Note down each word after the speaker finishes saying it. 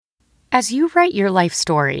As you write your life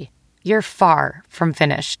story, you're far from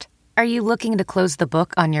finished. Are you looking to close the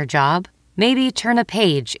book on your job? Maybe turn a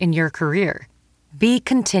page in your career? Be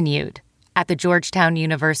continued at the Georgetown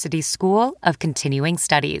University School of Continuing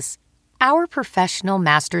Studies. Our professional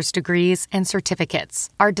master's degrees and certificates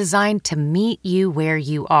are designed to meet you where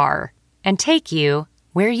you are and take you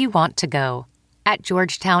where you want to go. At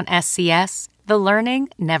Georgetown SCS, the learning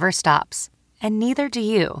never stops, and neither do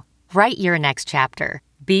you. Write your next chapter.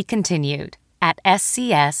 Be continued at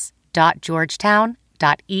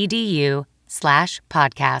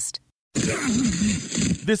scs.georgetown.edu/podcast.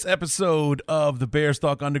 This episode of the Bears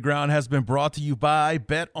Talk Underground has been brought to you by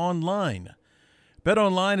BetOnline.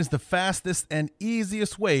 BetOnline is the fastest and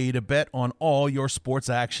easiest way to bet on all your sports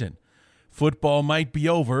action. Football might be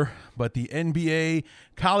over, but the NBA,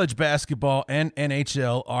 college basketball, and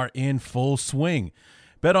NHL are in full swing.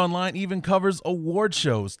 BetOnline even covers award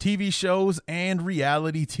shows, TV shows, and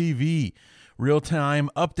reality TV.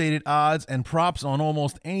 Real-time updated odds and props on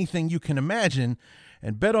almost anything you can imagine,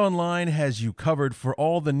 and BetOnline has you covered for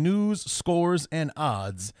all the news, scores, and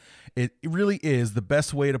odds. It really is the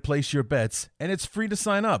best way to place your bets, and it's free to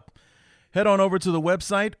sign up. Head on over to the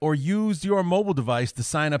website or use your mobile device to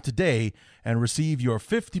sign up today and receive your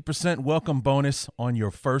 50% welcome bonus on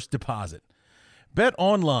your first deposit.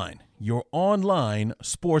 BetOnline, your online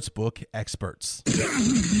sportsbook experts.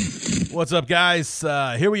 What's up, guys?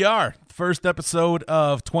 Here we are. First episode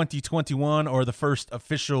of 2021, or the first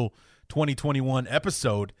official 2021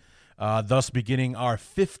 episode, thus beginning our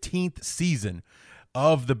 15th season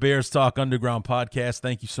of the Bears Talk Underground podcast.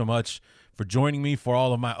 Thank you so much for joining me. For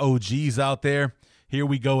all of my OGs out there, here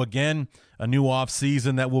we go again, a new off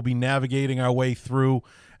season that we'll be navigating our way through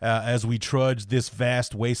as we trudge this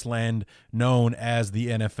vast wasteland known as the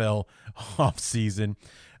NFL offseason.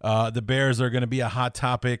 The Bears are going to be a hot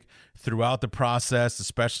topic throughout the process,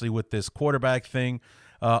 especially with this quarterback thing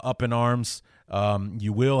up in arms.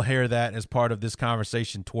 You will hear that as part of this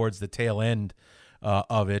conversation towards the tail end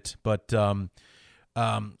of it. But Lauren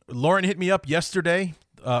hit me up yesterday,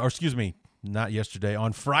 on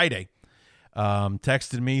Friday.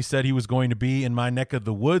 Texted me, said he was going to be in my neck of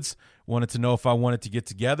the woods, wanted to know if I wanted to get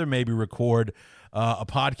together, maybe record a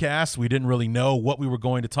podcast. We didn't really know what we were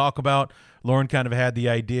going to talk about. Lauren kind of had the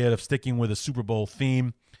idea of sticking with a Super Bowl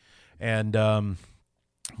theme, and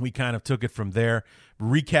we kind of took it from there.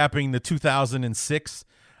 Recapping the 2006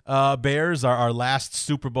 Bears, our last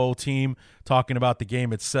Super Bowl team, talking about the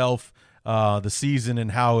game itself, the season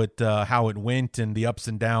and how it went, and the ups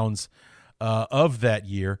and downs of that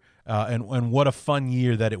year. And what a fun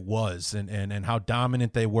year that it was, and how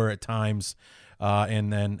dominant they were at times,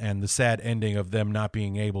 and the sad ending of them not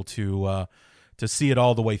being able to see it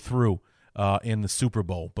all the way through in the Super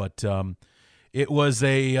Bowl. But it was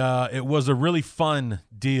a really fun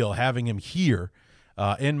deal having him here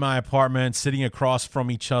in my apartment, sitting across from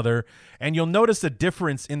each other, and you'll notice a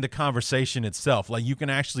difference in the conversation itself. Like, you can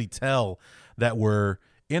actually tell that we're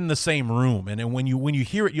in the same room, and when you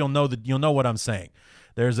hear it, you'll know what I'm saying.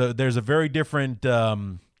 There's a very different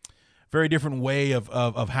way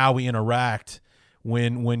of how we interact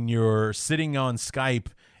when you're sitting on Skype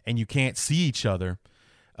and you can't see each other.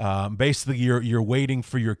 Basically, you're waiting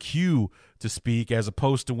for your cue to speak, as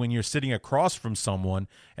opposed to when you're sitting across from someone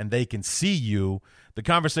and they can see you. The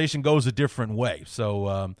conversation goes a different way.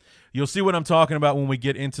 So you'll see what I'm talking about when we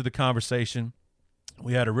get into the conversation.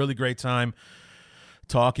 We had a really great time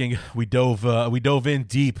talking. We dove in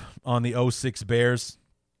deep on the 06 Bears.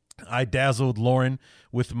 I dazzled Lauren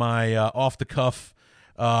with my off-the-cuff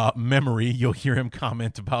memory. You'll hear him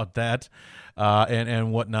comment about that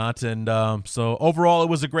and whatnot. And so overall, it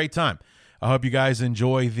was a great time. I hope you guys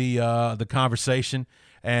enjoy the conversation,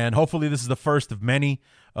 and hopefully this is the first of many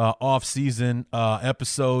off-season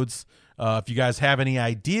episodes. If you guys have any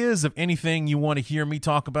ideas of anything you want to hear me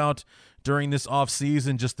talk about during this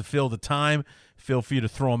off-season, just to fill the time, feel free to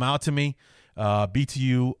throw them out to me.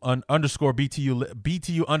 BTU underscore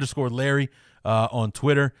Larry on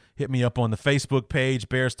Twitter. Hit me up on the Facebook page,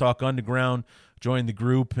 Bears Talk Underground. Join the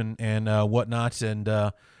group and whatnot, and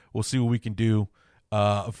we'll see what we can do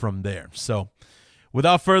from there. So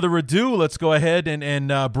without further ado, let's go ahead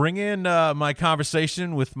and bring in my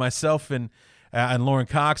conversation with myself and Lauren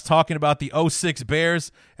Cox, talking about the 06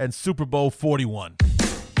 Bears and Super Bowl 41.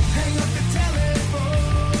 Hang up the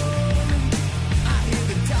telephone, I hear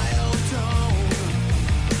the dial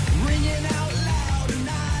tone, ringing out loud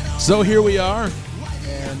tonight. So here we are,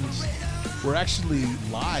 and we're actually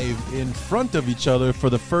live in front of each other for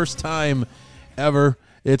the first time ever.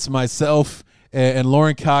 It's myself and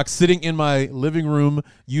Lauren Cox sitting in my living room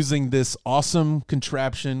using this awesome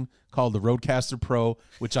contraption called the Rodecaster Pro,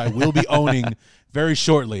 which I will be owning very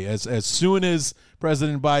shortly. As soon as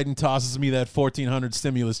President Biden tosses me that $1,400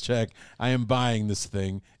 stimulus check, I am buying this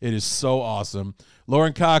thing. It is so awesome.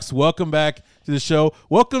 Lauren Cox, welcome back to the show.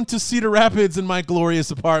 Welcome to Cedar Rapids in my glorious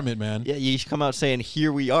apartment, man. Yeah, you should come out saying,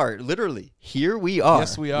 here we are. Literally, here we are.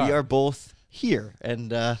 Yes, we are. We are both here.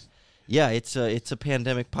 And, yeah, it's a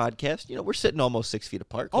pandemic podcast. You know, we're sitting almost 6 feet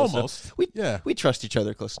apart. Almost. We trust each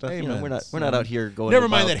other close enough. You know, Amen. we're not out here going. Never to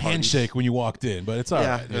mind wild that parties. handshake when you walked in, but it's all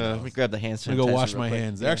right. you know. Let me grab the hand sanitizer. I'm going to go wash real my quick.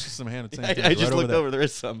 hands. Yeah. There's actually some hand sanitizer I just right looked there. over. There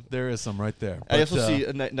is some. There is some right there. I But, also see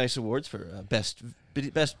nice awards for best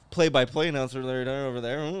play-by-play announcer over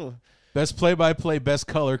there. Ooh. best play-by-play, best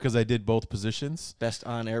color, because I did both positions. Best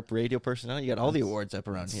on-air radio personality. You got all the awards up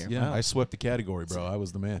around here. Yeah, Wow. I swept the category, bro. I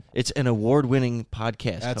was the man. It's an award-winning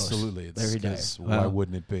podcast. Absolutely. Host. Larry Dyer. It's why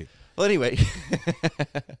wouldn't it be? Well, anyway,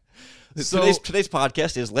 So- today's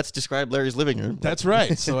podcast is Let's Describe Larry's Living Room. That's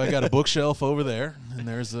right. So I got a bookshelf over there, and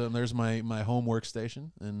there's my home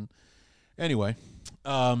workstation. And anyway,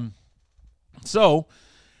 so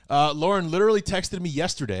Lauren literally texted me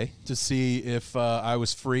yesterday to see if I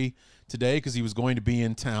was free today because he was going to be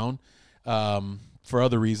in town for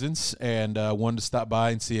other reasons, and wanted to stop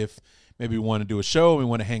by and see if maybe we want to do a show, we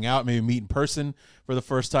want to hang out, maybe meet in person for the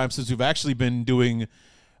first time since we've actually been doing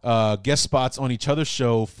guest spots on each other's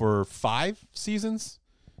show for 5 seasons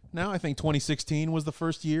now. I think 2016 was the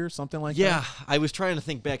first year, something like that. Yeah, I was trying to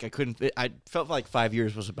think back. I couldn't. I felt like 5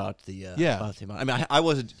 years was about the about the amount. I mean, I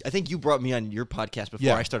wasn't. I think you brought me on your podcast before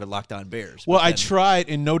Yeah. I started Locked On Bears. Well, but I then- tried,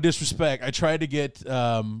 in no disrespect, I tried to get,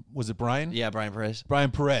 was it Brian? Yeah, Brian Perez.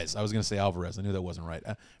 Brian Perez. I was going to say Alvarez. I knew that wasn't right.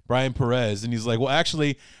 Brian Perez. And he's like, well,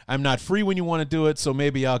 actually, I'm not free when you want to do it, so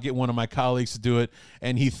maybe I'll get one of my colleagues to do it.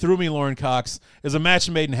 And he threw me Lauren Cox. It was a match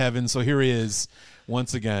made in heaven, so here he is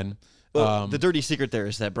once again. Well, the dirty secret there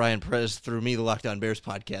is that Brian Perez threw me the Locked On Bears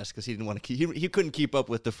podcast because he didn't want to. He couldn't keep up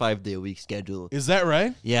with the 5-day-a-week schedule. Is that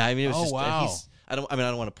right? Yeah, I mean, it was Oh, just. wow. I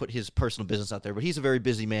don't want to put his personal business out there, but he's a very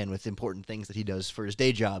busy man with important things that he does for his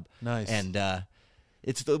day job. Nice. And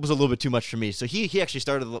it was a little bit too much for me. So he actually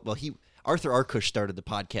started. Well, Arthur Arkush started the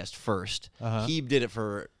podcast first. He did it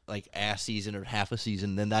for like a season or half a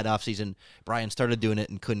season. Then that off season, Brian started doing it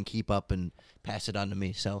and couldn't keep up and passed it on to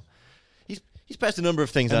me. So he's passed a number of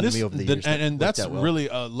things on to me over the years. And that that's worked out well. really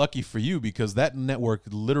lucky for you because that network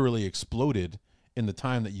literally exploded in the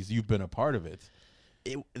time that you've been a part of it.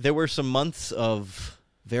 There were some months of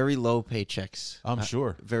very low paychecks. I'm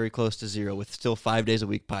sure. Very close to zero with still 5 days a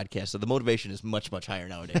week podcast. So the motivation is much, much higher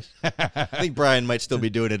nowadays. I think Brian might still be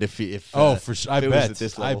doing it if For sure. I if it was bet. at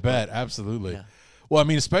this I level. bet. Absolutely. Yeah. Well, I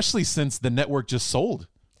mean, especially since the network just sold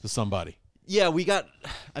to somebody. Yeah,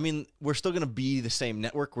 we're still going to be the same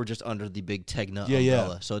network. We're just under the big Tegna Yeah,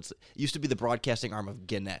 umbrella. yeah. So it used to be the broadcasting arm of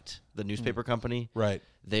Gannett, the newspaper company. Right.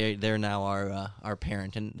 They're now our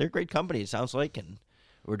parent, and they're a great company, it sounds like, and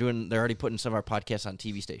they're already putting some of our podcasts on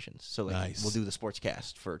TV stations. So Nice. we'll do the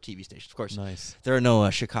sportscast for TV stations. Of course, Nice. there are no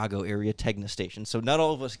Chicago area Tegna stations, so not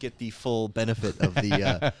all of us get the full benefit of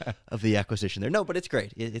the of the acquisition there. No, but it's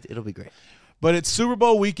great. It'll be great. But it's Super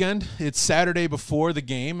Bowl weekend. It's Saturday before the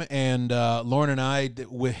game, and Lauren and I,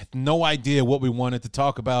 with no idea what we wanted to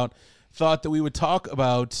talk about, thought that we would talk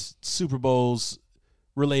about Super Bowls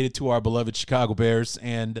related to our beloved Chicago Bears.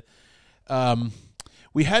 And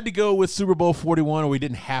we had to go with Super Bowl 41, or we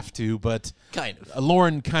didn't have to, but Kind of.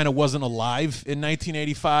 Lauren kind of wasn't alive in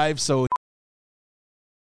 1985, so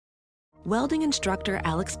Welding instructor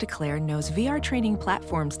Alex DeClaire knows VR training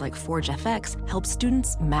platforms like Forge FX help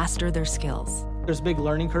students master their skills. There's a big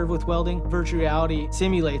learning curve with welding. Virtual reality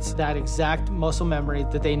simulates that exact muscle memory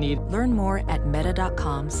that they need. Learn more at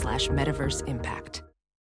meta.com/metaverse impact.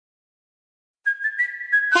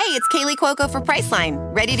 Hey, it's Kaylee Cuoco for Priceline.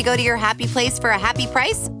 Ready to go to your happy place for a happy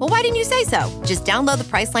price? Well, why didn't you say so? Just download the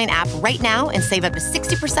Priceline app right now and save up to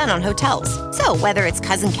 60% on hotels. So whether it's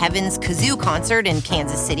Cousin Kevin's Kazoo concert in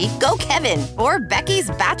Kansas City, go Kevin, or Becky's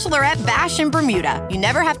Bachelorette Bash in Bermuda, you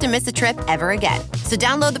never have to miss a trip ever again. So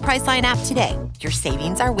download the Priceline app today. Your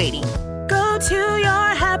savings are waiting. Go to your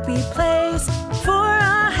happy place for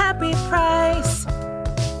a happy price.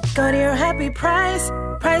 Go to your happy price,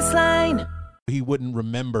 Priceline. he wouldn't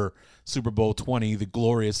remember Super Bowl 20, the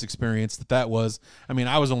glorious experience that was. I mean,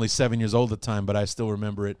 I was only 7 years old at the time, but I still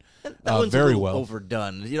remember it That one's very a little well.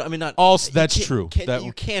 overdone. You know, I mean, not Also, you that's can't- true.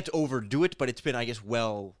 You can't overdo it, but it's been, I guess,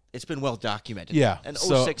 it's been well documented. Yeah, and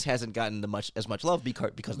so- 06 hasn't gotten as much love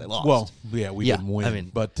because they lost. Well, yeah, we didn't win. I mean,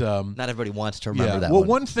 but not everybody wants to remember that well, one.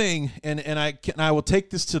 one thing, and I will take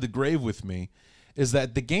this to the grave with me, is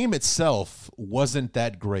that the game itself wasn't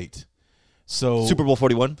that great. So Super Bowl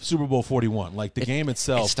 41. Super Bowl 41. Like the game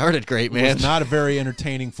itself It started great, man. was not a very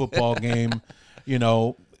entertaining football game. You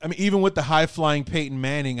know, I mean, even with the high-flying Peyton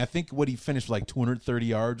Manning, I think what he finished like 230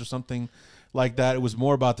 yards or something like that. It was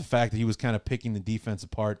more about the fact that he was kind of picking the defense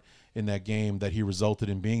apart in that game that he resulted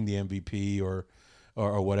in being the MVP or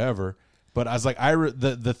whatever. But I was like,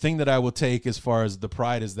 the thing that I will take as far as the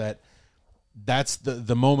pride is that's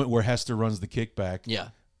the moment where Hester runs the kickback. Yeah.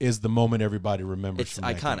 Is the moment everybody remembers. It's from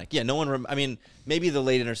that iconic. game. Yeah, no one. I mean, maybe the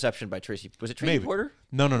late interception by Tracy. Was it Tracy Maybe. Porter?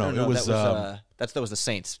 No. It was. That was the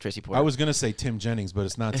Saints. Tracy Porter. I was gonna say Tim Jennings, but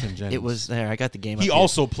it's not Tim Jennings. It was there. I got the game. He up here.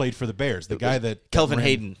 also played for the Bears. The guy that Kelvin ran-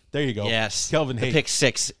 Hayden. There you go. Yes, Kelvin the Hayden. pick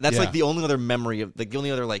six. That's Yeah. like the only other memory of the only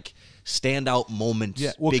other like standout moment.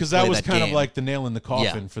 Yeah, well, because that was kind of like the nail in the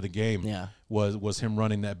coffin for the game. Yeah. was him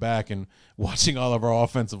running that back and watching all of our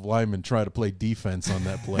offensive linemen try to play defense on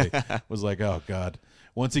that play. Was like, oh god.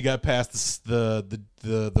 Once he got past the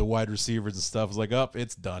wide receivers and stuff, it was like, oh,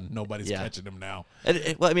 it's done. Nobody's catching him now.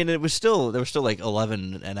 Well, I mean, there was still like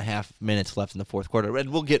 11 and a half minutes left in the fourth quarter, and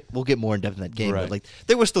we'll get more in depth in that game. Right. But like,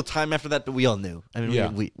 there was still time after that, but we all knew. I mean, Yeah.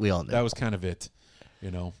 we all knew. That was kind of it,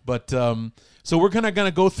 you know. But so we're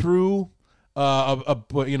gonna go through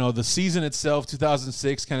the season itself,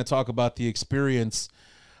 2006. Kind of talk about the experience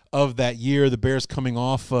of that year. The Bears coming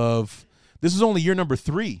off of this is only year number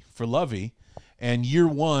 3 for Lovie. And year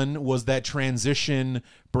 1 was that transition,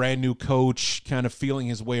 brand new coach, kind of feeling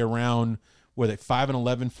his way around. Were they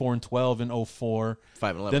 5-11, 4-12 in 04?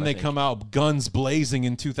 5-11. Then I they think. come out guns blazing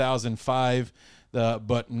in 2005,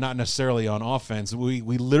 but not necessarily on offense. We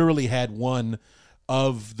literally had one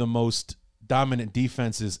of the most dominant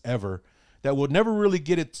defenses ever that will never really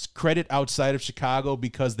get its credit outside of Chicago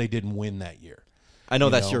because they didn't win that year. I know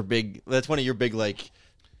you that's know? that's one of your big like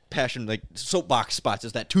passion like soapbox spots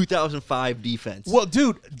is that 2005 defense. Well,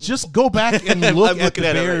 dude, just go back and look I'm at looking the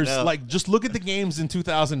at it right Bears. now. Like, just look at the games in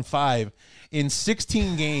 2005. In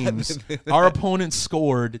 16 games, our opponent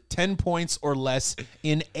scored 10 points or less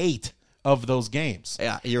in 8 of those games.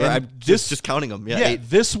 Yeah, you're And right. I'm just counting them. Yeah, 8.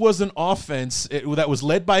 This was an offense that was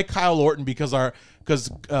led by Kyle Orton because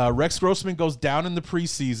Rex Grossman goes down in the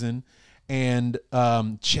preseason, and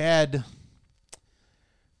Chad,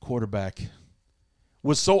 quarterback,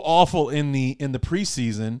 was so awful in the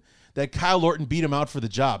preseason that Kyle Orton beat him out for the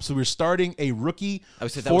job. So we're starting a rookie I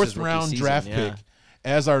would say that was his 4th rookie round season, draft yeah. pick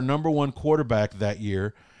as our number 1 quarterback that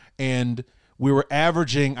year, and we were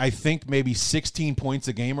averaging, I think, maybe 16 points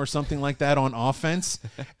a game or something like that on offense.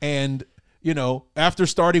 And you know, after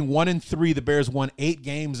starting 1-3, the Bears won 8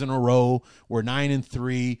 games in a row. We're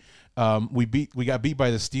 9-3. We got beat by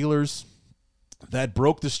the Steelers. That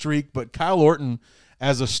broke the streak. But Kyle Orton,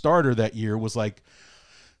 as a starter that year, was like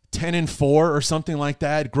 10-4 or something like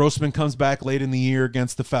that. Grossman comes back late in the year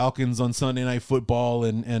against the Falcons on Sunday Night Football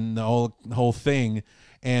and the whole thing.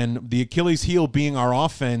 And the Achilles heel being our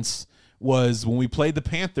offense was when we played the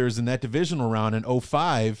Panthers in that divisional round in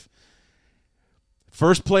 2005.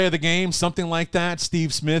 First play of the game, something like that.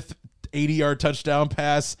 Steve Smith, 80-yard touchdown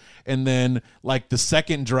pass. And then like the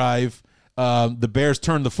second drive, the Bears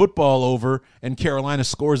turn the football over and Carolina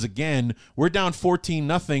scores again. We're down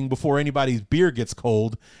 14-0 before anybody's beer gets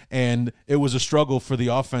cold, and it was a struggle for the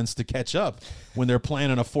offense to catch up when they're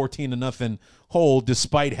playing on a 14-0 hole,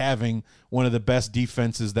 despite having one of the best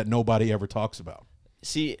defenses that nobody ever talks about.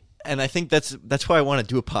 See, and I think that's why I want to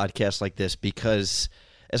do a podcast like this, because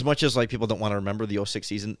as much as like people don't want to remember the 06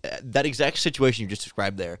 season, that exact situation you just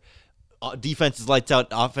described there, defense is lights out,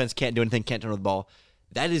 offense can't do anything, can't turn the ball.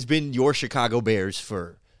 That has been your Chicago Bears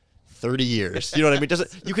for 30 years. You know what I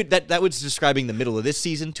mean? That was describing the middle of this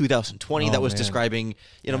season, 2020. Oh, that was man. describing,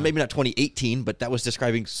 maybe not 2018, but that was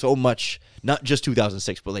describing so much, not just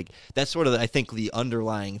 2006, but like that's sort of I think the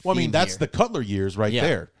underlying theme. Well, I mean, that's here. the Cutler years right Yeah.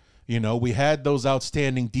 there. You know, we had those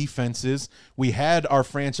outstanding defenses. We had our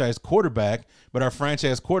franchise quarterback, but our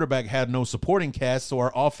franchise quarterback had no supporting cast, so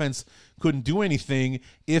our offense couldn't do anything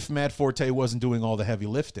if Matt Forte wasn't doing all the heavy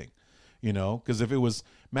lifting. You know, because if it was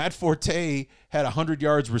Matt Forte had 100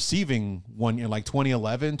 yards receiving one year, like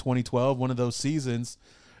 2011, 2012, one of those seasons,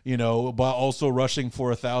 you know, but also rushing for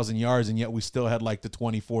 1,000 yards, and yet we still had like the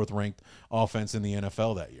 24th ranked offense in the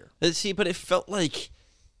NFL that year. See, but it felt like,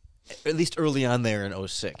 at least early on there in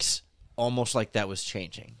 06, almost like that was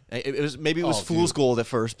changing. It was fool's gold at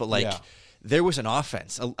first, but like Yeah. there was an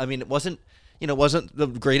offense. I mean, it wasn't the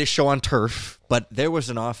greatest show on turf, but there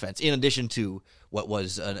was an offense in addition to what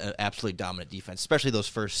was an absolutely dominant defense, especially those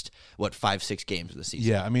first 5-6 games of the season.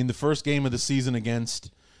 Yeah, I mean, the first game of the season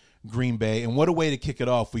against Green Bay, and what a way to kick it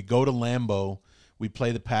off. We go to Lambeau, we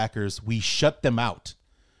play the Packers, we shut them out.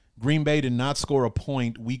 Green Bay did not score a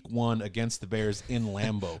point week 1 against the Bears in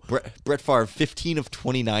Lambeau. Brett Favre, 15 of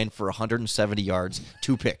 29 for 170 yards,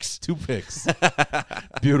 2 picks. 2 picks.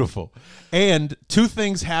 Beautiful. And 2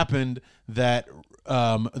 things happened that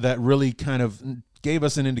that really kind of gave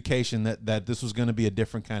us an indication that this was going to be a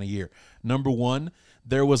different kind of year. Number 1,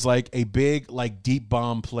 there was like a big deep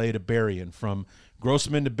bomb play to Berrien, from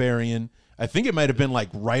Grossman to Berrien. I think it might have been like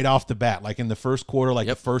right off the bat, like in the first quarter,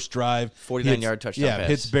 the first drive. 49-yard touchdown pass.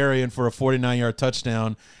 Hits Berrien for a 49-yard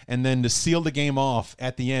touchdown. And then to seal the game off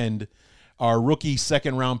at the end, our rookie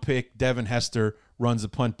second-round pick, Devin Hester, runs a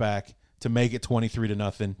punt back to make it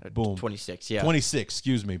 23-0. Boom. 26, yeah. 26,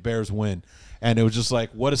 excuse me. Bears win. And it was just like,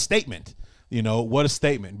 what a statement. What a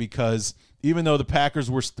statement. Because even though the Packers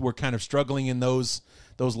were kind of struggling in those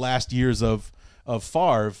last years of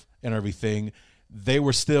Favre and everything, they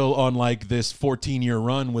were still on like this 14-year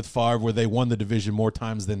run with Favre where they won the division more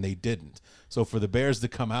times than they didn't. So for the Bears to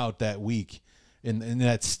come out that week and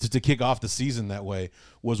that's to kick off the season that way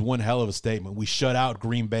was one hell of a statement. We shut out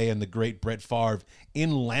Green Bay and the great Brett Favre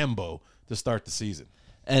in Lambeau to start the season.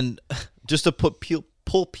 And just to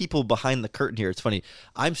pull people behind the curtain here, it's funny.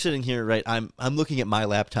 I'm sitting here, right? I'm looking at my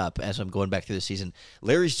laptop as I'm going back through the season.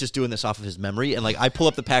 Larry's just doing this off of his memory, and like I pull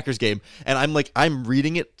up the Packers game, and I'm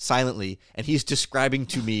reading it silently, and he's describing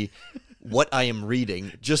to me what I am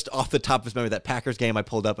reading just off the top of his memory. That Packers game I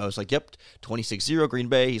pulled up, I was like, yep, 26-0 Green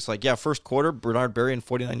Bay. He's like, yeah, first quarter, Bernard Berrien,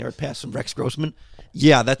 49-yard pass from Rex Grossman.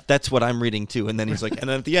 Yeah, that's what I'm reading too. And then he's like, and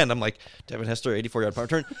then at the end, I'm like, Devin Hester, 84-yard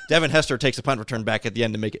punt return. Devin Hester takes a punt return back at the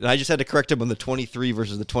end to make it. And I just had to correct him on the 23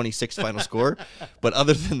 versus the 26 final score. But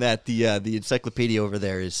other than that, the encyclopedia over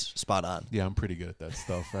there is spot on. Yeah, I'm pretty good at that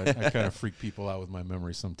stuff. I kind of freak people out with my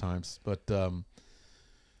memory sometimes. But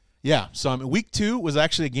yeah, so week 2 was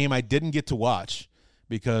actually a game I didn't get to watch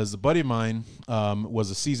because a buddy of mine was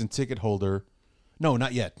a season ticket holder. No,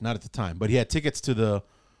 not yet, not at the time. But he had tickets to the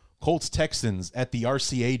Colts-Texans at the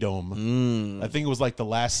RCA Dome. I think it was like the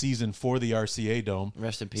last season for the RCA Dome.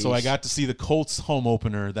 Rest in peace. So I got to see the Colts home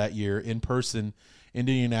opener that year in person in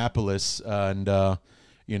Indianapolis. And,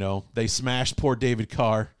 they smashed poor David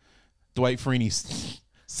Carr. Dwight Freeney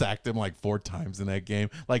sacked him like 4 times in that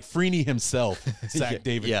game. Like Freeney himself sacked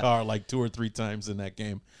David Carr like 2 or 3 times in that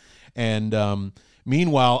game. And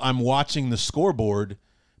meanwhile, I'm watching the scoreboard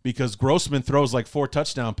because Grossman throws like 4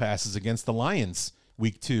 touchdown passes against the Lions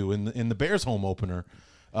week 2 in the Bears home opener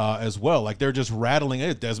as well. Like they're just rattling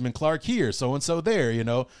it. Desmond Clark here, so-and-so there,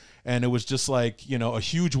 and it was just like, a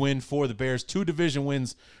huge win for the Bears, 2 division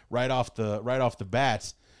wins right off the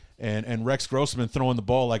bat, and Rex Grossman throwing the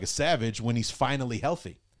ball like a savage when he's finally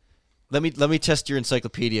healthy. Let me test your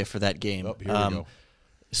encyclopedia for that game. Oh, here we go.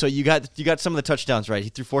 So you got some of the touchdowns right. He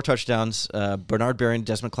threw 4 touchdowns. Bernard Berrien,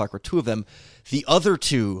 Desmond Clark were 2 of them. The other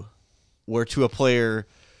 2 were to a player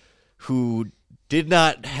who did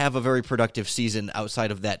not have a very productive season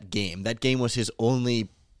outside of that game. That game was his only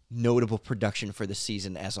notable production for the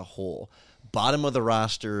season as a whole. Bottom of the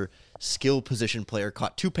roster, skill position player,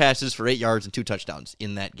 caught 2 passes for 8 yards and 2 touchdowns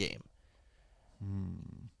in that game.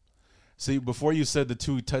 See, before you said the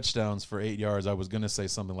 2 touchdowns for 8 yards, I was going to say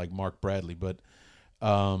something like Mark Bradley, but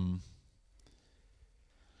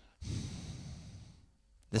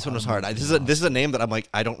this one was hard. This is a name that I'm like,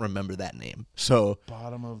 I don't remember that name. So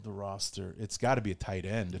bottom of the roster, it's got to be a tight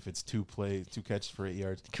end if it's 2 catches for 8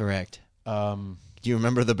 yards. Correct. Do you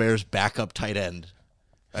remember the Bears' backup tight end?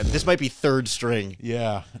 This might be 3rd string.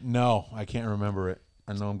 Yeah, no, I can't remember it.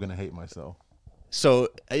 I know I'm going to hate myself. So,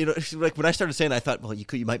 like when I started saying, I thought, well,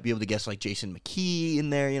 you might be able to guess like Jason McKee in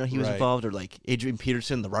there. He was involved, or like Adrian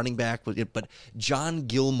Peterson, the running back. But John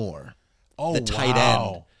Gilmore, the tight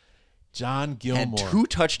end. John Gilmore. Had 2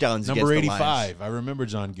 touchdowns Number against 85. the Lions. I remember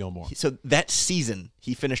John Gilmore. So that season,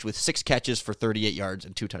 he finished with 6 catches for 38 yards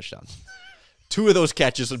and 2 touchdowns. 2 of those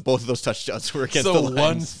catches and both of those touchdowns were against the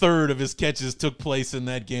Lions. So 1/3 of his catches took place in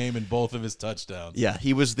that game and both of his touchdowns. Yeah,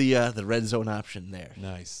 he was the red zone option there.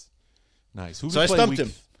 Nice. So I stumped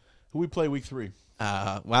him. Who we play week 3?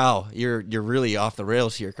 Wow, you're really off the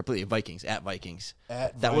rails here. Completely Vikings. That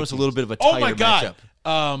one was a little bit of a Oh tighter my God.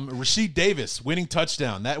 matchup. Rasheed Davis winning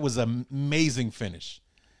touchdown. That was an amazing finish.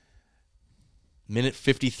 Minute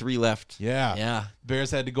 53 left. Yeah.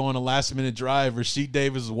 Bears had to go on a last-minute drive. Rasheed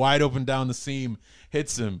Davis was wide open down the seam,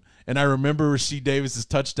 hits him. And I remember Rasheed Davis's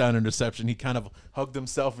touchdown interception. He kind of hugged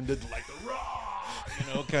himself and did like the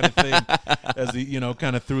raw, kind of thing as he,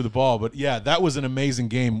 kind of threw the ball. But, yeah, that was an amazing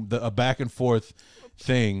game, a back-and-forth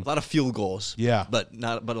thing. A lot of field goals. Yeah. But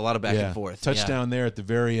a lot of back and forth. Touchdown there at the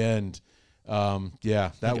very end.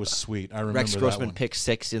 That was sweet. I remember Rex that Grossman one. pick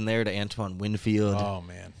 6 in there to Antoine Winfield. Oh,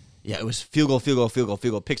 man. Yeah, it was field goal,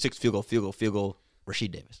 pick 6, field goal,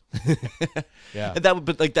 Rasheed Davis. Yeah. And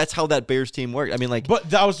but like that's how that Bears team worked. I mean, like,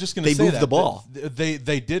 But I was just going to they say moved that. the ball.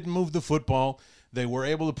 They did move the football. They were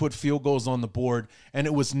able to put field goals on the board, and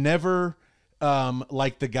it was never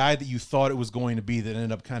like the guy that you thought it was going to be that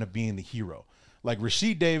ended up kind of being the hero. Like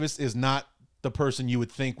Rasheed Davis is not the person you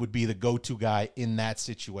would think would be the go-to guy in that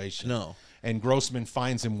situation. No. And Grossman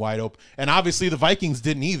finds him wide open. And obviously the Vikings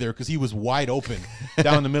didn't either because he was wide open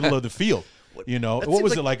down the middle of the field. You know, That what seems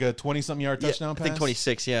was like- it, like a 20-something yard touchdown I pass? think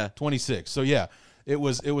 26, yeah. 26. So yeah, it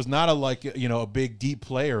was not a big deep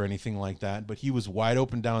play or anything like that, but he was wide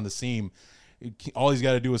open down the seam. All he's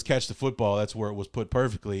got to do is catch the football. That's where it was put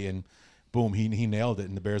perfectly, and boom, he nailed it,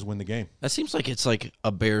 and the Bears win the game. That seems like it's like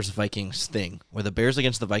a Bears-Vikings thing, where the Bears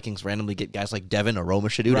against the Vikings randomly get guys like Devin or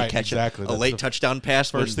Romashadu Right, to catch exactly. a That's late the touchdown pass.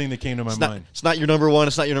 First thing that came to my mind. It's not your number one.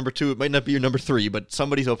 It's not your number two. It might not be your number three, but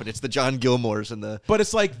somebody's open. It's the John Gilmores and the. But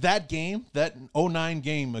it's like that game, that 2009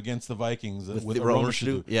 game against the Vikings with the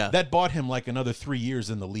Romashadu, yeah. that bought him like another 3 years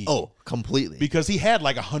in the league. Oh, completely. Because he had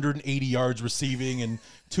like 180 yards receiving and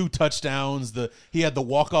 2 touchdowns. He had the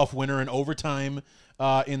walk-off winner in overtime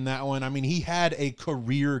in that one. I mean, he had a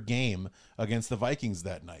career game against the Vikings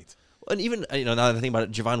that night. And even, now that I think about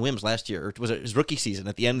it, Javon Wims last year, or was it his rookie season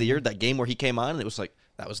at the end of the year, that game where he came on, and it was like,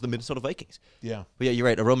 that was the Minnesota Vikings. Yeah. But yeah, you're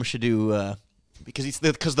right. Aroma Shadu, because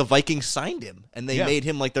the Vikings signed him, and they made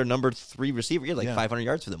him like their number 3 receiver. He had like 500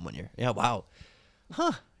 yards for them 1 year. Yeah, wow.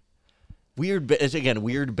 Huh. Weird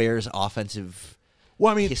Bears offensive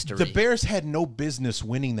Well, I mean, history. the Bears had no business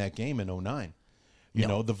winning that game in 2009. You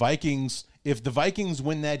know, the Vikings, if the Vikings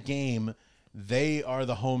win that game, they are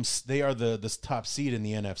the top seed in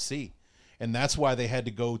the NFC. And that's why they had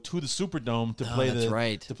to go to the Superdome to play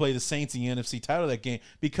to play the Saints in the NFC title that game,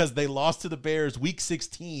 because they lost to the Bears week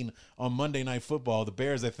 16 on Monday Night Football. The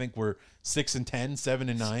Bears, I think, were 6-10,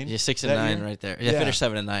 7-9. Yeah, 6-9 right there. Yeah, finished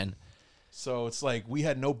 7-9. So it's like we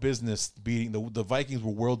had no business beating the Vikings.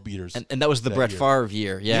 Were world beaters, And that was the Brett year. Favre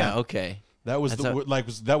year. Yeah. Yeah. Okay. That was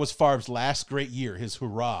That's that was Favre's last great year, his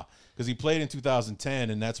hurrah, because he played in 2010,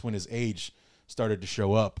 and that's when his age started to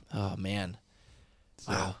show up. Oh man.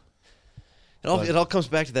 So, Wow. It all comes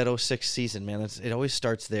back to that 06 season, man. It always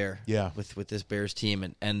starts there. Yeah. With this Bears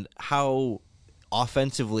team and how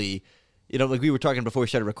offensively, like we were talking before we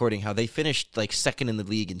started recording, how they finished like second in the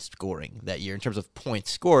league in scoring that year in terms of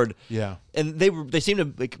points scored. Yeah. And they seem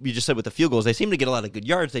to, like you just said with the field goals, they seem to get a lot of good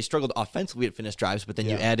yards. They struggled offensively at finish drives, but then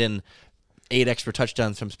you add in 8 extra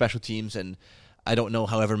touchdowns from special teams and I don't know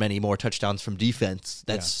however many more touchdowants from defense.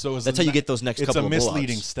 That's how you get those next couple of It's a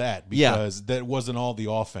misleading blowouts. stat because that wasn't all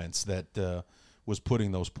the offense that was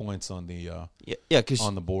putting those points on the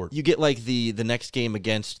on the board. You get like the next game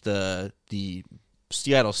against the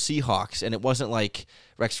Seattle Seahawks, and it wasn't like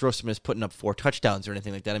Rex Grossman is putting up 4 touchdowns or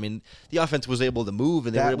anything like that. I mean, the offense was able to move,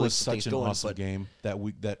 and they were That able was to keep such things an going. awesome game.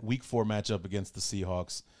 That week 4 matchup against the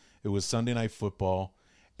Seahawks. It was Sunday Night Football,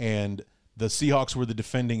 and the Seahawks were the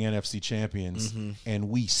defending NFC champions, and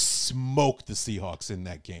we smoked the Seahawks in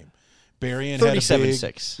that game. Berrien had a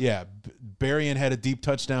 37-6. Berrien had a deep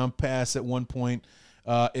touchdown pass at one point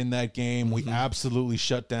in that game. We absolutely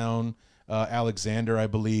shut down Alexander, I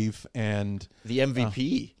believe, and The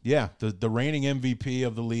MVP. the reigning MVP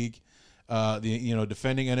of the league,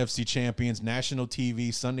 defending NFC champions, national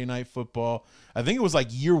TV, Sunday Night Football. I think it was like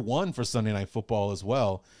year 1 for Sunday Night Football as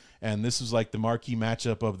well. And this was like the marquee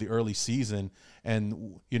matchup of the early season.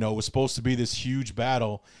 And, it was supposed to be this huge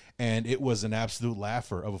battle, and it was an absolute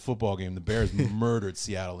laugher of a football game. The Bears murdered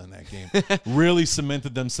Seattle in that game. Really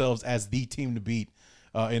cemented themselves as the team to beat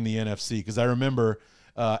in the NFC. Because I remember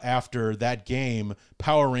after that game,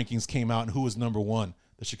 power rankings came out, and who was number 1?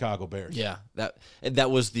 The Chicago Bears. Yeah,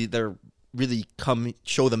 that was their really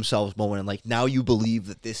show themselves moment, and like now you believe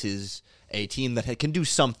that this is a team that can do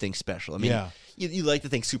something special. I mean, you like to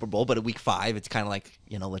think Super Bowl, but at week 5, it's kind of like,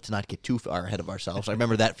 let's not get too far ahead of ourselves. I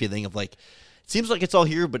remember that feeling of like, it seems like it's all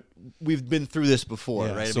here, but we've been through this before,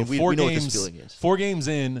 right? So I mean, 4 we know games, what this feeling is. 4 games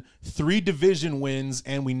in, 3 division wins,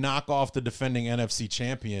 and we knock off the defending NFC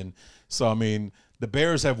champion. So, I mean, the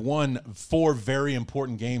Bears have won 4 very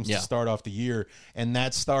important games to start off the year, and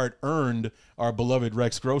that start earned our beloved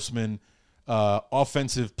Rex Grossman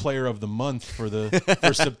offensive player of the month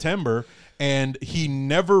for September, and he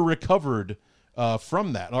never recovered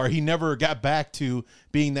from that, or he never got back to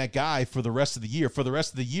being that guy for the rest of the year. For the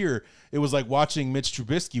rest of the year, it was like watching Mitch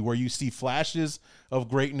Trubisky, where you see flashes of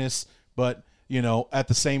greatness, but at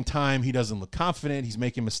the same time, he doesn't look confident. He's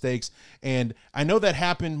making mistakes, and I know that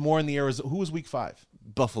happened more in the Arizona. Who was week 5?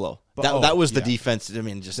 Buffalo. That was the defense. I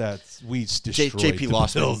mean, just we destroyed JP the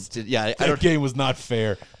Losman. Bills. That game was not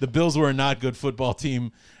fair. The Bills were a not good football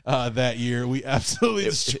team that year. We absolutely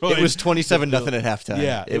destroyed. It was 27-0 at halftime.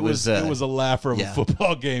 Yeah, it was a laugher of a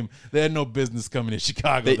football game. They had no business coming to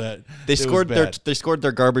Chicago. They scored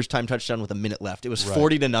their garbage time touchdown with a minute left. It was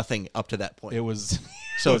 40-0 up to that point. It was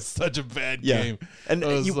so it's such a bad game. And it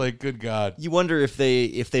was like, good God. You wonder if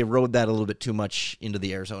they rode that a little bit too much into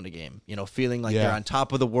the Arizona game. You know, feeling like they're on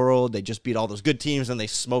top of the world. They just beat all those good teams and they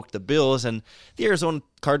smoked the Bills. And the Arizona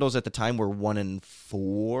Cardinals at the time were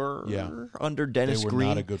 1-4 under Dennis Green. They were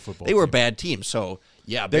not a good football They team. were a bad team. So,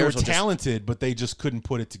 yeah, they were talented, but they just couldn't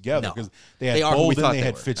put it together because they had Bolden, they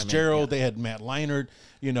had Fitzgerald, they had Matt Leinart,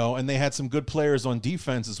 you know, and they had some good players on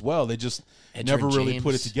defense as well. They just never really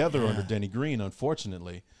put it together under Denny Green,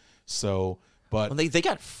 unfortunately. So, but they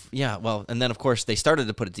got and then of course they started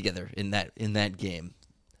to put it together in that game.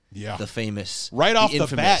 Yeah, the famous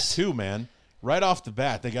the bat too, man. Right off the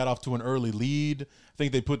bat, they got off to an early lead. I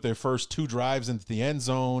think they put their first 2 drives into the end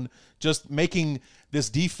zone, just making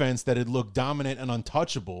this defense that had looked dominant and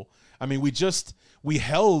untouchable. I mean, we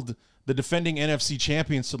held the defending NFC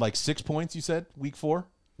champions to like 6 points, you said, week 4?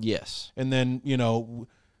 Yes. And then, you know,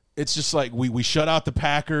 it's just like we shut out the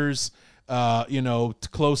Packers, you know,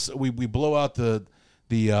 we blow out the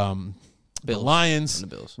Lions.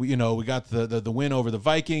 And the Bills. We got the win over the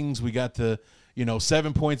Vikings. We got the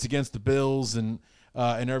 7 points against the Bills and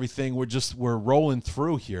everything. We're rolling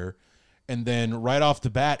through here. And then right off the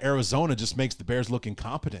bat, Arizona just makes the Bears look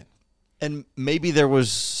incompetent. And maybe there was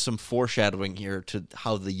some foreshadowing here to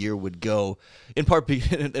how the year would go. In part,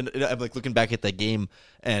 and I'm like looking back at that game,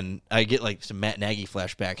 and I get like some Matt Nagy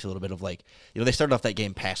flashbacks a little bit of like, they started off that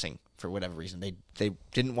game passing for whatever reason. They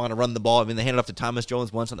didn't want to run the ball. I mean, they handed off to Thomas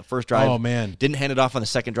Jones once on the first drive. Oh, man. Didn't hand it off on the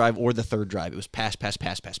second drive or the third drive. It was pass.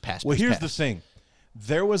 Well, here's the thing.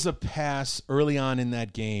 There was a pass early on in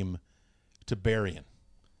that game to Berrien.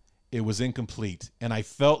 It was incomplete. And I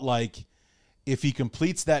felt like if he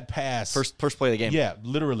completes that pass. First play of the game. Yeah,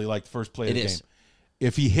 literally like the first play of the game.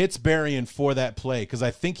 If he hits Berrien for that play, because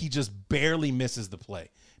I think he just barely misses the play,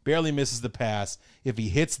 barely misses the pass. If he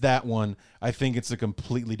hits that one, I think it's a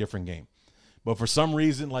completely different game. But for some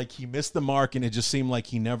reason, like he missed the mark, and it just seemed like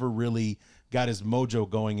he never really got his mojo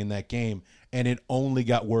going in that game, and it only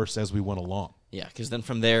got worse as we went along. Yeah, because then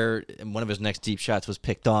from there, one of his next deep shots was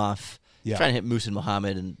picked off. Yeah. Trying to hit Muhsin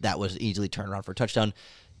Muhammad, and that was easily turned around for a touchdown.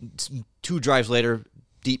 2 drives later,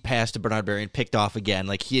 deep pass to Bernard Berrien, picked off again.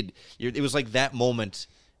 Like it was like that moment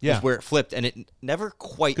was where it flipped, and it never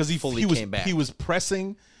quite fully came back. He was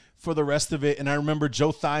pressing for the rest of it, and I remember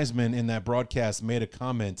Joe Theismann in that broadcast made a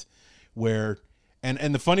comment where,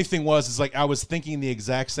 and the funny thing is like I was thinking the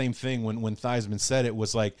exact same thing when Theismann said it,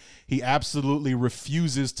 was like he absolutely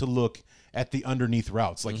refuses to look at the underneath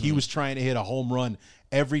routes. Like he was trying to hit a home run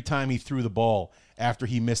every time he threw the ball after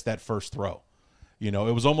he missed that first throw. You know,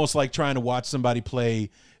 it was almost like trying to watch somebody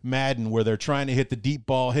play Madden where they're trying to hit the deep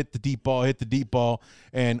ball,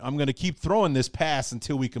 and I'm going to keep throwing this pass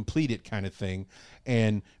until we complete it kind of thing.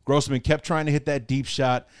 And Grossman kept trying to hit that deep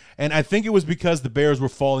shot, and I think it was because the Bears were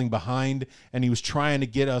falling behind, and he was trying to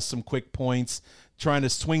get us some quick points, trying to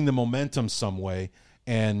swing the momentum some way,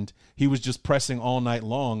 and he was just pressing all night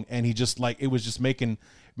long, and he just it was just making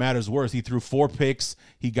matters worse. He threw 4 picks.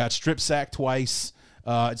 He got strip sacked twice,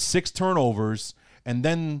 6 turnovers. And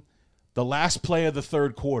then the last play of the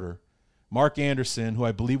third quarter, Mark Anderson, who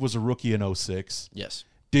I believe was a rookie in 06,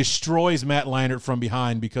 destroys Matt Leinart from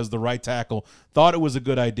behind because the right tackle thought it was a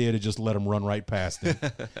good idea to just let him run right past him.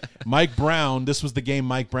 Mike Brown, this was the game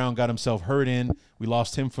Mike Brown got himself hurt in. We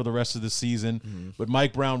lost him for the rest of the season. But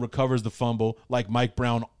Mike Brown recovers the fumble like Mike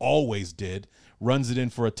Brown always did, runs it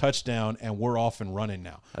in for a touchdown, and we're off and running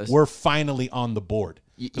now. We're finally on the board.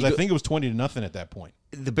 Because I think it was 20-0 at that point.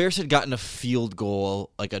 The Bears had gotten a field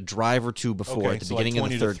goal, like a drive or two before at the beginning of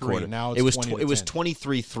the third quarter. Now it was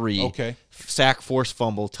 23-3. Okay. Sack, forced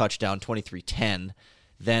fumble, touchdown, 23-10.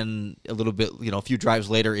 Then a little bit, a few drives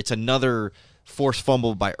later, it's another forced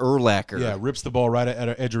fumble by Urlacher. Yeah, rips the ball right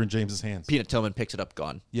at Edgerrin James's hands. Peanut Tillman picks it up,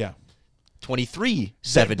 gone. Yeah.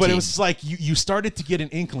 23-17. But it was like you started to get an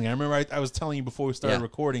inkling. I remember I was telling you before we started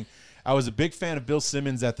recording, I was a big fan of Bill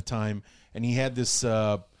Simmons at the time, and he had this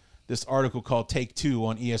article called Take Two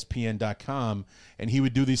on ESPN.com, and he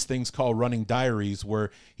would do these things called running diaries where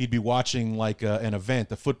he'd be watching like an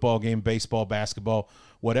event, a football game, baseball, basketball,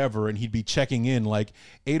 whatever, and he'd be checking in like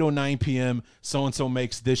 8:09 p.m., so-and-so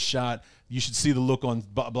makes this shot. You should see the look on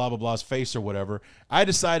blah, blah, blah's face or whatever. I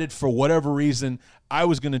decided for whatever reason I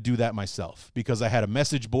was going to do that myself because I had a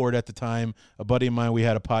message board at the time. A buddy of mine, we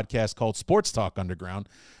had a podcast called Sports Talk Underground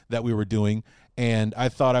that we were doing, And I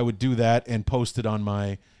thought I would do that and post it on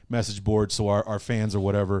my message board so our fans or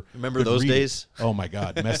whatever. Remember those days? Oh, my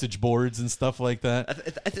God. Message boards and stuff like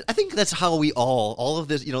that. I think that's how we all of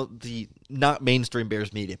this, the not mainstream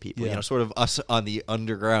Bears media people, Yeah. sort of us on the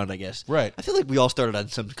underground, I guess. Right. I feel like we all started on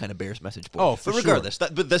some kind of Bears message board. Oh, for but regardless, sure.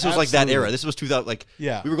 but this was like that Absolutely. era. This was 2000.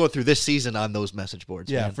 Yeah. We were going through this season on those message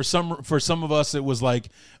boards. Yeah, man. for some of us, it was like,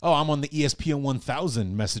 oh, I'm on the ESPN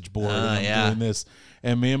 1000 message board, and I'm yeah. doing this.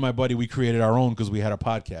 And me and my buddy, we created our own because we had a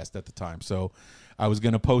podcast at the time. So I was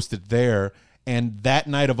going to post it there. And that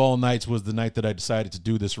night of all nights was the night that I decided to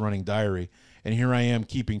do this running diary. And here I am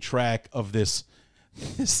keeping track of this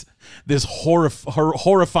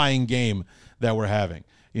horrifying game that we're having.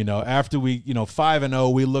 After we,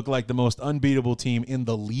 5-0, we look like the most unbeatable team in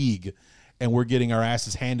the league, and we're getting our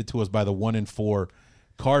asses handed to us by the 1-4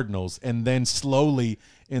 Cardinals. And then slowly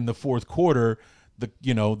in the fourth quarter,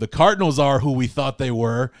 the Cardinals are who we thought they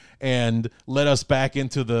were and let us back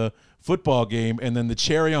into the football game. And then the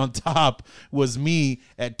cherry on top was me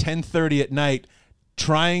at 10:30 at night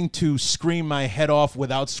trying to scream my head off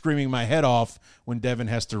without screaming my head off when Devin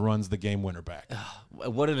Hester runs the game winner back.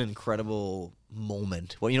 What an incredible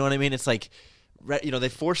moment. Well, you know what I mean? It's like, they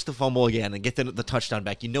force the fumble again and get the touchdown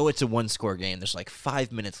back. It's a one-score game. There's like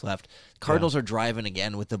 5 minutes left. Cardinals are driving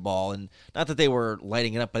again with the ball, and not that they were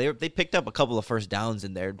lighting it up, but they picked up a couple of first downs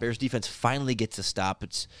in there. Bears defense finally gets a stop.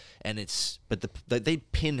 They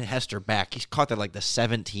pin Hester back. He's caught that like the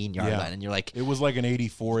 17-yard line, and you're like, it was like an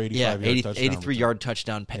 85-yard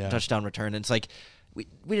touchdown. 83-yard touchdown return. And it's like we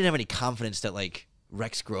didn't have any confidence that like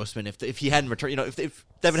Rex Grossman, if he hadn't returned, if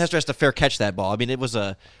Devin Hester has to fair catch that ball. I mean, it was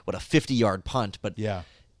a 50-yard punt, but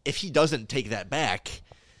if he doesn't take that back,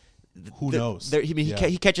 who knows?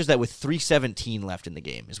 He catches that with 3:17 left in the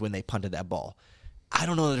game is when they punted that ball. I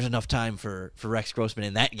don't know that there's enough time for Rex Grossman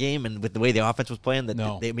in that game, and with the way the offense was playing,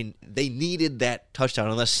 they needed that touchdown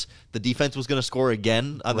unless the defense was going to score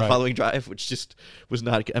again on the following drive, which just was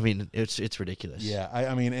not. I mean, it's ridiculous. Yeah,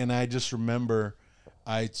 and I just remember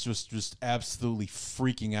I just absolutely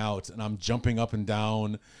freaking out, and I'm jumping up and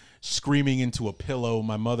down, screaming into a pillow.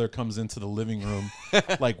 My mother comes into the living room,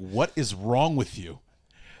 like, "What is wrong with you?"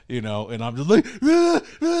 And I'm just like, we took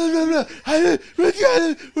the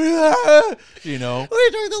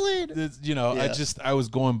lead. I was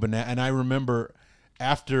going banana. And I remember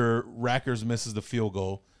after Rackers misses the field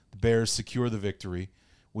goal, the Bears secure the victory.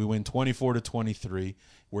 We win 24-23.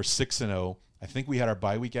 We're 6-0. I think we had our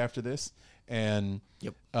bye week after this. And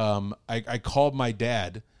I called my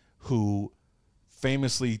dad, who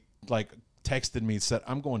famously texted me and said,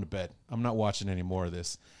 "I'm going to bed. I'm not watching any more of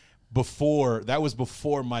this." That was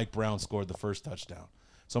before Mike Brown scored the first touchdown.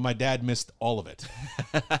 So my dad missed all of it.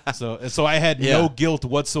 So I had no guilt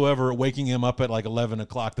whatsoever waking him up at like 11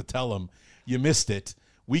 o'clock to tell him, "You missed it.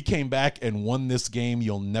 We came back and won this game.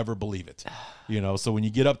 You'll never believe it." So when you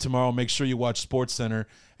get up tomorrow, make sure you watch SportsCenter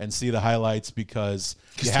and see the highlights, because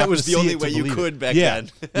that was the only way you could back then.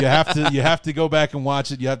 you have to go back and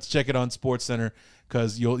watch it. You have to check it on SportsCenter,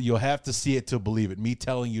 because you'll have to see it to believe it. Me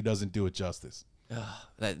telling you doesn't do it justice.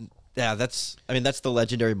 That's the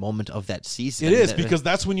legendary moment of that season. It is, because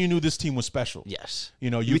that's when you knew this team was special. Yes.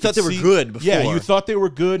 You thought they were good before. Yeah, you thought they were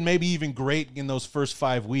good, maybe even great in those first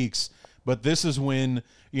 5 weeks. But this is when,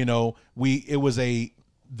 the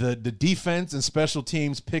defense and special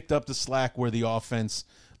teams picked up the slack where the offense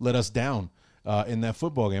let us down in that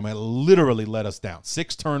football game. It literally let us down.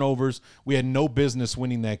 6 turnovers. We had no business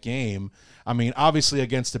winning that game. I mean, obviously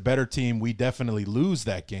against a better team, we definitely lose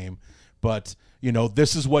that game. But,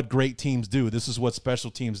 this is what great teams do. This is what special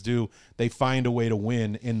teams do. They find a way to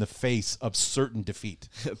win in the face of certain defeat.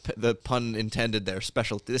 The pun intended there.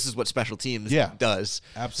 This is what special teams does.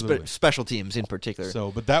 Absolutely. Special teams in particular.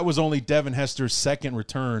 But that was only Devin Hester's second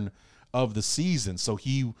return of the season. So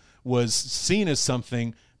he was seen as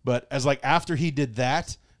something. But after he did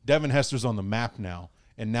that, Devin Hester's on the map now.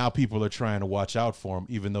 And now people are trying to watch out for him,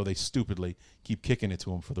 even though they stupidly keep kicking it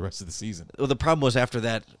to him for the rest of the season. Well, the problem was after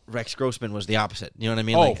that, Rex Grossman was the opposite. You know what I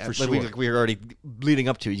mean? Oh, for sure. We were already leading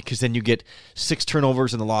up to it, because then you get 6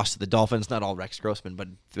 turnovers in the loss to the Dolphins. Not all Rex Grossman, but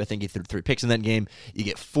I think he threw 3 picks in that game. You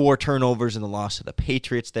get 4 turnovers in the loss to the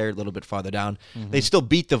Patriots there, a little bit farther down. Mm-hmm. They still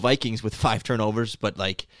beat the Vikings with 5 turnovers, but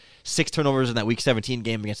 6 turnovers in that Week 17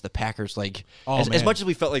 game against the Packers. As much as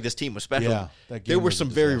we felt like this team was special, there were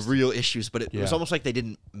some very real issues, but it was almost like they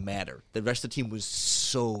didn't matter. The rest of the team was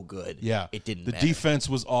so good. Yeah. It didn't matter. The defense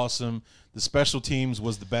was awesome. The special teams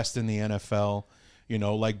was the best in the NFL.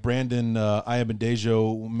 Brandon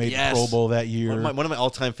Ayanbadejo made the Pro Bowl that year. One of my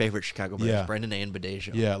all-time favorite Chicago Bears, Brandon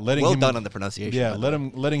Ayanbadejo. Yeah, well done on the pronunciation. Yeah,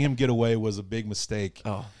 letting him get away was a big mistake.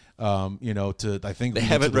 Oh. You know, I think They he went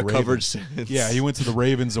haven't to the recovered Ravens. since. Yeah, he went to the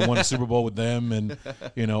Ravens and won a Super Bowl with them, and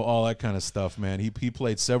you know, all that kind of stuff. Man, he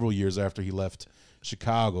played several years after he left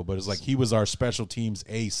Chicago, but it's like he was our special teams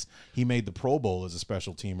ace. He made the Pro Bowl as a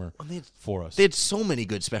special teamer for us. They had so many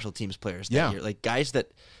good special teams players that Yeah. year, like guys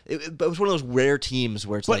that it was one of those rare teams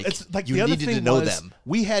where it's like you the other needed thing to know was, them.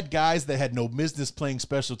 We had guys that had no business playing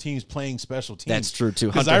special teams. That's true, too.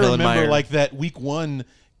 Because Hunter I remember Hillenmeyer. like that week 1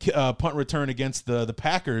 punt return against the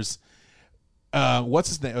Packers. What's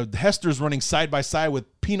his name? Hester's running side by side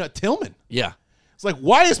with Peanut Tillman. Yeah. It's like,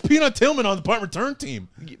 why is Peanut Tillman on the punt return team?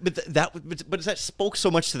 But that spoke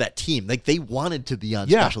so much to that team. Like they wanted to be on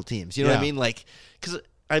Yeah. special teams. You know what I Yeah. mean? Like because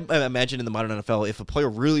I imagine in the modern NFL, if a player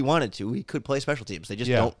really wanted to, he could play special teams. They just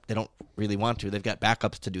Yeah. don't. They don't really want to. They've got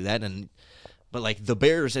backups to do that. But like the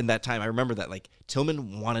Bears in that time, I remember that like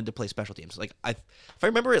Tillman wanted to play special teams. Like if I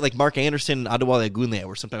remember it, like Mark Anderson, Adewale Agunleye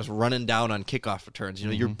were sometimes running down on kickoff returns. You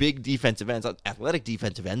know, your big defensive ends, athletic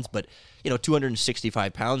defensive ends, but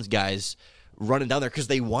 265 pounds guys running down there because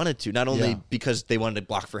they wanted to, not only Yeah. because they wanted to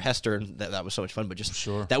block for Hester and that was so much fun, but just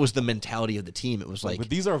Sure. that was the mentality of the team. It was like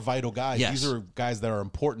But these are vital guys. Yes. These are guys that are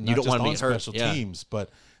important. You Not don't just wanna on be hurt. special Yeah. teams,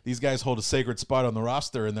 but these guys hold a sacred spot on the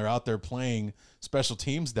roster, and they're out there playing special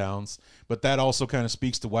teams downs. But that also kind of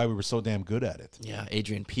speaks to why we were so damn good at it. yeah,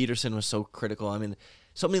 Adrian Peterson was so critical. I mean,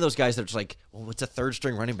 so many of those guys that are just like, well, it's a third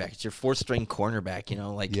string running back. It's your fourth string cornerback.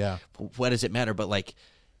 Like, Yeah. what does it matter? But like,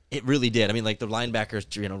 it really did. I mean, like the linebackers,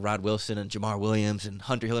 Rod Wilson and Jamar Williams and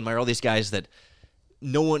Hunter Hillenmeyer, all these guys that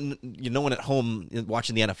no one at home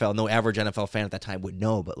watching the NFL, no average NFL fan at that time would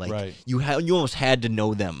know. But like, Right. you almost had to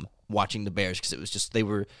know them watching the Bears because it was just they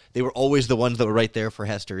were always the ones that were right there for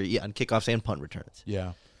Hester on kickoffs and punt returns.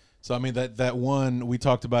 Yeah. So I mean that one, we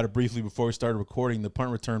talked about it briefly before we started recording, the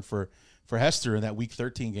punt return for Hester in that Week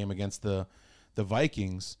 13 game against the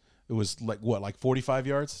Vikings. It was like 45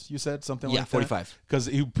 yards, you said? Something like that? 45. Because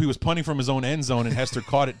he was punting from his own end zone, and Hester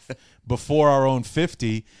caught it before our own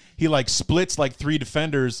 50. He, splits, 3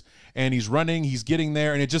 defenders, and he's running. He's getting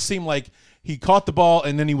there, and it just seemed like he caught the ball,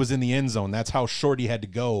 and then he was in the end zone. That's how short he had to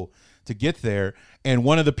go to get there. And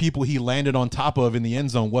one of the people he landed on top of in the end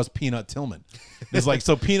zone was Peanut Tillman. It's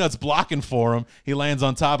so Peanut's blocking for him. He lands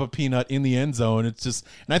on top of Peanut in the end zone. It's just,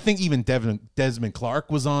 and I think even Desmond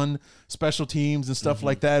Clark was on special teams and stuff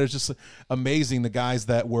like that. It's just amazing the guys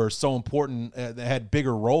that were so important, that had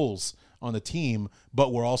bigger roles on the team,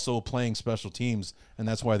 but were also playing special teams, and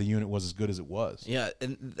that's why the unit was as good as it was. Yeah,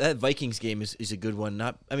 and that Vikings game is a good one.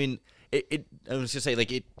 I was gonna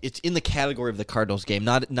say it's in the category of the Cardinals game,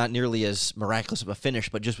 not nearly as miraculous of a finish,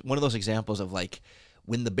 but just one of those examples of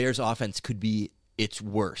when the Bears offense could be its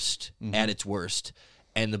worst at its worst,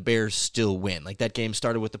 and the Bears still win. Like that game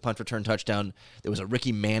started with the punt return touchdown. There was a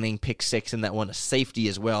Ricky Manning pick six in that one, a safety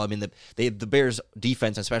as well. I mean the Bears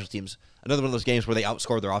defense and special teams, another one of those games where they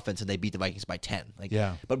outscored their offense and they beat the Vikings by 10.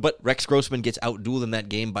 Yeah. But Rex Grossman gets outdueled in that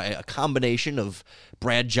game by a combination of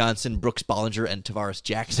Brad Johnson, Brooks Bollinger, and Tavares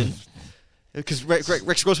Jackson. Because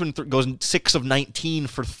Rex Grossman goes 6 of 19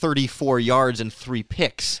 for 34 yards and 3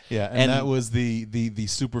 picks. Yeah, and that was the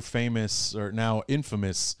super famous, or now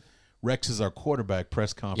infamous, Rex is our quarterback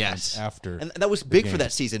press conference after. And that was big for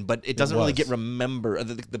that season, but it doesn't really get remembered.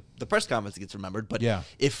 The press conference gets remembered, but yeah.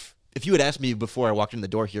 if you had asked me before I walked in the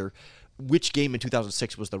door here, which game in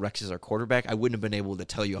 2006 was the Rex is our quarterback, I wouldn't have been able to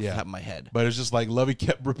tell you off the top of my head. But it's just Lovie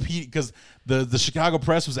kept repeating, because the Chicago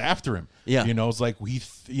press was after him. Yeah.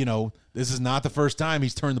 It's this is not the first time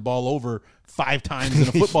he's turned the ball over 5 times in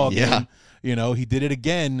a football game. He did it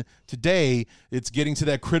again today. It's getting to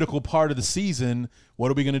that critical part of the season.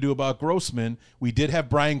 What are we going to do about Grossman? We did have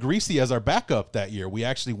Brian Griese as our backup that year. We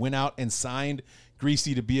actually went out and signed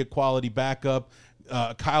Griese to be a quality backup.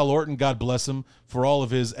 Kyle Orton, God bless him, for all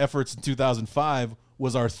of his efforts in 2005,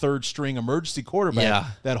 was our third string emergency quarterback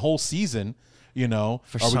that whole season. Are we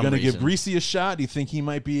going to give Griese a shot? Do you think he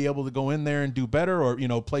might be able to go in there and do better,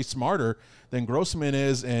 or play smarter than Grossman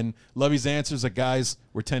is? And Lovie's answers are, guys,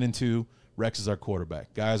 we're 10-2. Rex is our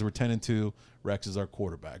quarterback. Guys, we're 10-2. Rex is our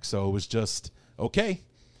quarterback. So it was just okay.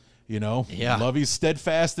 Lovie's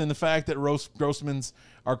steadfast in the fact that Grossman's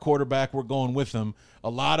our quarterback. We're going with him. A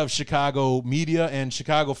lot of Chicago media and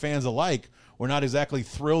Chicago fans alike were not exactly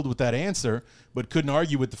thrilled with that answer, but couldn't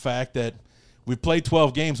argue with the fact that we've played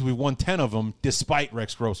 12 games, we've won 10 of them, despite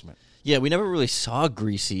Rex Grossman. Yeah, we never really saw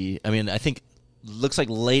Griese. I mean, I think looks like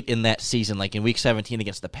late in that season, like in Week 17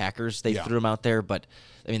 against the Packers, they threw him out there, but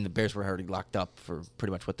I mean, the Bears were already locked up for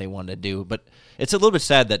pretty much what they wanted to do. But it's a little bit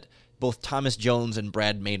sad that both Thomas Jones and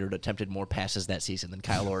Brad Maynard attempted more passes that season than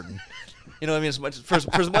Kyle Orton. You know what I mean? As much for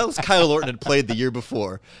as well as Kyle Orton had played the year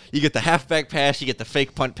before, you get the halfback pass, you get the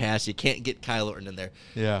fake punt pass. You can't get Kyle Orton in there.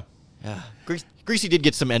 Yeah. Greasy did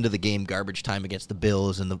get some end-of-the-game garbage time against the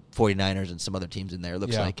Bills and the 49ers and some other teams in there, it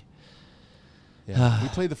looks like. Yeah. We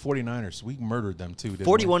played the 49ers. We murdered them, too, didn't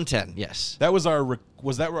 41-10, yes. That was our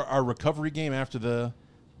recovery game after the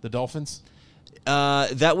Dolphins?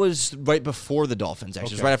 That was right before the Dolphins, actually.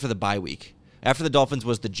 It was Okay. right after the bye week. After the Dolphins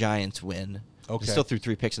was the Giants win. Okay. They still threw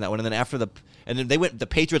 3 picks in that one. And then they went the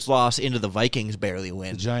Patriots loss into the Vikings barely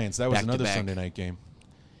win. The Giants. That was back to another back. Sunday night game.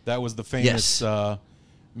 That was the famous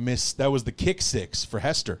that was the kick six for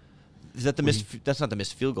Hester. Is that the that's not the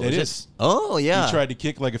missed field goal, It is is. it? Oh, yeah. He tried to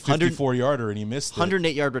kick like a 54-yarder, and he missed it.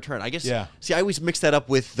 108-yard return. I guess. Yeah. See, I always mix that up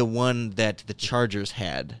with the one that the Chargers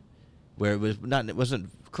had, where it wasn't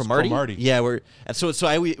Cromartie. Cromartie. Yeah, so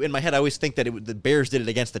I always, in my head I always think that the Bears did it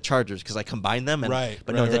against the Chargers because I combined them. And, Right.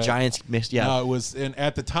 But no, the Giants missed. Yeah. No, it was, and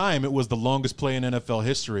at the time, it was the longest play in NFL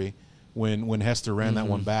history when Hester ran that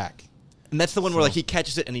one back. And that's the one where like he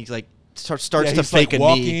catches it and he like starts Yeah, to he's fake like a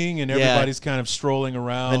walking, knee, and everybody's kind of strolling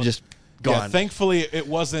around. and just Yeah, gone. thankfully, it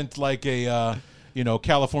wasn't like a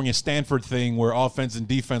California Stanford thing where offense and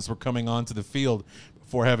defense were coming onto the field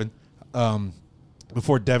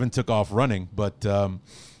before Devin took off running. But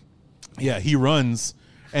yeah, he runs,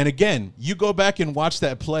 and again, you go back and watch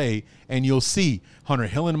that play, and you'll see Hunter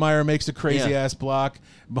Hillenmeyer makes a crazy ass block.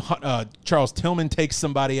 Charles Tillman takes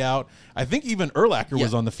somebody out. I think even Urlacher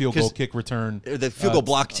was on the field goal kick return. The field goal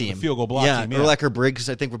block team. The field goal block team. Yeah, Urlacher, Briggs,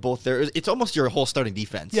 I think were both there. It's almost your whole starting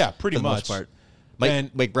defense. Yeah, pretty for the much. most part.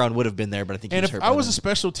 And- Mike Brown would have been there, but I think he And was if hurt. I by was a then.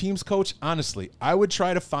 special teams coach, honestly, I would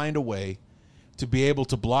try to find a way to be able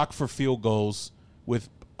to block for field goals with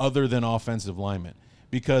other than offensive linemen.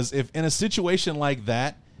 Because if in a situation like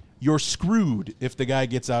that, you're screwed if the guy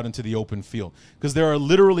gets out into the open field. Because there are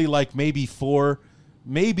literally like maybe four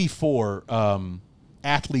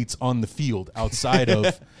athletes on the field outside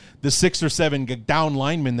of the 6 or 7 down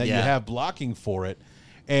linemen that you have blocking for it.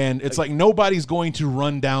 And it's like nobody's going to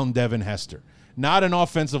run down Devin Hester. Not an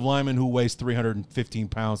offensive lineman who weighs 315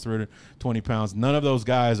 pounds, 320 pounds. None of those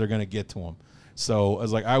guys are going to get to him. So I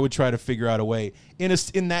was like, I would try to figure out a way in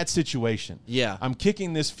that situation. Yeah. I'm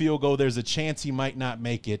kicking this field goal. There's a chance he might not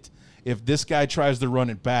make it. If this guy tries to run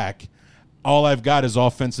it back, all I've got is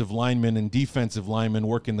offensive linemen and defensive linemen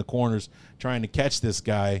working the corners trying to catch this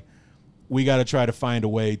guy. We got to try to find a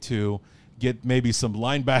way to get maybe some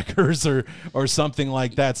linebackers or something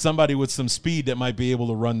like that, somebody with some speed that might be able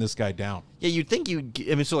to run this guy down. Yeah, you'd think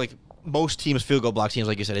so like most teams, field goal block teams,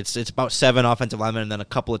 like you said, it's about 7 offensive linemen and then a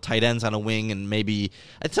couple of tight ends on a wing and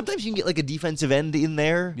sometimes you can get like a defensive end in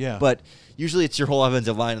there. Yeah. But usually it's your whole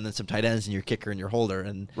offensive line and then some tight ends and your kicker and your holder.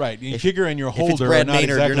 And Right, your kicker and your if it's holder are Brad not Maynard,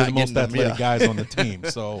 exactly you're not the most getting them, athletic yeah. guys on the team.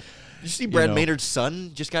 So, Did you see Brad know. Maynard's son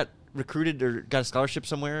just got recruited or got a scholarship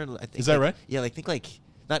somewhere? I think Is that right? Yeah, I think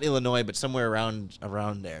not Illinois, but somewhere around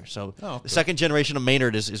there. So Oh, okay. the second generation of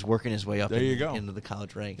Maynard is working his way up There you go. into the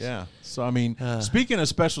college ranks. yeah. So, I mean, speaking of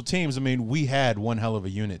special teams, I mean, we had one hell of a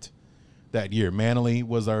unit that year. Manley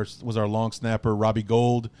was our long snapper. Robbie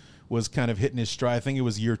Gold was kind of hitting his stride. I think it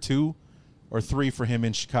was year 2 or 3 for him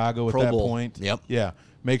in Chicago Pro at that Bowl. point. Yep. Yeah.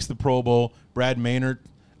 Makes the Pro Bowl. Brad Maynard,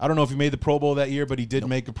 I don't know if he made the Pro Bowl that year, but he did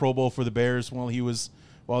make a Pro Bowl for the Bears while he was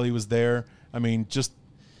there. I mean, just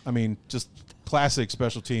classic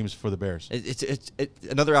special teams for the Bears. It's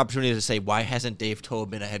another opportunity to say, why hasn't Dave Toub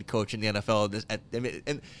been a head coach in the NFL?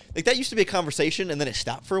 And like that used to be a conversation, and then it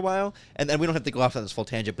stopped for a while, and then we don't have to go off on this full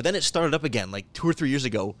tangent. But then it started up again, like 2 or 3 years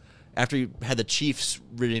ago, after you had the Chiefs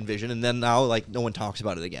re-envision, and then now like no one talks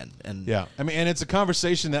about it again. And Yeah, I mean, and it's a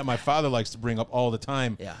conversation that my father likes to bring up all the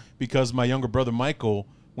time. Yeah. Because my younger brother Michael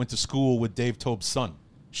went to school with Dave Toub's son.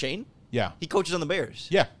 Shane, Yeah. he coaches on the Bears.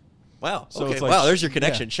 Yeah. Wow. So Okay. it's like- Wow. There's your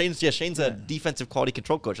connection. yeah. Shane's a defensive quality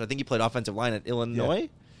control coach. I think he played offensive line at Illinois.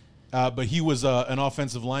 But he was an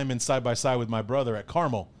offensive lineman side by side with my brother at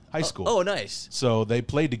Carmel High School. Oh, nice. So they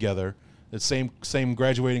played together, the same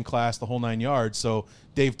graduating class, the whole 9 yards. So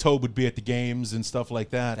Dave Toub would be at the games and stuff like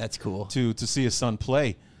that. That's cool. To see his son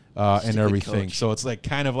play a and good everything. coach. So it's like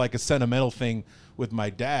kind of like a sentimental thing with my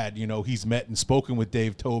dad. You know, he's met and spoken with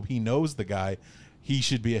Dave Toub. He knows the guy. He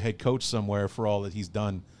should be a head coach somewhere for all that he's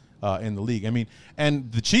done in the league. I mean,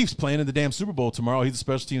 and the Chiefs playing in the damn Super Bowl tomorrow. He's the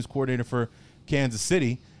special teams coordinator for Kansas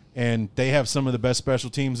City, and they have some of the best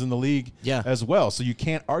special teams in the league as well. So you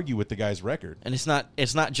can't argue with the guy's record. And it's not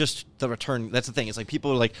just the return. That's the thing. It's like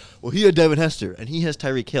people are like, well, he had Devin Hester and he has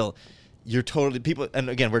Tyreek Hill. You're totally people. And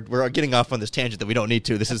again, we're getting off on this tangent that we don't need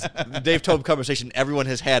to. This is the Dave Toub conversation everyone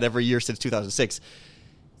has had every year since 2006.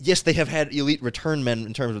 yes, they have had elite return men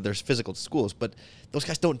in terms of their physical schools, but those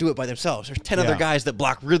guys don't do it by themselves. There's 10 other guys that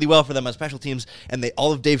block really well for them on special teams, and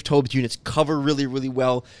all of Dave Tobe's units cover really, really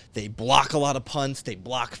well. They block a lot of punts. They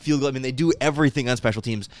block field goal. I mean, they do everything on special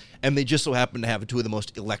teams, and they just so happen to have two of the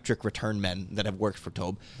most electric return men that have worked for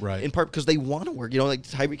Tobe. Right. In part because they want to work. Like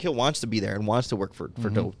Tyreek Hill wants to be there and wants to work for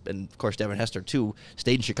Tobe. And, of course, Devin Hester, too,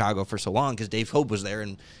 stayed in Chicago for so long because Dave Tobe was there,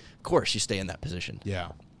 and, of course, you stay in that position. Yeah.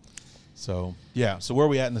 So where are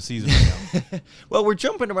we at in the season right now? Well, we're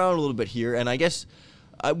jumping around a little bit here, and I guess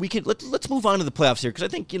we could let's move on to the playoffs here because I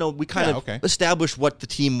think we kind of established what the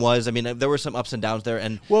team was. I mean, there were some ups and downs there,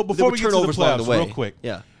 and well, before we get to the playoffs, real quick,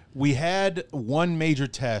 we had one major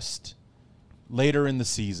test later in the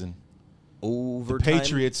season. Overtime. The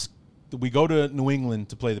Patriots. We go to New England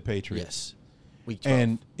to play the Patriots. Yes. Week 12.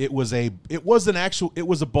 And it was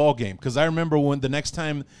a ball game because I remember when the next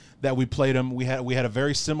time that we played them, we had a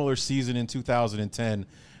very similar season in 2010.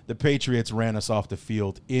 The Patriots ran us off the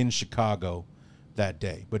field in Chicago that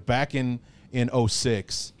day. But back in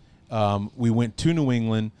 06, we went to New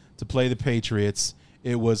England to play the Patriots.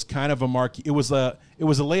 It was kind of a marquee. It was a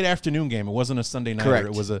late afternoon game. It wasn't a Sunday nighter. Correct.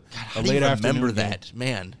 It was a how late afternoon remember game. that,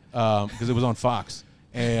 man? Because it was on Fox.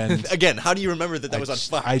 And again, how do you remember that was on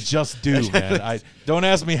Fox? I just do, man. I don't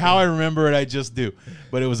ask me how I remember it. I just do.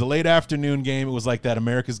 But it was a late afternoon game. It was like that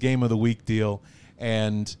America's Game of the Week deal,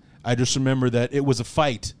 and I just remember that it was a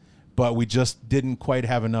fight, but we just didn't quite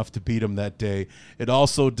have enough to beat them that day. It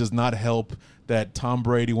also does not help that Tom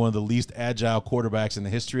Brady, one of the least agile quarterbacks in the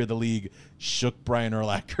history of the league, shook Brian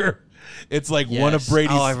Urlacher. It's like one of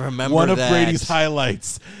Brady's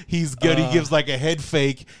highlights. He's good. He gives like a head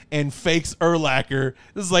fake and fakes Urlacher.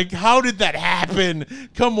 It's like, how did that happen?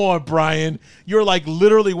 Come on, Brian. You're like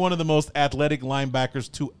literally one of the most athletic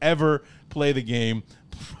linebackers to ever play the game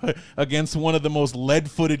against one of the most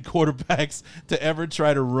lead-footed quarterbacks to ever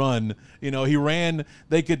try to run.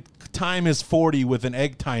 They could time his 40 with an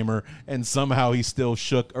egg timer, and somehow he still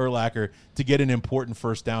shook Urlacher to get an important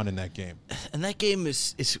first down in that game. And that game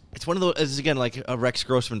it's one of those, it's again like a Rex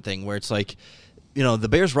Grossman thing where it's like, the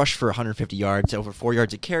Bears rushed for 150 yards, over 4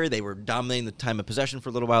 yards a carry. They were dominating the time of possession for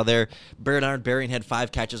a little while there. Bernard Berrien had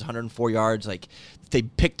 5 catches, 104 yards. Like, they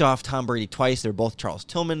picked off Tom Brady twice. They were both Charles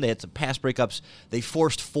Tillman. They had some pass breakups. They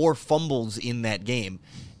forced 4 fumbles in that game.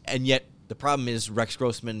 And yet, the problem is Rex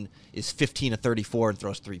Grossman is 15 of 34 and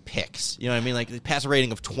throws 3 picks. You know what I mean? Like, the passer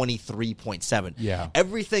rating of 23.7. Yeah.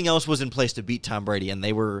 Everything else was in place to beat Tom Brady, and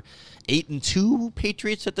they were 8-2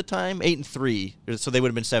 Patriots at the time, 8-3. So they would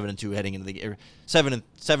have been 7-2 heading into the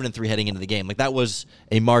 7-3 heading into the game. Like, that was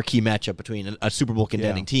a marquee matchup between a Super Bowl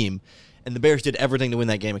contending team, and the Bears did everything to win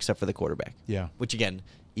that game except for the quarterback. Yeah. Which again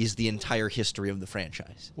is the entire history of the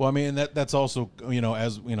franchise. Well, I mean that's also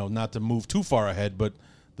not to move too far ahead, but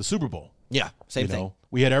the Super Bowl. Yeah, same thing.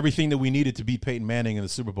 We had everything that we needed to beat Peyton Manning in the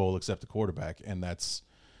Super Bowl except the quarterback, and that's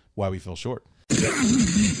why we fell short.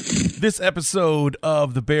 This episode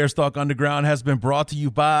of the Bears Talk Underground has been brought to you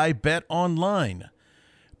by Bet Online.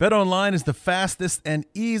 Bet Online is the fastest and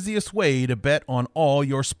easiest way to bet on all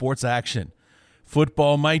your sports action.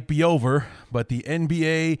 Football might be over, but the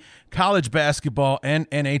NBA, college basketball, and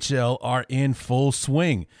NHL are in full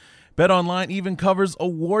swing. BetOnline even covers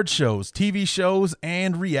award shows, TV shows,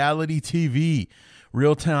 and reality TV.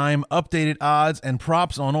 Real-time, updated odds and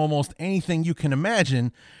props on almost anything you can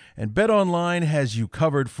imagine, and BetOnline has you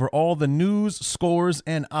covered for all the news, scores,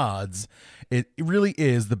 and odds. It really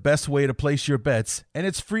is the best way to place your bets, and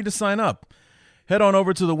it's free to sign up. Head on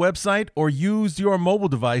over to the website or use your mobile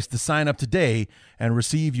device to sign up today and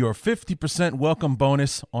receive your 50% welcome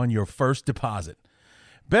bonus on your first deposit.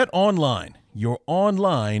 Bet Online, your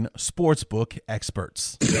online sportsbook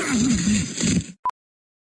experts.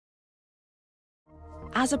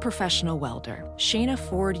 As a professional welder, Shayna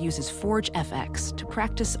Ford uses Forge FX to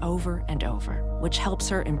practice over and over, which helps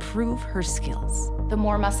her improve her skills. The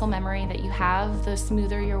more muscle memory that you have, the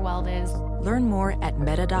smoother your weld is. Learn more at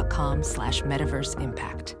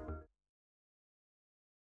meta.com/metaverseimpact.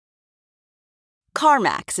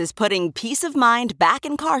 CarMax is putting peace of mind back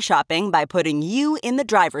in car shopping by putting you in the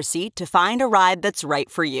driver's seat to find a ride that's right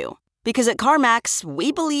for you. Because at CarMax,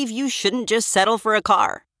 we believe you shouldn't just settle for a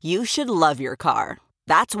car. You should love your car.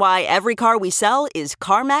 That's why every car we sell is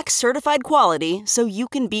CarMax certified quality, so you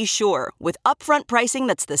can be sure with upfront pricing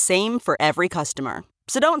that's the same for every customer.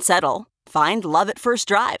 So don't settle. Find love at first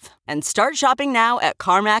drive and start shopping now at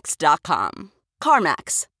CarMax.com.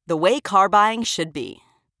 CarMax, the way car buying should be.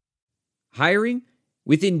 Hiring?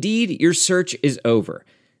 With Indeed, your search is over.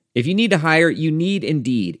 If you need to hire, you need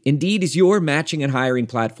Indeed. Indeed is your matching and hiring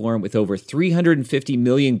platform with over 350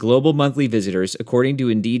 million global monthly visitors, according to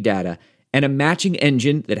Indeed data, and a matching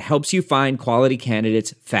engine that helps you find quality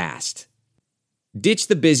candidates fast. Ditch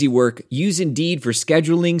the busy work. Use Indeed for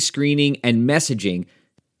scheduling, screening, and messaging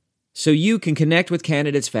so you can connect with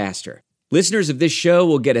candidates faster. Listeners of this show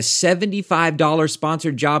will get a $75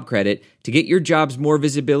 sponsored job credit to get your jobs more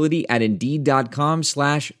visibility at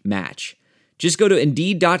Indeed.com/match. Just go to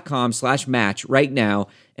Indeed.com/match right now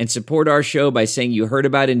and support our show by saying you heard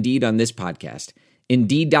about Indeed on this podcast.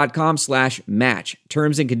 Indeed.com/match.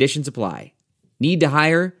 Terms and conditions apply. Need to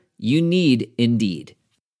hire? You need Indeed.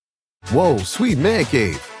 Whoa, sweet man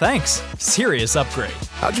cave. Thanks. Serious upgrade.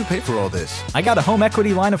 How'd you pay for all this? I got a home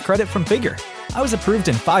equity line of credit from Figure. I was approved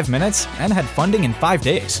in 5 minutes and had funding in 5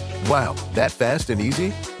 days. Wow, that fast and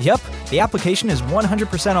easy? Yep, the application is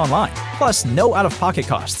 100% online, plus no out-of-pocket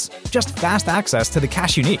costs. Just fast access to the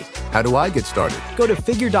cash you need. How do I get started? Go to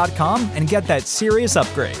Figure.com and get that serious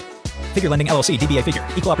upgrade. Figure Lending LLC, DBA Figure,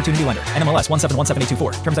 Equal Opportunity Lender, NMLS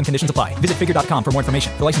 1717824. Terms and conditions apply. Visit Figure.com for more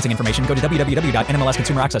information. For licensing information, go to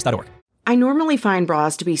www.nmlsconsumeraccess.org. I normally find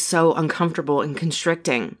bras to be so uncomfortable and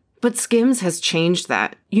constricting, but Skims has changed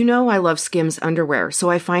that. You know I love Skims underwear,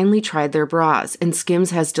 so I finally tried their bras, and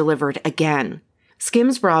Skims has delivered again.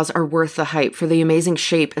 Skims bras are worth the hype for the amazing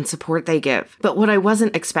shape and support they give, but what I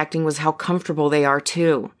wasn't expecting was how comfortable they are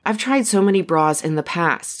too. I've tried so many bras in the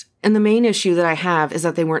past, and the main issue that I have is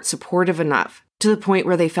that they weren't supportive enough, to the point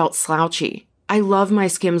where they felt slouchy. I love my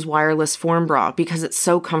Skims wireless form bra because it's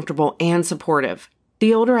so comfortable and supportive.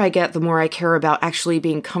 The older I get, the more I care about actually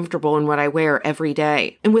being comfortable in what I wear every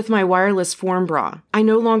day. And with my wireless form bra, I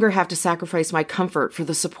no longer have to sacrifice my comfort for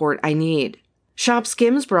the support I need. Shop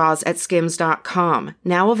Skims bras at skims.com,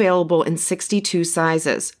 now available in 62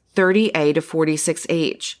 sizes, 30A to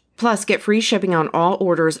 46H. Plus, get free shipping on all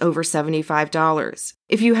orders over $75.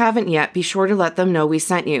 If you haven't yet, be sure to let them know we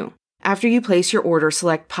sent you. After you place your order,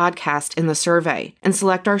 select podcast in the survey and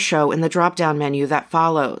select our show in the drop-down menu that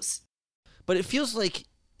follows. But it feels like,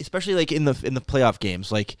 especially like in the playoff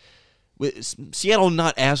games, like with Seattle,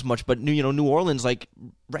 not as much, but New Orleans, like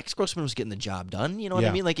Rex Grossman was getting the job done. You know what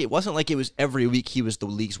I mean? Like it wasn't like it was every week he was the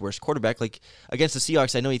league's worst quarterback. Like against the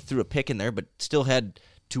Seahawks, I know he threw a pick in there, but still had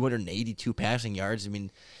 282 passing yards. I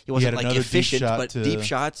mean, he wasn't like efficient, but deep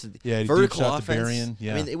shots, vertical offense.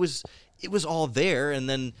 I mean, it was all there. And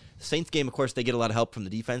then the Saints game, of course, they get a lot of help from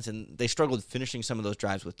the defense, and they struggled finishing some of those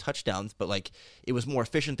drives with touchdowns. But like, it was more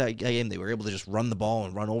efficient that game. They were able to just run the ball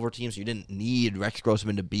and run over teams. So you didn't need Rex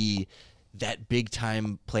Grossman to be that big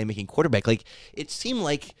time playmaking quarterback. Like, it seemed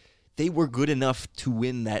like they were good enough to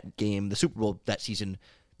win that game, the Super Bowl that season.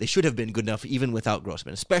 They should have been good enough even without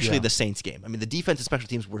Grossman, especially the Saints game. I mean, the defense and special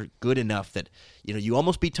teams were good enough that, you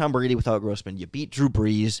almost beat Tom Brady without Grossman. You beat Drew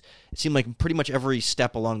Brees. It seemed like pretty much every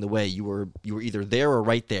step along the way you were either there or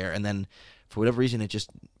right there, and then for whatever reason it just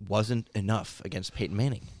wasn't enough against Peyton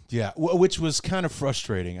Manning. Yeah, which was kind of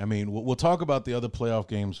frustrating. I mean, we'll talk about the other playoff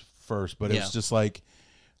games first, but it's just like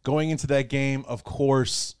going into that game, of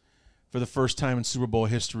course, for the first time in Super Bowl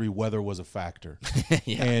history, weather was a factor.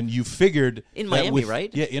 And you figured in Miami,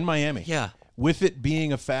 right? Yeah, in Miami. Yeah. With it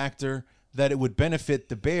being a factor, that it would benefit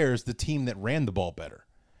the Bears, the team that ran the ball better.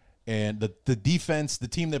 And the defense, the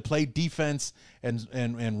team that played defense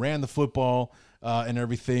and ran the football and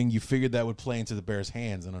everything, you figured that would play into the Bears'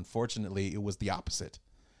 hands. And unfortunately, it was the opposite.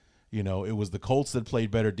 It was the Colts that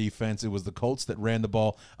played better defense. It was the Colts that ran the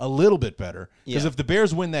ball a little bit better. Because if the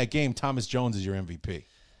Bears win that game, Thomas Jones is your MVP.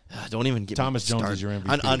 Don't even get Thomas Jones is your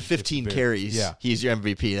MVP on 15 carries. He's your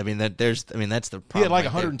MVP. I mean that's the problem. He had like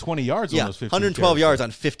 120 yards on those 15 112 carries. yards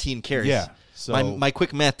on 15 carries. Yeah. So my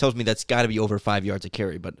quick math tells me that's got to be over 5 yards a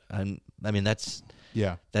carry. But that's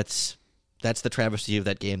the travesty of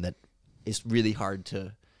that game that is really hard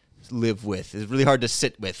to live with. It's really hard to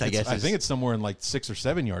sit with. I guess I think it's somewhere in like 6 or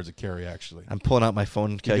 7 yards a carry. Actually, I'm pulling out my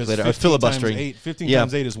phone calculator. I'm filibustering. 15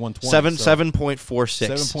 times 8 is 120.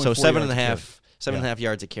 7.46. So 7.5. 7.5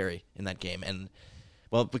 yards a carry in that game. And,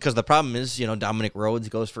 well, because the problem is, Dominic Rhodes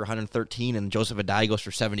goes for 113 and Joseph Adai goes for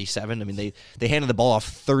 77. I mean, they handed the ball off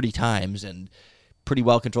 30 times and pretty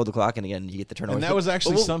well controlled the clock. And, again, you get the turnovers. And that was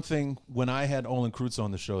actually something when I had Olin Kreutz on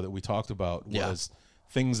the show that we talked about was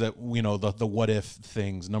things that, the what-if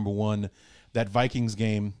things. Number one, that Vikings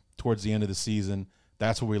game towards the end of the season,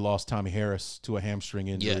 that's where we lost Tommy Harris to a hamstring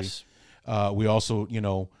injury. Yes. We also,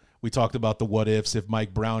 we talked about the what-ifs. If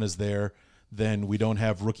Mike Brown is there, then we don't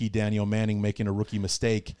have rookie Daniel Manning making a rookie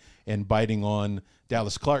mistake and biting on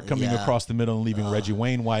Dallas Clark coming across the middle and leaving Reggie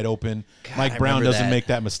Wayne wide open. God, Mike Brown doesn't make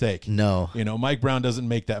that mistake. No. Mike Brown doesn't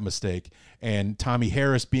make that mistake. And Tommy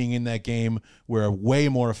Harris being in that game, we're way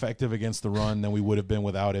more effective against the run than we would have been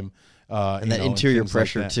without him. And that interior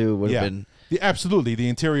pressure, too, would have been. Absolutely. The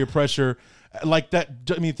interior pressure, like that.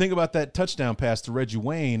 I mean, think about that touchdown pass to Reggie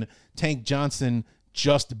Wayne. Tank Johnson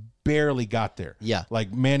just barely got there. Yeah.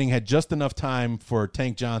 Like Manning had just enough time for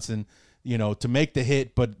Tank Johnson, to make the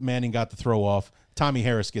hit, but Manning got the throw off. Tommy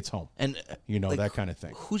Harris gets home. And, that kind of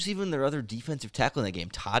thing. Who's even their other defensive tackle in that game?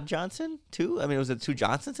 Todd Johnson, too? I mean, was it two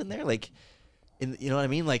Johnsons in there? You know what I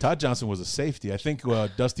mean? Like Todd Johnson was a safety. I think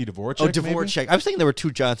Dusty Dvorak. Oh, Dvorak. I was thinking there were two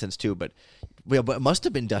Johnsons too, but it must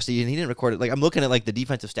have been Dusty, and he didn't record it. Like I'm looking at the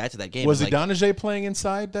defensive stats of that game. Was Donajay playing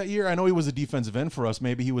inside that year? I know he was a defensive end for us.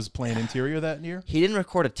 Maybe he was playing interior that year. He didn't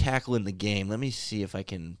record a tackle in the game. Let me see if I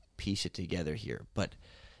can piece it together here. But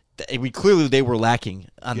clearly they were lacking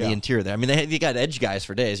on the interior there. I mean, they got edge guys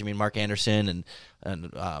for days. I mean, Mark Anderson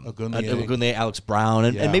and Ogunleye, Alex Brown,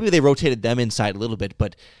 and maybe they rotated them inside a little bit,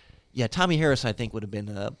 but. Yeah, Tommy Harris, I think, would have been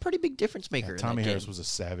a pretty big difference maker. Tommy Harris was a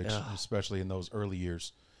savage, especially in those early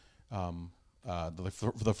years.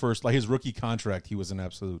 The first, his rookie contract, he was an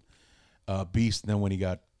absolute beast. And then when he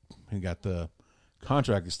got the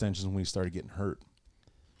contract extensions, when he started getting hurt.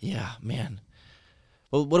 Yeah, man.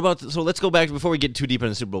 Well, what about so let's go back before we get too deep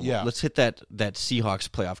into the Super Bowl. Yeah. Let's hit that Seahawks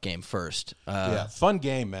playoff game first. Fun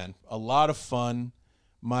game, man. A lot of fun.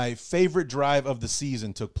 My favorite drive of the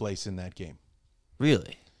season took place in that game.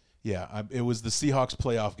 Really? Yeah, it was the Seahawks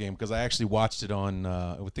playoff game because I actually watched it on,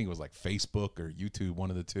 I think it was like Facebook or YouTube,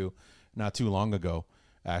 one of the two, not too long ago,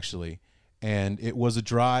 actually. And it was a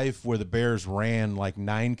drive where the Bears ran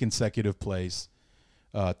 9 consecutive plays.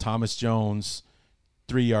 Thomas Jones,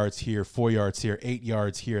 3 yards here, 4 yards here, 8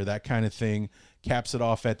 yards here, that kind of thing. Caps it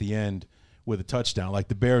off at the end with a touchdown. Like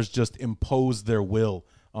the Bears just imposed their will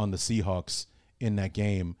on the Seahawks in that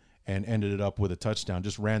game and ended it up with a touchdown.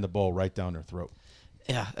 Just ran the ball right down their throat.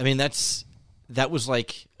 Yeah, I mean that was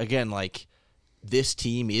this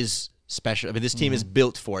team is special. I mean this team is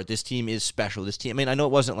built for it. This team is special. This team. I mean I know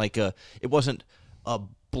it wasn't a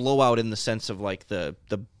blowout in the sense of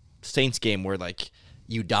the Saints game where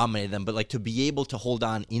you dominated them, but to be able to hold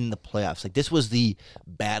on in the playoffs, this was the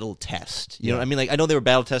battle test. You know what I mean? I know they were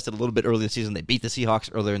battle tested a little bit earlier in the season. They beat the Seahawks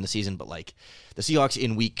earlier in the season, but the Seahawks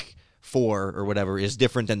in week 4 or whatever is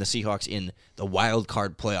different than the Seahawks in the wild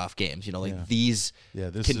card playoff games. These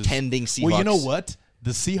contending Seahawks. Well, you know what?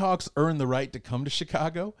 The Seahawks earned the right to come to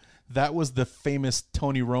Chicago. That was the famous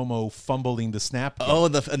Tony Romo fumbling the snap game. Oh,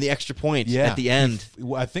 and the extra point at the end.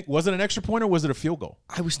 I think, was it an extra point or was it a field goal?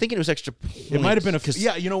 I was thinking it was extra point. It might have been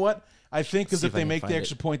yeah, you know what? I think because if they make the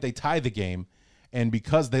extra point, they tie the game, and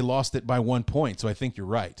because they lost it by 1 point, so I think you're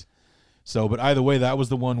right. So, but either way, that was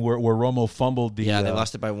the one where Romo fumbled the. Yeah, they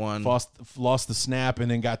lost it by 1. Lost the snap and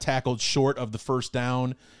then got tackled short of the first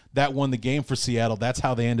down. That won the game for Seattle. That's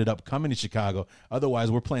how they ended up coming to Chicago.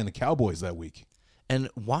 Otherwise, we're playing the Cowboys that week. And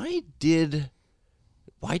why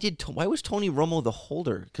was Tony Romo the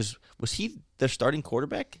holder? Because was he their starting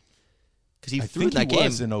quarterback? Because he threw in that game. He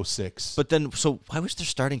was in 2006. But then, so why was their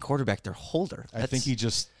starting quarterback their holder? I think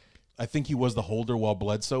he was the holder while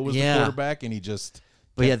Bledsoe was the quarterback, and he just.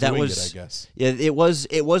 But yeah, that was. I guess. Yeah, it was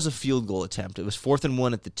a field goal attempt. It was 4th and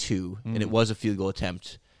 1 at the 2, and it was a field goal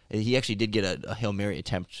attempt. And he actually did get a Hail Mary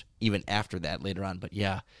attempt even after that later on. But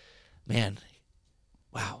yeah, man,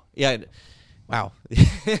 wow, yeah. Wow.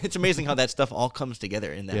 It's amazing how that stuff all comes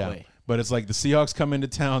together in that way. But it's like the Seahawks come into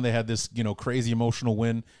town. They had this, crazy emotional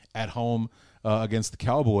win at home against the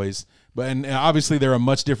Cowboys. And obviously they're a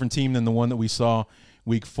much different team than the one that we saw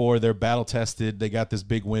week 4. They're battle-tested. They got this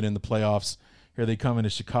big win in the playoffs. Here they come into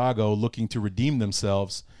Chicago looking to redeem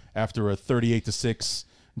themselves after a 38-6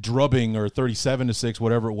 drubbing or 37-6,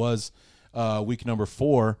 whatever it was, week number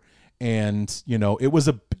 4. And, it was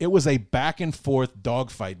a back-and-forth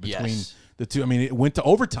dogfight between the two. I mean, it went to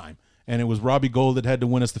overtime, and it was Robbie Gould that had to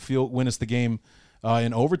win us the game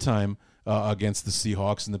in overtime against the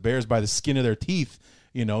Seahawks, and the Bears by the skin of their teeth.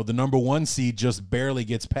 The number 1 seed just barely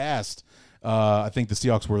gets past. I think the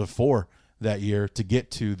Seahawks were the 4 that year to get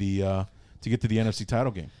to the NFC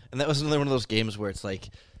title game. And that was another one of those games where it's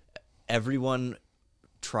everyone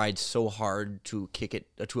tried so hard to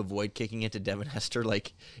avoid kicking it to Devin Hester.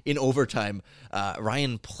 In overtime,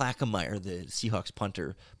 Ryan Plackemeier, the Seahawks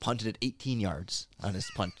punter, punted it 18 yards on his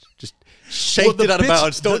punt. Just shaked it out of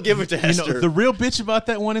bounds. Don't give it to Hester. The real bitch about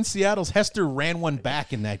that one in Seattle is Hester ran one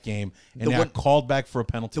back in that game and got called back for a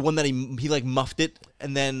penalty. The one that he muffed it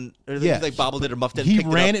and then he bobbled it or muffed it. He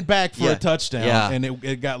ran it back for a touchdown and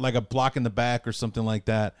it got a block in the back or something like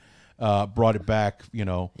that. Brought it back,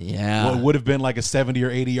 what would have been a 70 or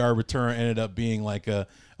 80 yard return ended up being a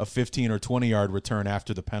 15 or 20 yard return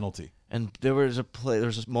after the penalty. And there was a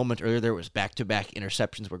moment earlier, there was back-to-back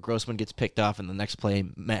interceptions where Grossman gets picked off, and the next play,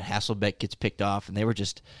 Matt Hasselbeck gets picked off, and they were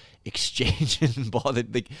just, exchanging ball.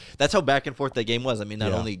 That's how back and forth that game was. I mean,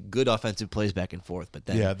 not only good offensive plays back and forth, but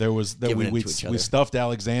then there was that we stuffed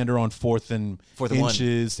Alexander on fourth and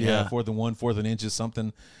inches. Yeah, 4th and 1, 4th and inches,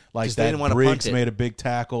 something like they that. didn't want to Briggs punt it. made a big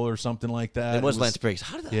tackle or something like that. It was Lance Briggs.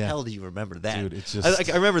 How the hell do you remember that? Dude, it's just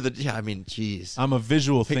I remember that. Yeah, I mean, jeez. I'm a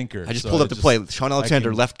visual thinker. I just pulled up the play. Sean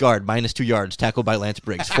Alexander, left guard, -2 yards, tackled by Lance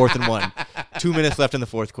Briggs, 4th and 1. 2 minutes left in the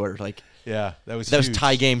fourth quarter. That was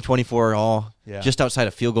tie game, 24-all. Yeah. Just outside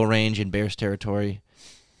of field goal range in Bears territory.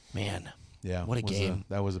 Man, what a game!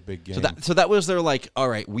 That was a big game. So that was their all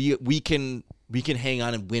right. We can hang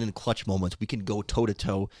on and win in clutch moments. We can go toe to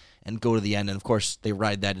toe and go to the end. And of course, they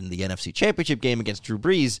ride that in the NFC Championship game against Drew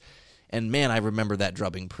Brees. And man, I remember that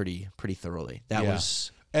drubbing pretty thoroughly. That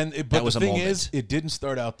was but was the a thing moment. is, it didn't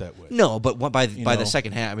start out that way. No, but by the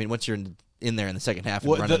second half, I mean, once you're in there in the second half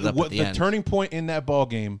and running it up at the end, the turning point in that ball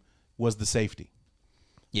game was the safety.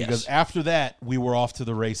 Yes. Because after that, we were off to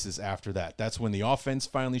the races after that. That's when the offense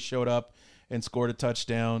finally showed up and scored a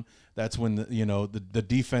touchdown. That's when the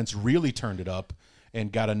defense really turned it up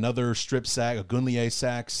and got another strip sack, a Gunlier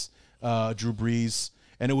sacks Drew Brees.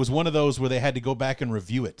 And it was one of those where they had to go back and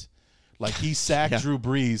review it. Like he sacked Drew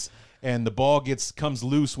Brees and the ball comes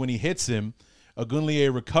loose when he hits him.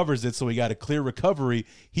 Gunlier recovers it, so he got a clear recovery.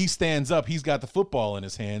 He stands up. He's got the football in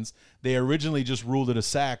his hands. They originally just ruled it a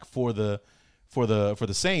sack for the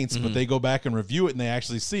Saints, but they go back and review it, and they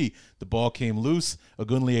actually see the ball came loose.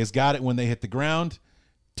 Gunlier's got it when they hit the ground.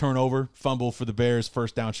 Turnover, fumble for the Bears,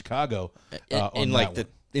 first down Chicago. in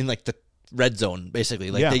the red zone, basically.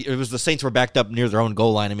 It was the Saints were backed up near their own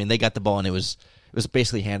goal line. I mean, they got the ball, and it was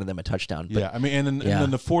basically handed them a touchdown. But, and then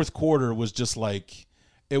the fourth quarter was just like.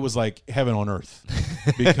 It was like heaven on earth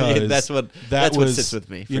because that's what sits with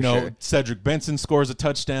me. Sure. Cedric Benson scores a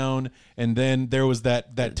touchdown, and then there was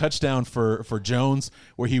that touchdown for Jones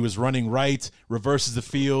where he was running right, reverses the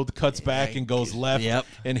field, cuts back and goes left,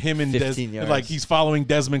 and him and he's following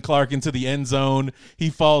Desmond Clark into the end zone. He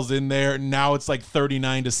falls in there, and now it's like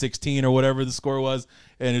 39-16 or whatever the score was,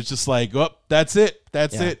 and it's just like, oh, that's it.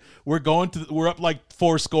 That's it. We're up like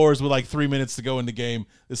 4 scores with like 3 minutes to go in the game.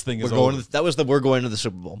 This thing is over. That was we're going to the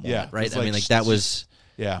Super Bowl moment, right? I mean, that was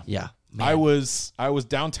man. I was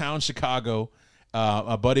downtown Chicago.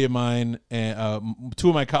 A buddy of mine and 2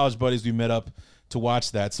 of my college buddies, we met up to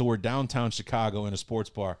watch that. So we're downtown Chicago in a sports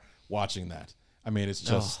bar watching that. I mean, it's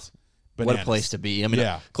just bananas. What a place to be. I mean,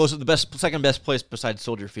 close to the second best place besides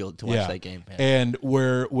Soldier Field to watch that game. Man. And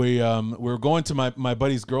we're going to my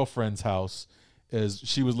buddy's girlfriend's house, as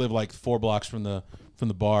she would live like 4 blocks from the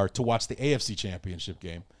bar, to watch the AFC Championship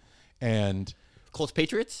game. And Colts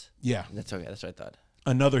Patriots? Yeah. That's okay. That's what I thought.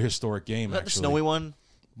 Another historic game, Was that actually. the snowy one?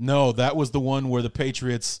 No, that was the one where the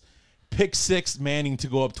Patriots pick 6 Manning to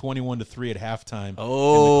go up 21-3 at halftime. Oh. And the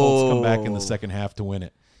Colts come back in the second half to win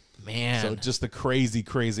it. Man. So just a crazy,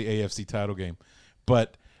 crazy AFC title game.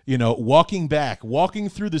 But, walking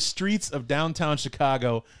through the streets of downtown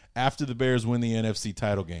Chicago after the Bears win the NFC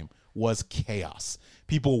title game was chaos.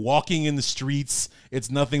 People walking in the streets. It's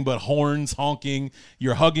nothing but horns honking.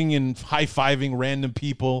 You're hugging and high-fiving random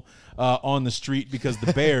people on the street because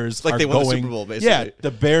the Bears like are they going. won the Super Bowl, basically. Yeah,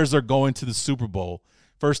 the Bears are going to the Super Bowl.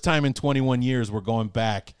 First time in 21 years we're going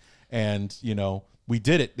back, and, we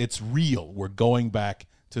did it. It's real. We're going back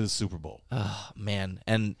to the Super Bowl. Oh, man.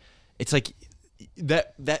 And it's like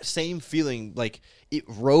that same feeling, like it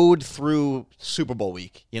rode through Super Bowl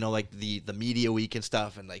week, like the media week and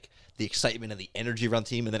stuff, and like the excitement and the energy around the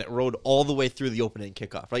team, and then it rode all the way through the opening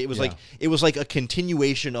kickoff, right? It was like a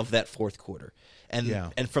continuation of that fourth quarter.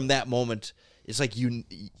 And from that moment, it's like you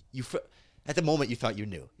at the moment you thought you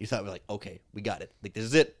knew. You thought, like, okay, we got it. Like, this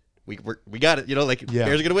is it. We got it.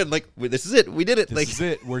 Bears are gonna win. Like, this is it. We did it. This is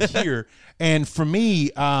it. We're here. And for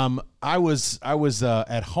me, I was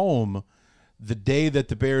at home the day that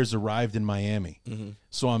the Bears arrived in Miami. Mm-hmm.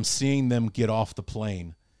 So I'm seeing them get off the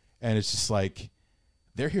plane, and it's just like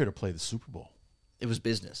they're here to play the Super Bowl. It was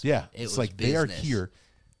business. Yeah, it's like they are here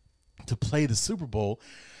to play the Super Bowl.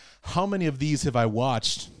 How many of these have I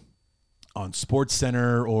watched on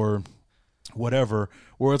SportsCenter or whatever,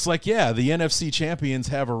 where it's like, yeah, the NFC champions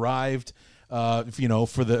have arrived, for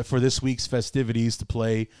this week's festivities to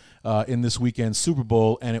play in this weekend's Super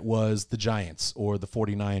Bowl, and it was the Giants or the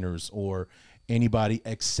 49ers or anybody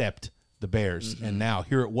except the Bears. Mm-hmm. And now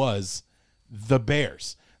here it was, the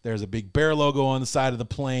Bears. There's a big bear logo on the side of the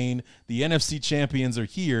plane. The NFC champions are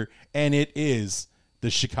here, and it is the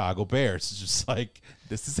Chicago Bears. It's just like,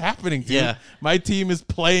 this is happening, dude. Yeah. My team is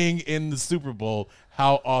playing in the Super Bowl.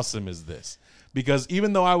 How awesome is this? Because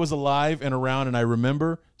even though I was alive and around and I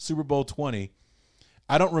remember Super Bowl 20,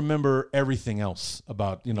 I don't remember everything else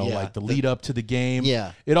about, Yeah. like the lead up to the game.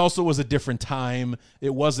 Yeah. It also was a different time.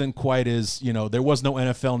 It wasn't quite as, there was no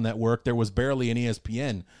NFL Network. There was barely an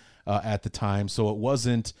ESPN at the time. So it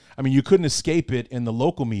wasn't, you couldn't escape it in the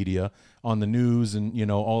local media on the news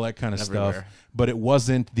and, all that kind of Everywhere. stuff. But it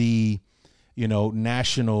wasn't the,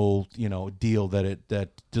 national, deal that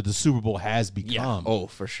the Super Bowl has become. Oh,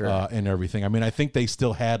 for sure. And everything. I think they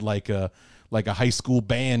still had like a high school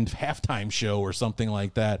band halftime show or something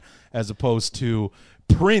like that, as opposed to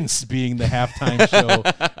Prince being the halftime show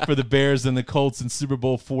for the Bears and the Colts in Super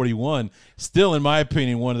Bowl 41. Still, in my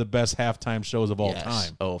opinion, one of the best halftime shows of all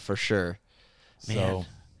time. Oh, for sure. Man. So,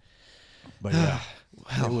 but yeah,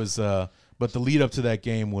 it was. But the lead up to that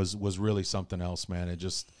game was really something else, man. It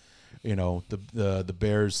just, the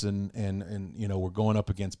Bears and we're going up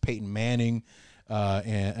against Peyton Manning.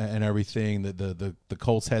 And everything. The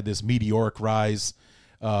Colts had this meteoric rise.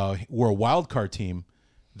 Were a wild card team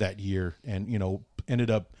that year, and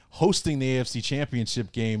ended up hosting the AFC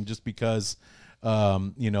Championship game just because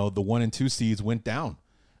the 1 and 2 seeds went down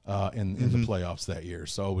in the playoffs that year.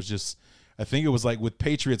 So it was just, I think it was like with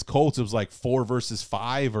Patriots Colts, it was like 4 versus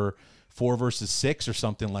 5 or 4 versus 6 or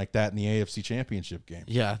something like that in the AFC Championship game.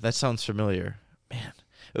 Yeah, that sounds familiar, man.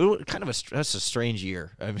 That's a strange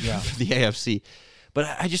year. For the AFC.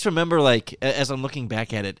 But I just remember, like, as I'm looking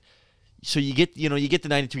back at it, so you get the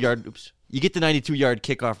 92-yard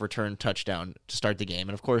kickoff return touchdown to start the game,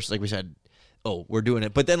 and of course, like we said, we're doing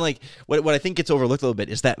it. But then, like, what I think gets overlooked a little bit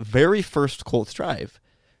is that very first Colts drive,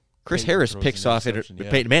 Chris Harris picks off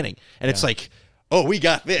Peyton Manning, and it's like, oh, we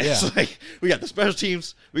got this. Yeah. Like, we got the special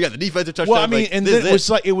teams, we got the defensive touchdown. Well, and then this.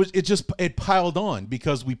 it piled on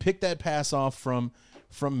because we picked that pass off from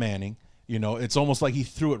Manning. It's almost like he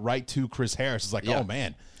threw it right to Chris Harris. It's like, oh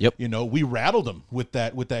man, yep. We rattled him with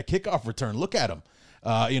that kickoff return. Look at him.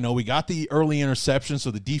 We got the early interception,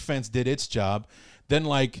 so the defense did its job. Then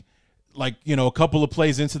a couple of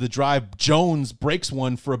plays into the drive, Jones breaks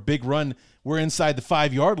one for a big run. We're inside the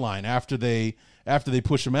 5-yard line after they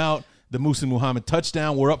push him out. The Musa Muhammad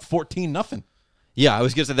touchdown. We're up 14-0. Yeah, I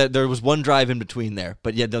was gonna say that there was one drive in between there,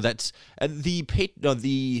 but yeah, no, that's the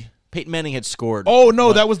Peyton Manning had scored. Oh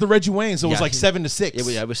no, that was the Reggie Wayne. So it was like 7-6.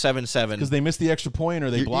 It was 7-7 because they missed the extra point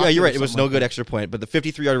or they blocked. Yeah, you're right. It It was no good extra point, but the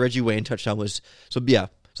 53-yard Reggie Wayne touchdown was so. Yeah,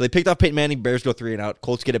 so they picked off Peyton Manning. Bears go 3 and out.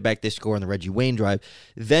 Colts get it back. They score on the Reggie Wayne drive.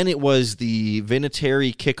 Then it was the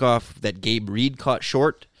Vinatieri kickoff that Gabe Reed caught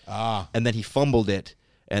short, and then he fumbled it,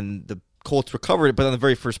 and the Colts recovered it, but on the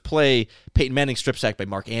very first play, Peyton Manning strip sacked by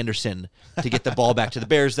Mark Anderson to get the ball back to the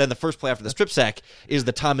Bears. Then the first play after the strip sack is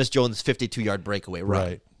the Thomas Jones 52-yard breakaway run.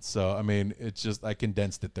 Right. So, it's just, I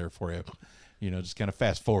condensed it there for you. Just kind of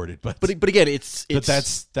fast forwarded. But again, it's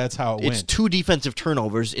that's how it went. It's 2 defensive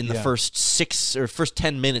turnovers in the first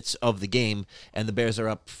 10 minutes of the game, and the Bears are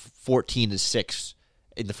up 14-6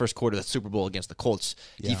 in the first quarter of the Super Bowl against the Colts.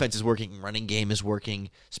 Yeah. Defense is working, running game is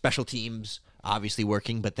working, special teams obviously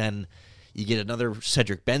working, but then you get another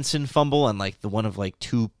Cedric Benson fumble on the one of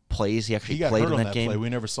 2 plays he actually played in that game. Play. We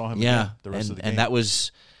never saw him again the rest of the game. And that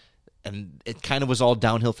was, and it kind of was all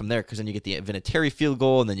downhill from there because then you get the Vinatieri field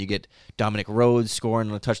goal and then you get Dominic Rhodes scoring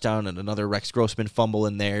on a touchdown and another Rex Grossman fumble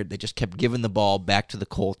in there. They just kept giving the ball back to the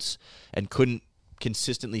Colts and couldn't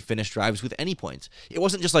consistently finish drives with any points. It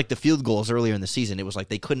wasn't just like the field goals earlier in the season. It was like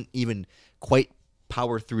they couldn't even quite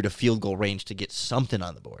power through to field goal range to get something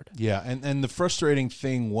on the board. Yeah, and the frustrating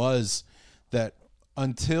thing was that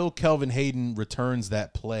until Kelvin Hayden returns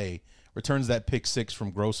that pick six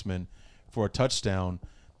from Grossman for a touchdown,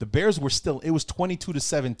 the Bears were still, it was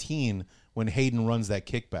 22-17 when Hayden runs that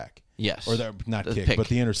kickback. Yes. Or not The kick, pick. but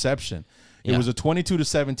the interception. It Yeah. was a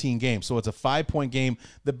 22-17 game, so it's a 5-point game.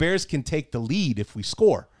 The Bears can take the lead if we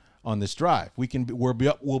score on this drive. We'll be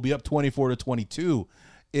up 24-22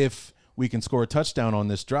 if we can score a touchdown on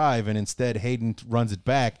this drive, and instead Hayden runs it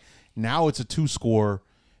back. Now it's a 2-score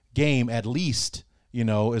game at least,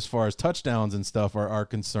 as far as touchdowns and stuff are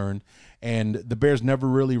concerned. And the Bears never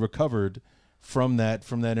really recovered from that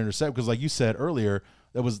intercept because, like you said earlier,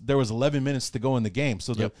 there was 11 minutes to go in the game.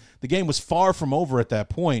 So the game was far from over at that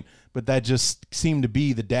point, but that just seemed to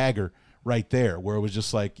be the dagger right there where it was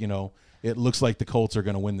just like, it looks like the Colts are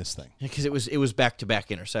going to win this thing. Yeah, because it was back-to-back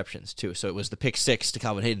interceptions, too. So it was the pick six to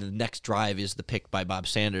Calvin Hayden. The next drive is the pick by Bob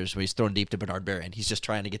Sanders where he's thrown deep to Bernard Berrian. He's just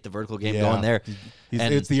trying to get the vertical game going there.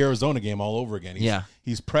 It's the Arizona game all over again. Yeah.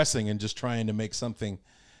 He's pressing and just trying to make something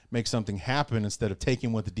happen instead of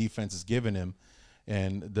taking what the defense is giving him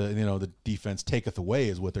and the defense taketh away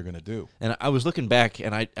is what they're going to do. And I was looking back,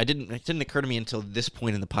 and it didn't occur to me until this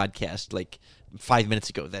point in the podcast, like 5 minutes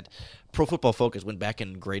ago, that Pro Football Focus went back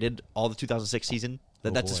and graded all the 2006 season.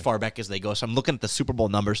 That's as far back as they go. So I'm looking at the Super Bowl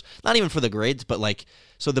numbers, not even for the grades, but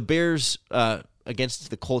so the Bears against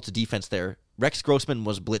the Colts defense there, Rex Grossman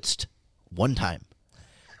was blitzed one time.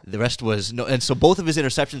 The rest was no, and so both of his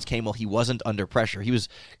interceptions came while he wasn't under pressure. It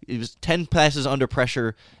was 10 passes under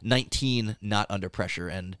pressure, 19 not under pressure,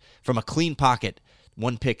 and from a clean pocket,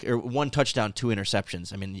 1 pick or 1 touchdown, 2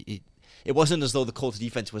 interceptions. I mean, it wasn't as though the Colts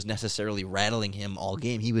defense was necessarily rattling him all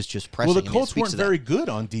game. He was just pressing. Well, the Colts weren't very good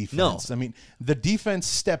on defense. No. I mean, the defense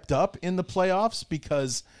stepped up in the playoffs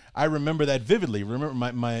because I remember that vividly. Remember,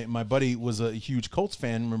 my buddy was a huge Colts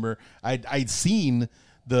fan. Remember, I'd seen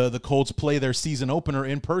the Colts play their season opener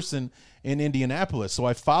in person in Indianapolis. So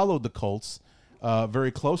I followed the Colts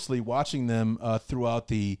very closely, watching them throughout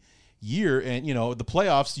the year. And, the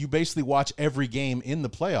playoffs, you basically watch every game in the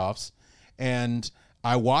playoffs. And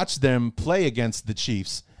I watched them play against the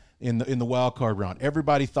Chiefs in the wild card round.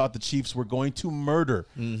 Everybody thought the Chiefs were going to murder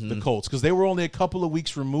the Colts because they were only a couple of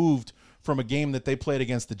weeks removed from a game that they played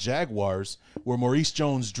against the Jaguars where Maurice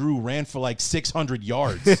Jones-Drew ran for like 600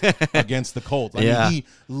 yards against the Colts. I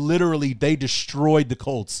mean, they destroyed the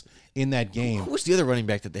Colts in that game. Who was the other running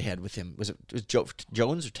back that they had with him? Was it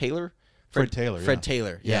Jones or Taylor? Fred Taylor. Fred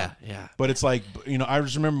Taylor. Yeah. But it's like, I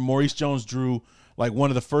just remember Maurice Jones-Drew, like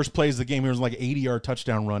one of the first plays of the game, he was like 80-yard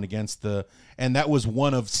touchdown run and that was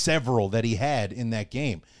one of several that he had in that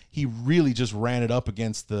game. He really just ran it up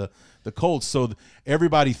against the Colts. So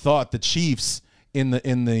everybody thought the Chiefs in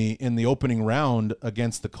the opening round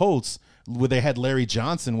against the Colts, where they had Larry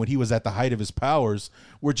Johnson when he was at the height of his powers,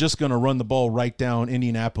 were just going to run the ball right down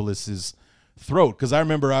Indianapolis's throat. Because I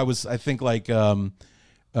remember Dan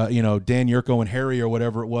Yurko and Harry or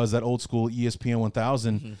whatever it was, that old school ESPN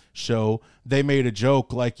 1000 show, they made a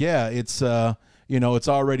joke like, it's it's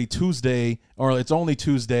already Tuesday, or it's only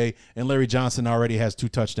Tuesday, and Larry Johnson already has 2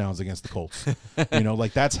 touchdowns against the Colts.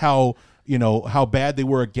 That's how bad they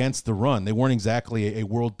were against the run. They weren't exactly a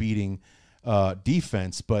world-beating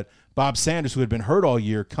defense, but Bob Sanders, who had been hurt all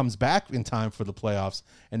year, comes back in time for the playoffs,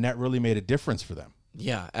 and that really made a difference for them.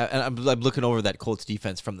 Yeah, and I'm looking over that Colts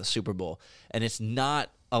defense from the Super Bowl, and it's not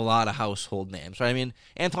a lot of household names, right? I mean,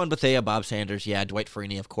 Antoine Bethea, Bob Sanders, Dwight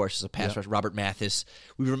Freeney, of course, is a pass rush, Robert Mathis.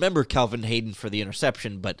 We remember Calvin Hayden for the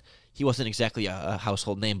interception, but he wasn't exactly a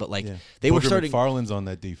household name. But they were starting. McFarland's on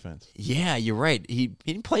that defense. Yeah, you're right. He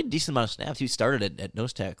played a decent amount of snaps. He started at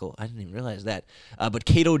nose tackle. I didn't even realize that. But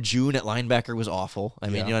Cato June at linebacker was awful. I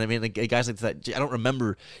mean, you know what I mean? Like guys like that. I don't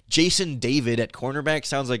remember. Jason David at cornerback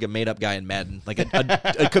sounds like a made up guy in Madden, like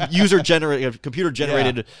a computer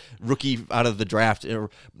generated rookie out of the draft.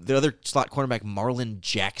 The other slot cornerback, Marlon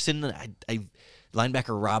Jackson.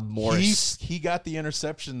 Linebacker Rob Morris. He got the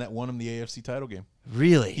interception that won him the AFC title game.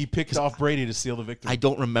 Really? He picked off Brady to seal the victory. I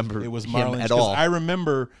don't remember it was him Marlon at all. I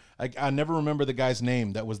remember. I never remember the guy's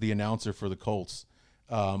name that was the announcer for the Colts,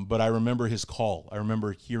 but I remember his call. I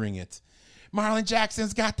remember hearing it. Marlon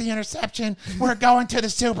Jackson's got the interception. We're going to the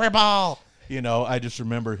Super Bowl. I just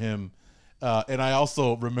remember him. And I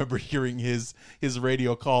also remember hearing his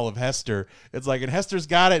radio call of Hester. It's like, and Hester's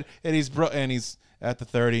got it, and he's at the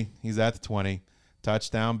 30, he's at the 20,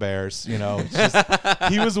 touchdown Bears. It's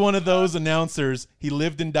just, he was one of those announcers. He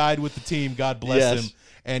lived and died with the team. God bless him.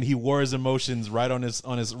 And he wore his emotions right on his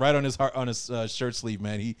shirt sleeve.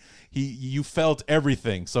 Man, you felt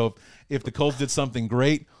everything. So if the Colts did something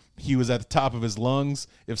great, he was at the top of his lungs.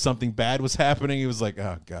 If something bad was happening, he was like,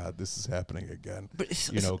 "Oh God, this is happening again." But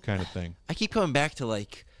kind of thing. I keep coming back to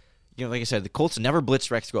like I said, the Colts never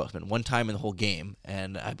blitzed Rex Grossman one time in the whole game,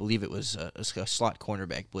 and I believe it was a slot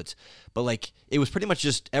cornerback blitz. But it was pretty much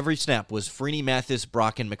just every snap was Freeney, Mathis,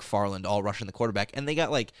 Brock, and McFarland all rushing the quarterback, and they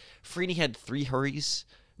got Freeney had 3 hurries.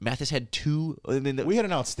 Mathis had 2. I mean, we had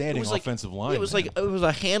an outstanding offensive line. It was it was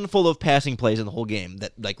a handful of passing plays in the whole game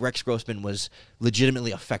that Rex Grossman was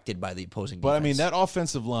legitimately affected by the opposing defense. But I mean, that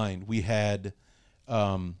offensive line, we had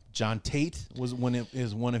John Tate was one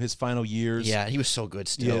of his final years. Yeah, he was so good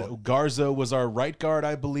still. Yeah, Garza was our right guard,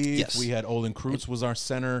 I believe. Yes. We had Olin Kreutz was our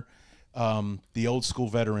center. The old school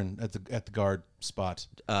veteran at the guard spot.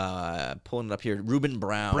 Pulling it up here, Reuben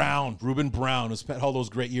Brown. Reuben Brown who spent all those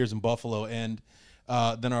great years in Buffalo, and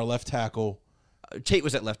then our left tackle. Tate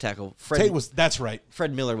was at left tackle. That's right.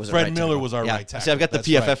 Fred Miller was right tackle. See, I've got the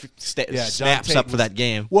PFF snaps up for that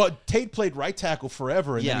game. Well, Tate played right tackle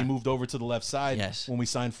forever, and then he moved over to the left side when we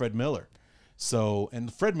signed Fred Miller. So,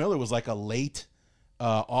 and Fred Miller was like a late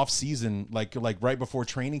off-season, like right before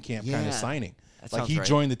training camp kind of signing. He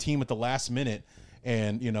joined the team at the last minute,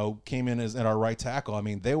 and came in at our right tackle. I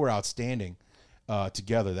mean, they were outstanding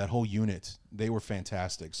together. That whole unit, they were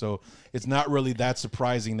fantastic. So it's not really that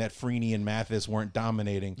surprising that Freeney and Mathis weren't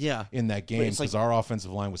dominating in that game, because our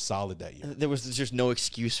offensive line was solid that year. There's just no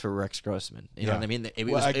excuse for Rex Grossman. You know what I mean? It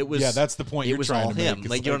was that's the point. It you're was trying all to him. make.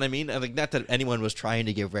 Like, you know what I mean? Like, not that anyone was trying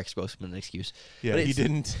to give Rex Grossman an excuse. Yeah, he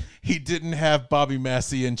didn't have Bobby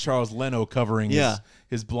Massey and Charles Leno covering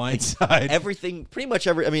his blind side. Everything, pretty much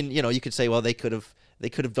every. I mean, you could say, well, they could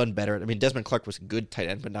have done better. I mean, Desmond Clark was a good tight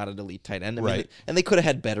end, but not an elite tight end. I mean, and they could have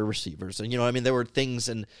had better receivers. And, I mean, there were things,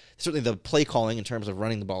 and certainly the play calling in terms of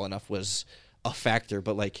running the ball enough was a factor.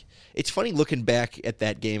 But, like, it's funny looking back at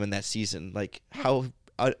that game and that season, like, how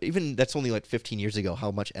even that's only like 15 years ago,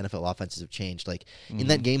 how much NFL offenses have changed. Like, in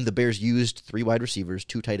that game, the Bears used 3 wide receivers,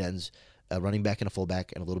 2 tight ends, a running back and a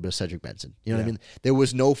fullback, and a little bit of Cedric Benson. You know what I mean? There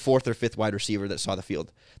was no 4th or 5th wide receiver that saw the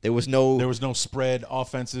field. There was no spread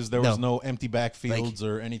offenses. There was no empty backfields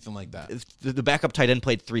or anything like that. The backup tight end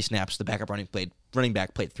played 3 snaps. The backup running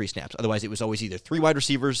back played 3 snaps. Otherwise, it was always either 3 wide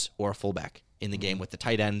receivers or a fullback in the game with the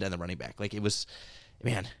tight end and the running back. Like, it was,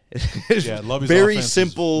 man, Lovey's very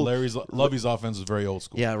simple. Lovey's offense was very old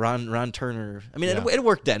school. Yeah, Ron Turner. I mean, it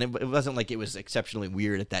worked then. It wasn't like it was exceptionally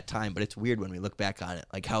weird at that time, but it's weird when we look back on it,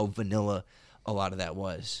 like how vanilla a lot of that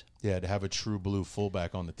was. Yeah, to have a true blue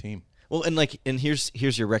fullback on the team. Well, and here's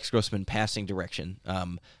your Rex Grossman passing direction.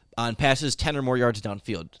 On passes 10 or more yards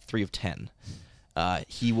downfield, 3 of 10.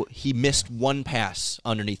 He missed 1 pass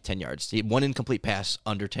underneath 10 yards. He had 1 incomplete pass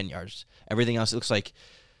under 10 yards. Everything else, it looks like,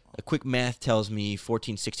 a quick math tells me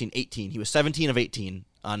 14, 16, 18. He was 17 of 18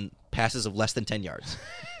 on passes of less than 10 yards.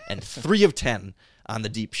 And 3 of 10 on the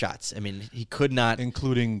deep shots. I mean, he could not.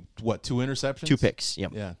 Including, 2 interceptions? 2 picks,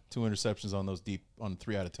 yep. Yeah, 2 interceptions on those deep, on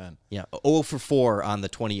 3 out of 10. Yeah, 0 for 4 on the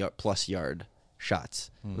 20-plus yard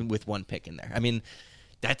shots with 1 pick in there. I mean,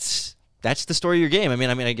 that's the story of your game. I mean,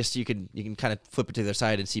 I guess you can kind of flip it to the other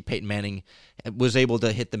side and see Peyton Manning was able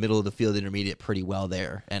to hit the middle of the field intermediate pretty well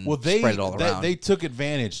there and spread it all around. They took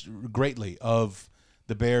advantage greatly of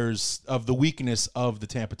the Bears, of the weakness of the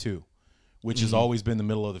Tampa 2, which has always been the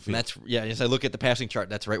middle of the field. As I look at the passing chart,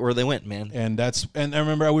 that's right where they went, man. And I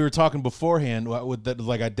remember we were talking beforehand.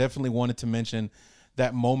 I definitely wanted to mention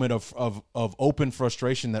that moment of open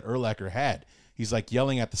frustration that Urlacher had. He's like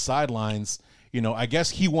yelling at the sidelines. I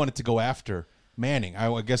guess he wanted to go after Manning.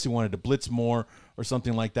 I guess he wanted to blitz more or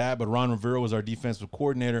something like that. But Ron Rivera was our defensive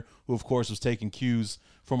coordinator, who, of course, was taking cues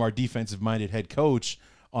from our defensive-minded head coach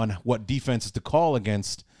on what defenses to call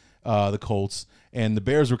against the Colts. And the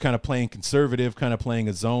Bears were kind of playing conservative, kind of playing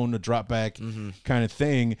a zone, a drop back kind of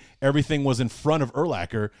thing. Everything was in front of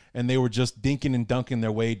Urlacher, and they were just dinking and dunking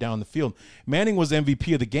their way down the field. Manning was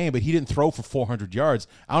MVP of the game, but he didn't throw for 400 yards.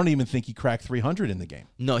 I don't even think he cracked 300 in the game.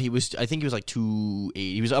 No, I think he was like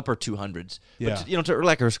 280. He was upper 200s. Yeah. But, to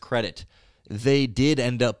Urlacher's credit, they did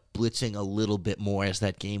end up blitzing a little bit more as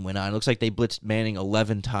that game went on. It looks like they blitzed Manning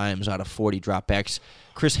 11 times out of 40 dropbacks.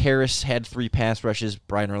 Chris Harris had 3 pass rushes.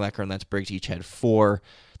 Brian Urlacher and Lance Briggs each had 4.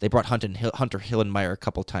 They brought Hunter Hillenmeyer a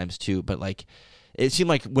couple times too, but like it seemed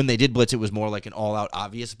like when they did blitz, it was more like an all-out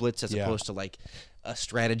obvious blitz as opposed to like a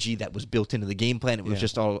strategy that was built into the game plan. It was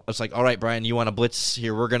it's like, all right, Brian, you want to blitz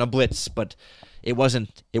here? We're gonna blitz, but it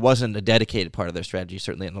wasn't a dedicated part of their strategy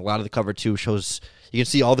certainly. And a lot of the cover 2 shows you can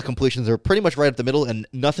see all the completions are pretty much right up the middle and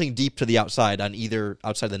nothing deep to the outside on either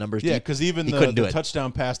outside the numbers. Yeah, because even the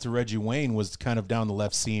touchdown pass to Reggie Wayne was kind of down the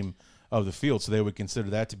left seam of the field, so they would consider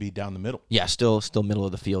that to be down the middle. Yeah, still middle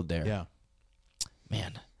of the field there. Yeah,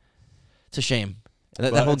 man, it's a shame.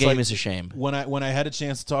 That whole game is a shame. When I had a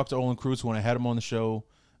chance to talk to Olin Kreutz, when I had him on the show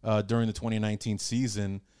during the 2019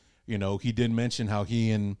 season, he did mention how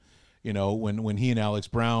he and when he and Alex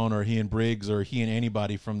Brown or he and Briggs or he and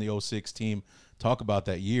anybody from the 06 team talk about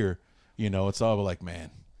that year, it's all like, man,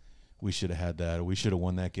 we should have had that, or we should have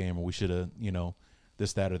won that game, or we should have,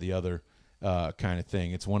 this, that, or the other kind of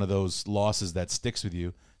thing. It's one of those losses that sticks with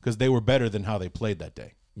you because they were better than how they played that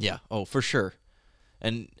day. Yeah, oh, for sure.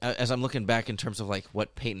 And as I'm looking back in terms of like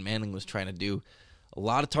what Peyton Manning was trying to do, a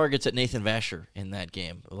lot of targets at Nathan Vasher in that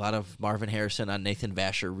game. A lot of Marvin Harrison on Nathan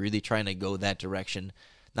Vasher, really trying to go that direction.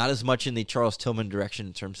 Not as much in the Charles Tillman direction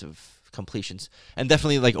in terms of completions, and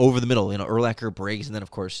definitely like over the middle. Urlacher, Briggs, and then of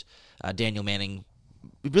course Daniel Manning.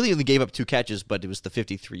 Really only gave up 2 catches, but it was the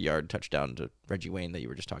 53-yard touchdown to Reggie Wayne that you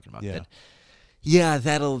were just talking about. Yeah,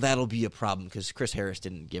 that'll be a problem because Chris Harris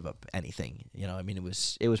didn't give up anything. I mean, it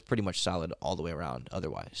was pretty much solid all the way around.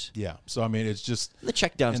 Otherwise, yeah. So I mean, it's just the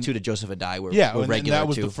checkdowns too to Joseph Adai were regular and that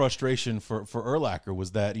was too. The frustration for Urlacher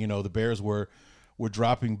was that the Bears were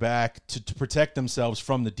dropping back to protect themselves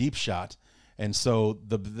from the deep shot, And so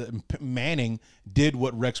the Manning did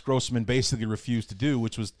what Rex Grossman basically refused to do,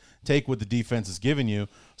 which was take what the defense is giving you.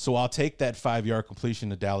 So I'll take that 5-yard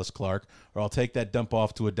completion to Dallas Clark, or I'll take that dump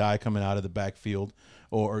off to a die coming out of the backfield,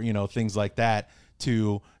 or things like that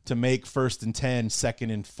to make 1st and 10,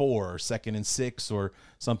 2nd and 4, or 2nd and 6, or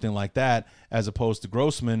something like that, as opposed to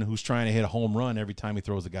Grossman, who's trying to hit a home run every time he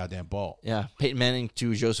throws the goddamn ball. Yeah, Peyton Manning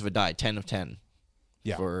to Joseph Adai, 10 of 10.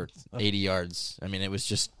 Yeah. For 80 yards. I mean, it was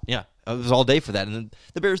just, it was all day for that. And then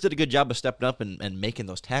the Bears did a good job of stepping up and making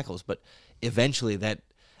those tackles. But eventually kind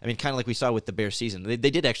of like we saw with the Bears season, they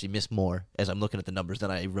did actually miss more, as I'm looking at the numbers, than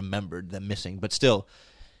I remembered them missing. But still,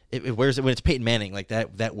 it wears when it's Peyton Manning, like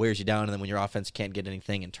that wears you down. And then when your offense can't get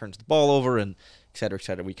anything and turns the ball over and et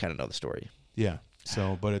cetera, we kind of know the story. Yeah.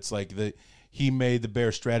 So, but it's like he made the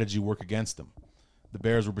Bears strategy work against them. The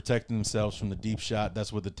Bears were protecting themselves from the deep shot.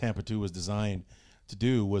 That's what the Tampa 2 was designed to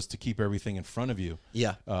do, was to keep everything in front of you,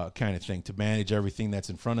 kind of thing, to manage everything that's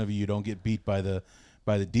in front of you. You don't get beat by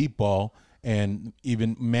the deep ball. And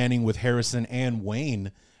even Manning with Harrison and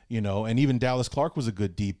Wayne, and even Dallas Clark was a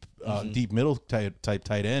good deep middle type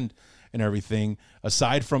tight end and everything.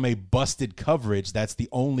 Aside from a busted coverage, that's the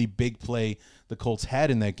only big play the Colts had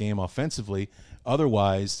in that game offensively.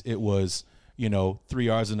 Otherwise, it was 3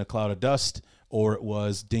 yards in a cloud of dust, or it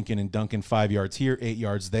was dinking and dunking 5 yards here, 8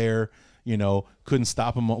 yards there. Couldn't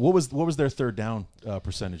stop them. What was their third down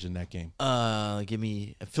percentage in that game? Give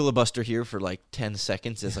me a filibuster here for like 10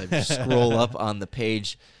 seconds as I scroll up on the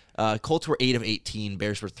page. Colts were 8 of 18.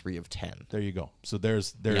 Bears were 3 of 10. There you go. So there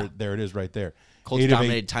it is right there. Colts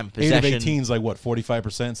dominated time of possession. 8 of 18 is like what,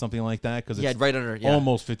 45%, something like that? Because it's right under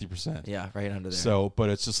almost 50%. Yeah, right under there. So,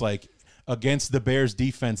 but it's just like against the Bears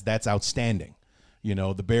defense, that's outstanding.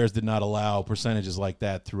 The Bears did not allow percentages like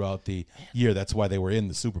that throughout the year. That's why they were in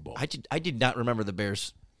the Super Bowl. I did not remember the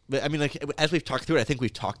Bears. I mean, like, as we've talked through it, I think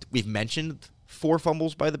we've mentioned 4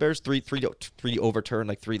 fumbles by the Bears, three overturned,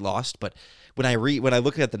 like 3 lost. But when I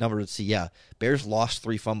look at the numbers, see, Bears lost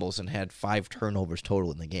 3 fumbles and had 5 turnovers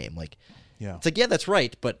total in the game. Like, it's like, that's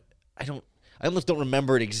right, but I almost don't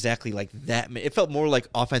remember it exactly like that. It felt more like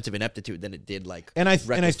offensive ineptitude than it did like. And I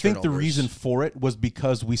think turnovers. the reason for it was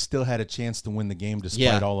because we still had a chance to win the game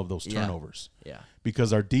despite all of those turnovers. Yeah.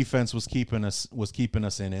 Because our defense was keeping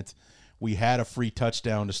us in it. We had a free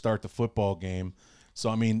touchdown to start the football game.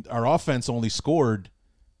 So I mean, our offense only scored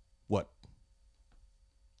what?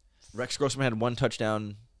 Rex Grossman had 1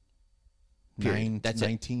 touchdown. Period. That's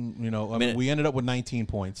 19. I mean, we ended up with 19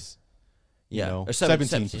 points. Yeah,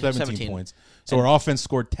 17 points. So our offense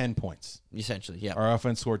scored 10 points. Essentially, yeah. Our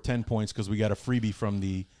offense scored 10 points because we got a freebie from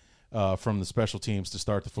the special teams to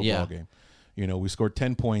start the football game. We scored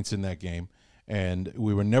 10 points in that game, and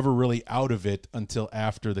we were never really out of it until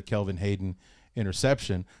after the Kelvin Hayden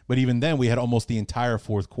interception. But even then, we had almost the entire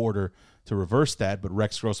fourth quarter to reverse that. But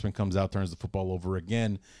Rex Grossman comes out, turns the football over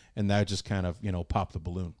again, and that just kind of popped the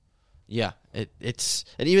balloon. Yeah, it's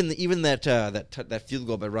and even that field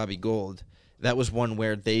goal by Robbie Gould. That was one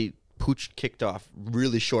where Pooch kicked off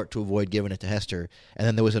really short to avoid giving it to Hester, and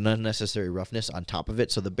then there was an unnecessary roughness on top of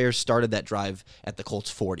it. So the Bears started that drive at the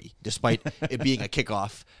Colts 40, despite it being a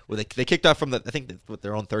kickoff where they kicked off from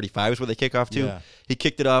their own 35 is where they kick off to. Yeah. He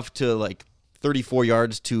kicked it off to like 34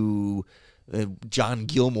 yards to John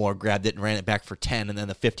Gilmore grabbed it and ran it back for 10, and then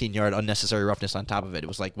the 15-yard unnecessary roughness on top of it. It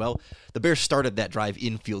was like, well, the Bears started that drive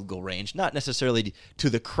in field goal range, not necessarily to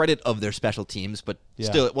the credit of their special teams, but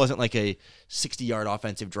still it wasn't like a 60-yard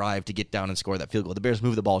offensive drive to get down and score that field goal. The Bears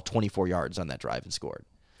moved the ball 24 yards on that drive and scored.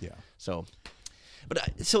 Yeah. So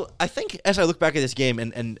I think as I look back at this game,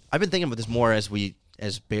 and I've been thinking about this more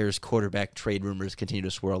as Bears quarterback trade rumors continue to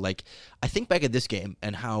swirl. Like, I think back at this game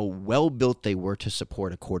and how well built they were to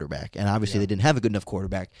support a quarterback. And obviously they didn't have a good enough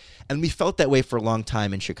quarterback. And we felt that way for a long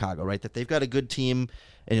time in Chicago, right? That they've got a good team,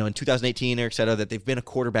 in 2018, et cetera, that they've been a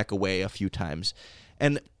quarterback away a few times.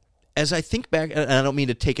 And as I think back, and I don't mean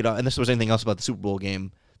to take it off, and this was anything else about the Super Bowl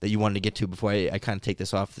game that you wanted to get to before I kind of take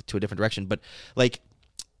this off to a different direction, but like,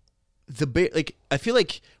 I feel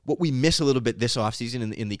like what we miss a little bit this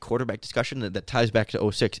offseason in the quarterback discussion that ties back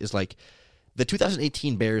to 06 is like the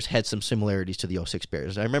 2018 Bears had some similarities to the 06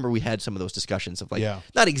 Bears. I remember we had some of those discussions of like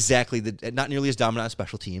not exactly not nearly as dominant on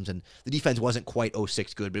special teams, and the defense wasn't quite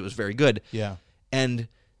 06 good, but it was very good. Yeah. And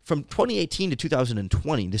from 2018 to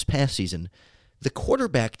 2020, this past season, the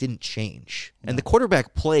quarterback didn't change. And the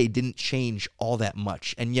quarterback play didn't change all that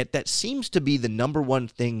much. And yet that seems to be the number one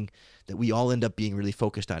thing that we all end up being really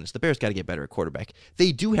focused on is the Bears got to get better at quarterback.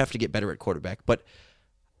 They do have to get better at quarterback, but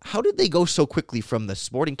how did they go so quickly from the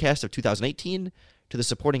supporting cast of 2018 to the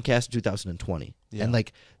supporting cast of 2020? Yeah. And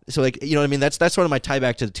you know what I mean? That's sort of my tie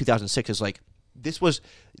back to 2006 is like, this was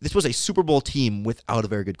a Super Bowl team without a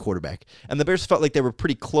very good quarterback. And the Bears felt like they were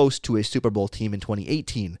pretty close to a Super Bowl team in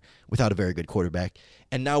 2018 without a very good quarterback.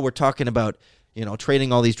 And now we're talking about,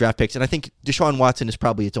 trading all these draft picks. And I think Deshaun Watson is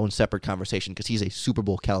probably its own separate conversation because he's a Super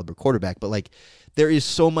Bowl caliber quarterback. But like, there is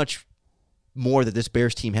so much more that this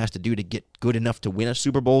Bears team has to do to get good enough to win a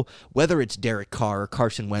Super Bowl, whether it's Derek Carr or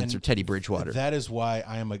Carson Wentz or Teddy Bridgewater. That is why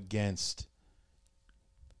I'm not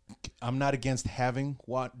against having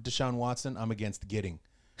Deshaun Watson. I'm against getting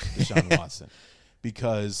Deshaun Watson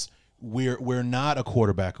because we're not a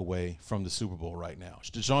quarterback away from the Super Bowl right now.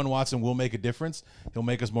 Deshaun Watson will make a difference. He'll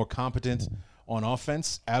make us more competent on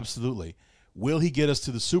offense. Absolutely. Will he get us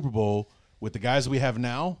to the Super Bowl with the guys we have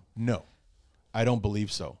now? No, I don't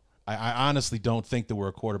believe so. I honestly don't think that we're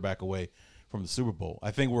a quarterback away from the Super Bowl.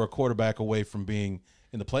 I think we're a quarterback away from being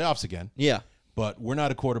in the playoffs again. Yeah. But we're not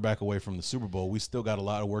a quarterback away from the Super Bowl. We still got a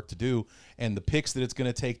lot of work to do. And the picks that it's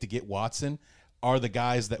going to take to get Watson are the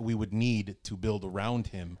guys that we would need to build around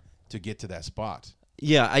him to get to that spot.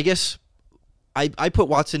 Yeah, I guess I put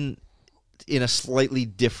Watson in a slightly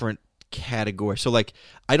different category. So, like,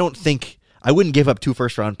 I wouldn't give up 2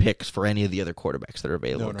 first-round picks for any of the other quarterbacks that are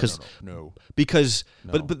available. No. Because,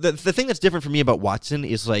 but the thing that's different for me about Watson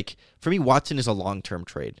is, like, for me, Watson is a long-term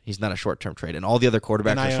trade. He's not a short-term trade, and all the other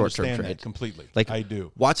quarterbacks are short-term trade. Completely. Like, I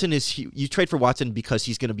do. Watson you trade for Watson because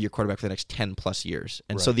he's going to be your quarterback for the next 10-plus years.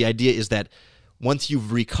 And so the idea is that once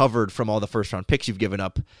you've recovered from all the first-round picks you've given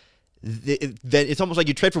up, then it's almost like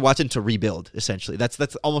you trade for Watson to rebuild, essentially.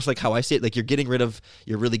 That's almost like how I see it. Like, you're getting rid of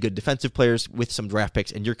your really good defensive players with some draft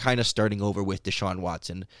picks, and you're kind of starting over with Deshaun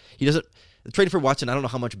Watson. Trading for Watson, I don't know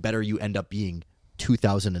how much better you end up being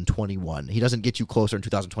 2021. He doesn't get you closer in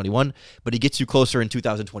 2021, but he gets you closer in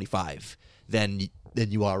 2025 than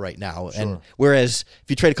you are right now. Sure. And whereas if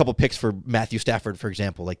you trade a couple picks for Matthew Stafford, for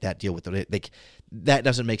example, like that deal with that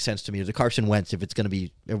doesn't make sense to me. The Carson Wentz, if it's going to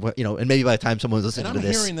be, and maybe by the time someone's listening to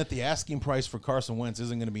this. I'm hearing that the asking price for Carson Wentz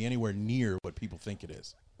isn't going to be anywhere near what people think it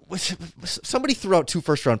is. Somebody threw out 2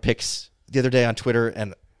 first-round picks the other day on Twitter,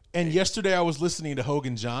 and yesterday I was listening to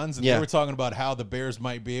Hogan Johns, and they were talking about how the Bears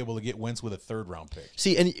might be able to get Wentz with a 3rd-round pick.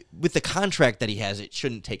 See, and with the contract that he has, it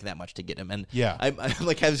shouldn't take that much to get him. And I'm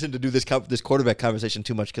like hesitant to do this quarterback conversation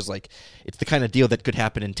too much because like it's the kind of deal that could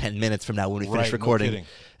happen in 10 minutes from now when we finish recording. No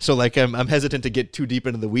so like I'm hesitant to get too deep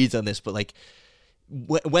into the weeds on this, but like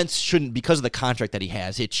Wentz shouldn't, because of the contract that he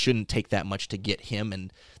has, it shouldn't take that much to get him.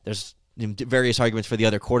 And there's various arguments for the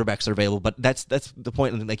other quarterbacks that are available, but that's the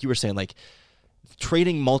point. And like you were saying, like,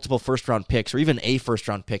 trading multiple first-round picks or even a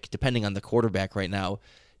first-round pick, depending on the quarterback right now,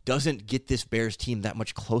 doesn't get this Bears team that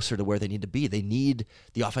much closer to where they need to be. They need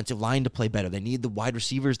the offensive line to play better. They need the wide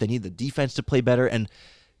receivers. They need the defense to play better. And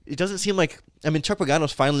it doesn't seem like – Chuck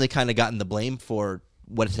Pagano's finally kind of gotten the blame for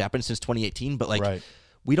what has happened since 2018, but, like,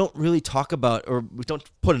 we don't really talk about, or we don't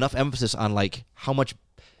put enough emphasis on, like, how much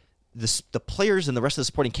the players and the rest of the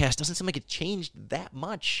supporting cast doesn't seem like it changed that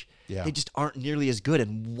much. Yeah. They just aren't nearly as good.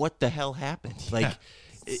 And what the hell happened? Like,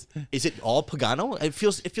 is it all Pagano? It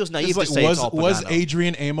feels naive to say it's all Pagano. Was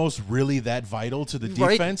Adrian Amos really that vital to the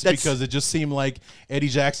defense? Because it just seemed like Eddie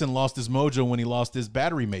Jackson lost his mojo when he lost his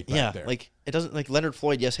battery mate back there. Like, it doesn't, like, Leonard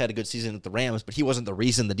Floyd, yes, had a good season at the Rams, but he wasn't the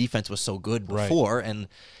reason the defense was so good before. Right. And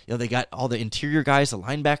they got all the interior guys, the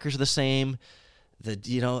linebackers are the same.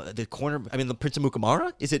 The corner, the Prince of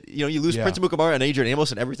Mukamara, is it, you lose Prince of Mukamara and Adrian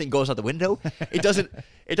Amos and everything goes out the window? It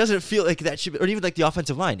doesn't feel like that should be, or even like the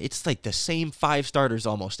offensive line. It's like the same 5 starters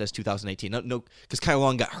almost as 2018. No, because Kyle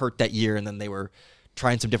Long got hurt that year and then they were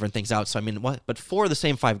trying some different things out. So, but 4 of the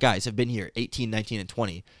same 5 guys have been here, 18, 19, and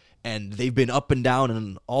 20. And they've been up and down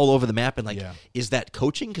and all over the map. And is that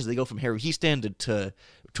coaching? Because they go from Harry Hiestand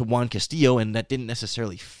to Juan Castillo, and that didn't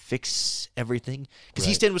necessarily fix everything. Because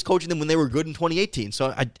Hiestand was coaching them when they were good in 2018.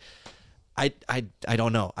 So I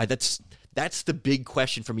don't know. That's the big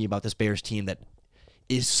question for me about this Bears team that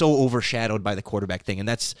is so overshadowed by the quarterback thing. And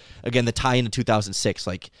that's, again, the tie into 2006.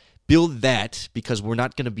 Like, build that, because we're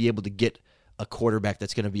not going to be able to get a quarterback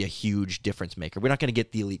that's going to be a huge difference maker. We're not going to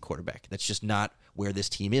get the elite quarterback. That's just not where this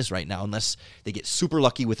team is right now, unless they get super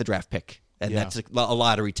lucky with a draft pick. And that's a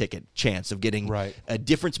lottery ticket chance of getting a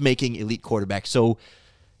difference-making elite quarterback. So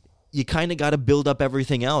you kind of got to build up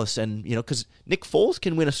everything else. And, because Nick Foles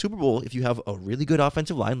can win a Super Bowl if you have a really good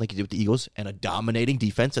offensive line like you did with the Eagles and a dominating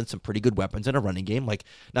defense and some pretty good weapons and a running game. Like,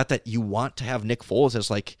 not that you want to have Nick Foles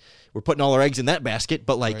as, like, we're putting all our eggs in that basket,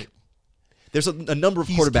 but, like, there's a number of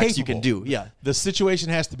quarterbacks you can do. Yeah. The situation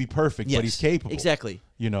has to be perfect, but he's capable. Exactly.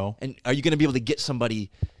 And are you going to be able to get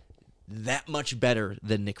somebody that much better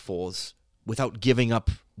than Nick Foles without giving up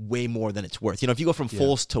way more than it's worth. If you go from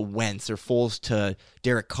Foles to Wentz or Foles to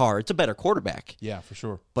Derek Carr, it's a better quarterback. Yeah, for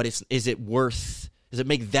sure. But does it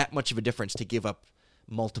make that much of a difference to give up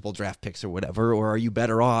multiple draft picks or whatever? Or are you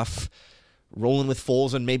better off rolling with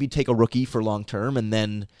Foles and maybe take a rookie for long term and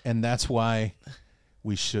then... And that's why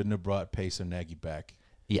we shouldn't have brought Pace and Nagy back.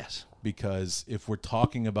 Yes. Because if we're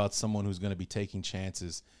talking about someone who's going to be taking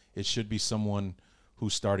chances, it should be someone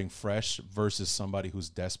who's starting fresh versus somebody who's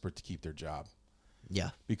desperate to keep their job.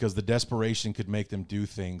 Yeah. Because the desperation could make them do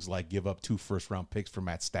things like give up 2 first-round picks for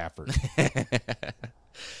Matt Stafford.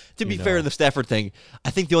 To be fair in the Stafford thing, I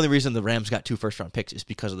think the only reason the Rams got 2 first-round picks is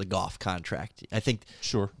because of the Goff contract. I think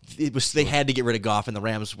they had to get rid of Goff, and the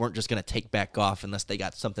Rams weren't just going to take back Goff unless they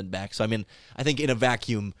got something back. So, I think in a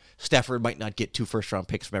vacuum, Stafford might not get 2 first-round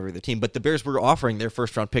picks from every other team, but the Bears were offering their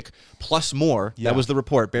first-round pick plus more. Yeah. That was the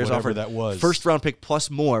report. Bears Whatever offered that was. first-round pick plus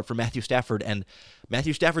more for Matthew Stafford, and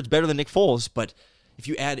Matthew Stafford's better than Nick Foles, but if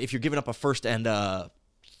you're giving up a first and a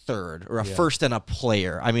third, or a first and a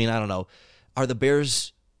player, I don't know. Are the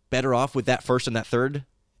Bears better off with that first and that third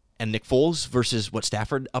and Nick Foles versus what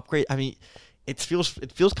Stafford upgrade? It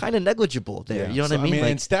feels kind of negligible there. You know what I mean?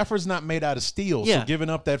 And Stafford's not made out of steel, so giving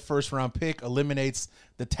up that first-round pick eliminates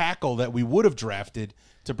the tackle that we would have drafted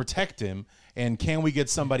to protect him. And can we get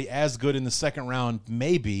somebody as good in the second round?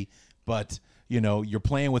 Maybe, but you're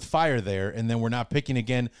playing with fire there, and then we're not picking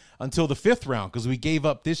again until the 5th round because we gave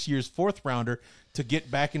up this year's 4th rounder to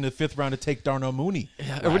get back into the 5th round to take Darnell Mooney.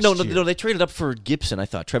 No, they traded up for Gibson, I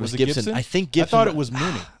thought. Travis Gibson. I think Gibson. I thought it was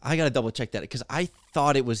Mooney. I got to double-check that because I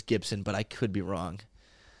thought it was Gibson, but I could be wrong.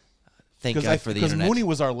 Thank God for the internet. Because Mooney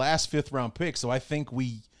was our last 5th-round pick, so I think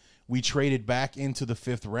we traded back into the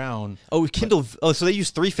 5th round. Oh, so they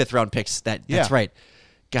used 3 5th-round picks. That's right.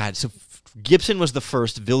 God, so Gibson was the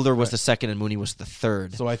first, Vilder was the second, and Mooney was the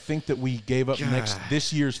third. So I think that we gave up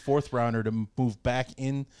this year's 4th rounder to move back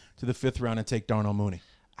into the 5th round and take Darnell Mooney.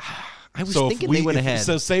 I was thinking they went ahead.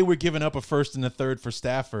 So say we're giving up a first and a third for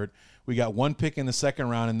Stafford. We got 1 pick in the 2nd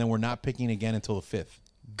round, and then we're not picking again until the 5th.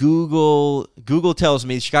 Google tells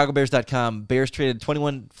me, ChicagoBears.com, Bears traded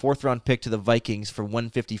 21 4th-round pick to the Vikings for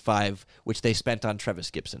 $155, which they spent on Travis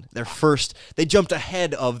Gibson. They jumped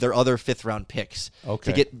ahead of their other 5th-round picks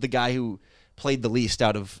to get the guy who played the least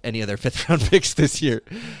out of any of their 5th-round picks this year.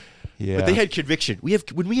 Yeah. But they had conviction.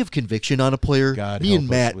 When we have conviction on a player, God me and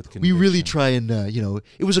Matt, we really try and,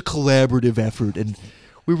 it was a collaborative effort, and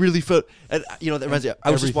we really felt, and, that reminds me, I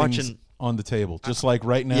was just watching. On the table, just like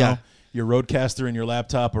right now. Yeah. Your Roadcaster and your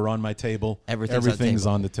laptop are on my table. Everything's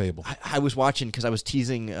on the table. I was watching because I was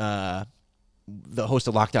teasing the host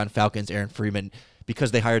of Lockdown Falcons, Aaron Freeman,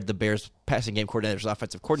 because they hired the Bears passing game coordinator as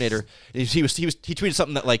offensive coordinator. He tweeted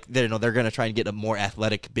something that they're going to try and get a more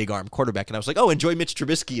athletic, big arm quarterback, and I was like, oh, enjoy Mitch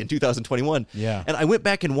Trubisky in 2021. Yeah. And I went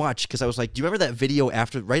back and watched because I was like, do you remember that video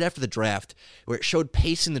right after the draft where it showed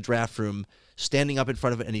Pace in the draft room standing up in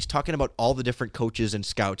front of it, and he's talking about all the different coaches and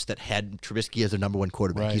scouts that had Trubisky as their number 1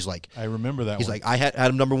 quarterback. Right. He's like, I remember that. He's like, I had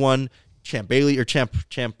him number 1. Champ Bailey or Champ.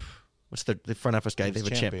 What's the front office guy? They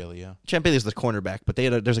have Champ Bailey. Yeah. Champ Bailey is the cornerback, but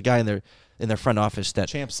there's a guy in their front office that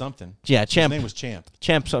Champ something. Yeah, Champ. His name was Champ.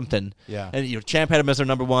 Champ something. Yeah. And Champ had him as their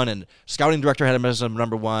number 1, and scouting director had him as their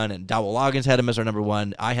number 1, and Dowell Loggins had him as their number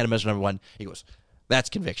 1. I had him as their number 1. He goes, that's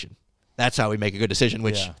conviction. That's how we make a good decision,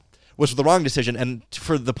 which was the wrong decision. And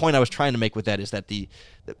for the point I was trying to make with that is that the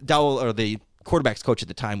Dowell, or the quarterback's coach at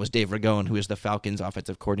the time, was Dave Ragone, who is the Falcons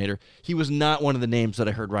offensive coordinator. He was not one of the names that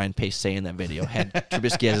I heard Ryan Pace say in that video, had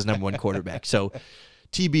Trubisky as his number 1 quarterback. So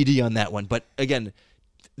TBD on that one. But again,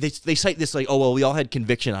 they cite this like, oh, well, we all had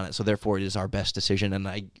conviction on it, so therefore it is our best decision. And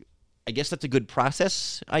I guess that's a good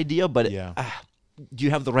process idea, but do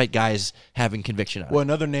you have the right guys having conviction on it? Well,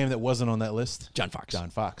 another name that wasn't on that list? John Fox. John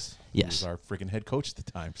Fox. Yes. He was our freaking head coach at the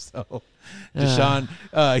time. So Deshaun,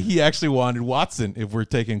 he actually wanted Watson if we're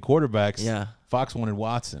taking quarterbacks. Yeah. Fox wanted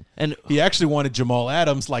Watson. And he actually wanted Jamal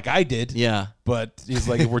Adams like I did. Yeah. But he's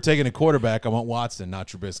like, if we're taking a quarterback, I want Watson, not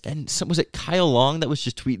Trubisky. And was it Kyle Long that was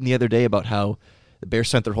just tweeting the other day about how the Bears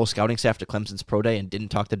sent their whole scouting staff to Clemson's pro day and didn't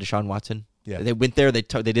talk to Deshaun Watson? Yeah. They went there, they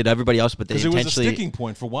did everybody else, but they intentionally... Because it was a sticking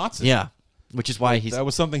point for Watson. Yeah. Which is why that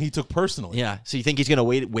was something he took personally. Yeah. So you think he's going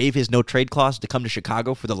to waive his no-trade clause to come to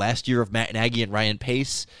Chicago for the last year of Matt Nagy and Ryan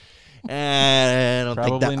Pace? I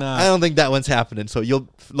don't think that one's happening. So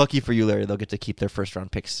lucky for you, Larry, they'll get to keep their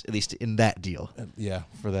first-round picks, at least in that deal. Yeah,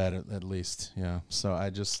 for that at least. Yeah. So I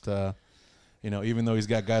just, even though he's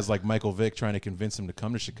got guys like Michael Vick trying to convince him to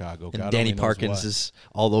come to Chicago. And Danny Parkins is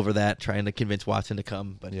all over that, trying to convince Watson to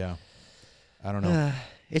come. But yeah. I don't know.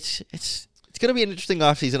 It's going to be an interesting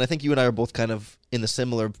offseason. I think you and I are both kind of in the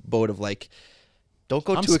similar boat of like, don't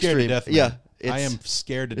go too extreme. To death, yeah. I am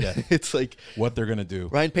scared to death. It's like what they're gonna do.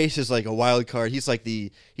 Ryan Pace is like a wild card. He's like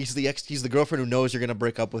he's the girlfriend who knows you're gonna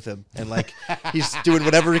break up with him, and like he's doing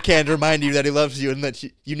whatever he can to remind you that he loves you and that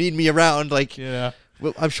you need me around. Like, yeah.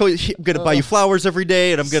 Well, I'm gonna buy you flowers every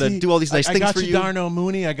day, and I'm gonna do all these nice things for you. I got you Darnell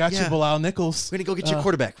Mooney. I got you Bilal Nichols. We're gonna go get you a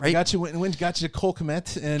quarterback, right? Got you Cole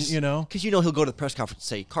Kmet, and because he'll go to the press conference and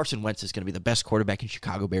say Carson Wentz is gonna be the best quarterback in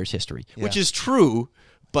Chicago Bears history, which is true,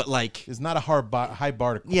 but like it's not a high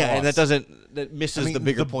bar to cross. Yeah, and that misses the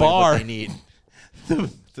bigger point bar, of what they need.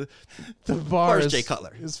 the bar is Jay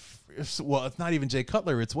Cutler. Well, it's not even Jay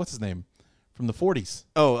Cutler. It's what's his name from the 40s.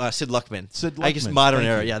 Oh, Sid Luckman. Sid Luckman. I guess modern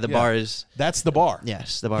era. Yeah, the bar is. That's the bar.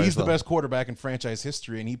 Yes, the bar. He's the best quarterback in franchise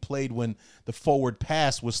history, and he played when the forward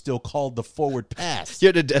pass was still called the forward pass. You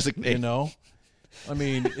had to designate. I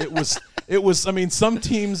mean, it was. I mean, some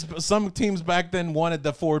teams back then wanted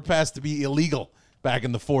the forward pass to be illegal. Back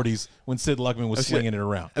in the 40s when Sid Luckman was slinging it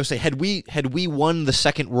around. I would say, had we won the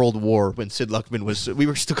Second World War when Sid Luckman we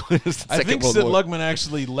were still going to the Second World War. I think Sid Luckman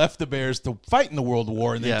actually left the Bears to fight in the World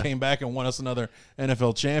War and then came back and won us another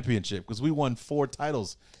NFL championship because we won 4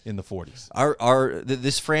 titles in the 40s.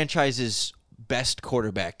 This franchise's best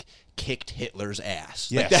quarterback kicked Hitler's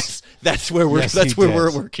ass. Yes. Like that's where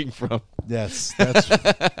we're working from. Yes,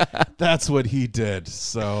 that's what he did.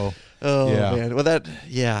 So. Oh man! Well,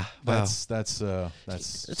 that's so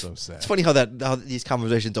sad. It's funny how these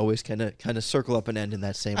conversations always kind of circle up and end in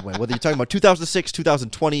that same way. Whether you're talking about 2006,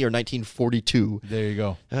 2020, or 1942. There you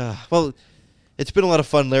go. Well, it's been a lot of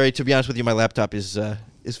fun, Larry. To be honest with you, my laptop is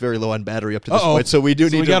very low on battery up to this point, so we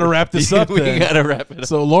got to wrap this up. We got to wrap it up.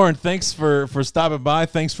 So, Lauren, thanks for stopping by.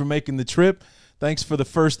 Thanks for making the trip. Thanks for the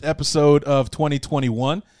first episode of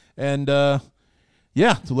 2021, and.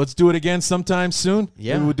 Yeah, so let's do it again sometime soon.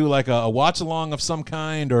 Yeah. Maybe we'll do like a watch-along of some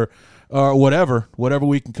kind or whatever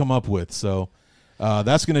we can come up with. So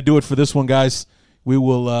that's going to do it for this one, guys.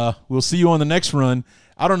 We'll see you on the next run.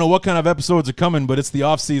 I don't know what kind of episodes are coming, but it's the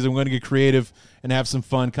off-season. We're going to get creative and have some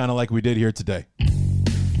fun, kind of like we did here today.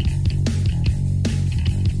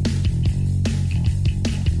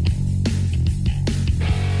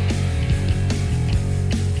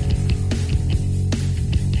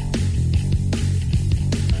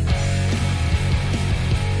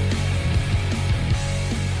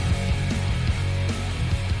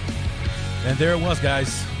 And there it was,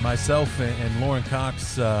 guys. Myself and Lauren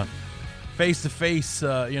Cox, face to face,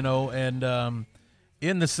 and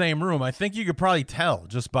in the same room. I think you could probably tell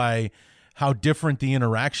just by how different the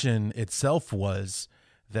interaction itself was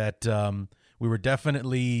that we were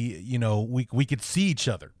definitely, we could see each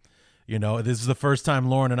other. This is the first time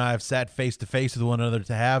Lauren and I have sat face to face with one another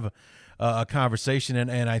to have a conversation,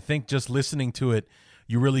 and I think just listening to it,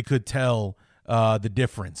 you really could tell the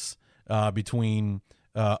difference between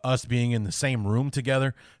us being in the same room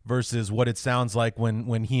together versus what it sounds like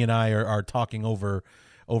when he and I are talking over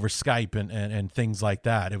Skype and things like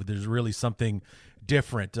that. There's really something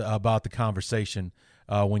different about the conversation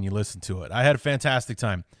when you listen to it. I had a fantastic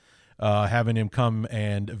time having him come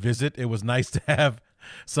and visit. It was nice to have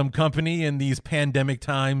some company in these pandemic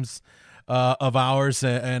times of ours,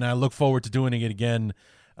 and I look forward to doing it again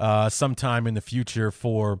sometime in the future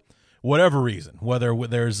for whatever reason, whether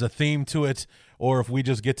there's a theme to it or if we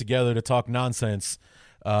just get together to talk nonsense.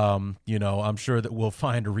 I'm sure that we'll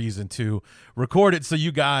find a reason to record it so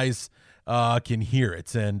you guys can hear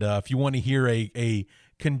it. And if you want to hear a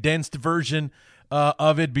condensed version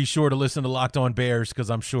of it, be sure to listen to Locked On Bears, because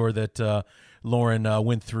I'm sure that Lauren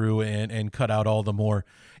went through and cut out all the more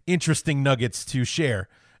interesting nuggets to share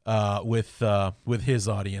with his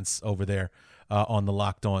audience over there on the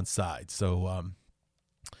Locked On side. So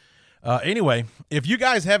anyway, if you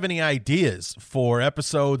guys have any ideas for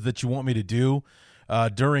episodes that you want me to do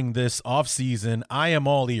during this off season, I am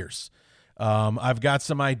all ears. I've got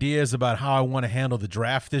some ideas about how I want to handle the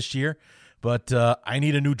draft this year, but I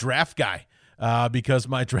need a new draft guy because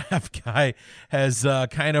my draft guy has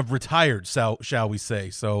kind of retired, shall we say.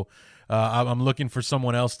 So I'm looking for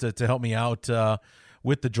someone else to help me out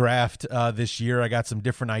with the draft this year. I got some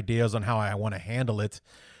different ideas on how I want to handle it,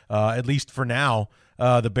 at least for now.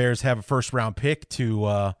 The Bears have a first-round pick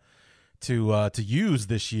to use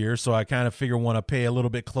this year, so I kind of figure want to pay a little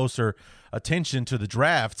bit closer attention to the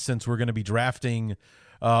draft since we're going to be drafting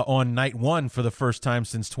on night one for the first time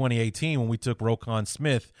since 2018 when we took Roquan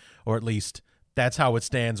Smith, or at least that's how it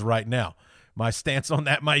stands right now. My stance on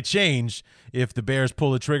that might change if the Bears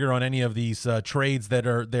pull the trigger on any of these trades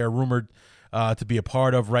that they're rumored to be a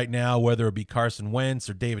part of right now, whether it be Carson Wentz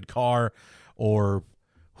or David Carr or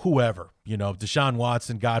whoever, Deshaun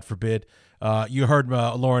Watson, God forbid. You heard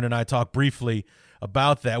Lauren and I talk briefly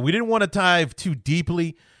about that. We didn't want to dive too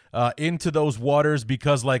deeply into those waters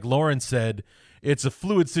because, like Lauren said, it's a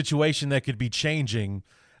fluid situation that could be changing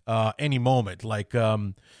any moment. Like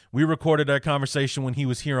we recorded our conversation when he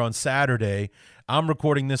was here on Saturday. I'm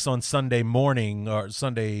recording this on Sunday morning or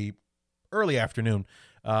Sunday early afternoon,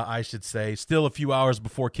 I should say, still a few hours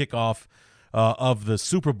before kickoff of the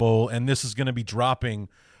Super Bowl, and this is going to be dropping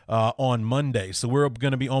on Monday. So we're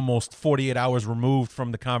going to be almost 48 hours removed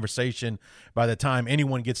from the conversation by the time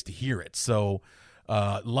anyone gets to hear it. So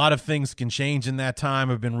a lot of things can change in that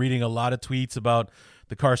time. I've been reading a lot of tweets about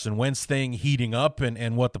the Carson Wentz thing heating up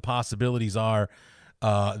and what the possibilities are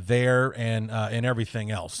there and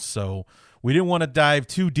everything else. So we didn't want to dive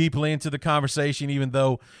too deeply into the conversation, even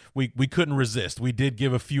though we couldn't resist. We did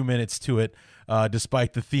give a few minutes to it,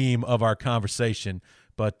 despite the theme of our conversation.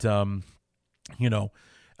 But, but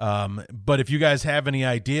if you guys have any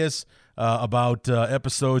ideas about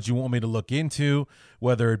episodes you want me to look into,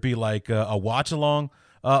 whether it be like a watch along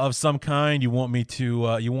of some kind, you want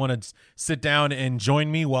to sit down and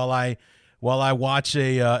join me while I watch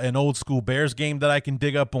an old school Bears game that I can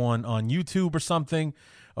dig up on YouTube or something.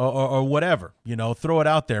 Or whatever, throw it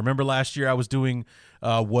out there. Remember last year I was doing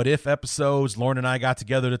what if episodes. Lauren and I got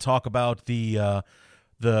together to talk about the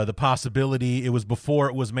possibility. It was before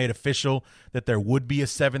it was made official that there would be a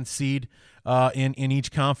 7th seed in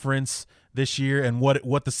each conference this year, and what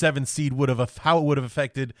the 7th seed how it would have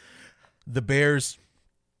affected the Bears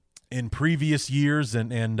in previous years,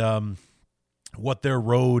 and what their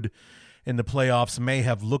road in the playoffs may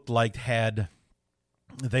have looked like had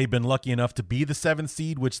they've been lucky enough to be the 7th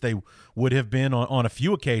seed, which they would have been on a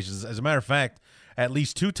few occasions. As a matter of fact, at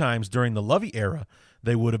least 2 times during the Lovey era,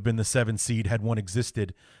 they would have been the 7th seed had one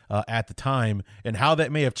existed at the time, and how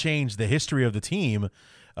that may have changed the history of the team,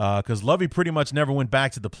 because Lovey pretty much never went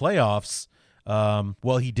back to the playoffs.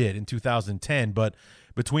 Well, he did in 2010, but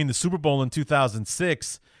between the Super Bowl in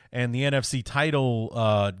 2006 and the NFC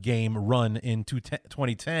title game run in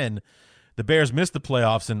 2010, the Bears missed the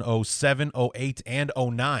playoffs in 07, 08, and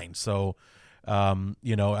 09. So,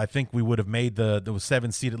 I think we would have made the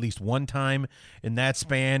 7th seed at least one time in that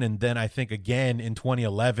span, and then I think again in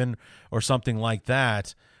 2011 or something like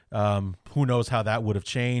that. Who knows how that would have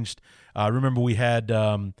changed. Remember we had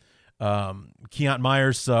Keont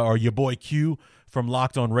Myers, or your boy Q from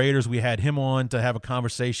Locked On Raiders. We had him on to have a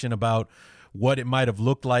conversation about what it might have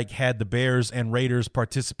looked like had the Bears and Raiders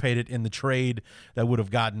participated in the trade that would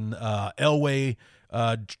have gotten Elway,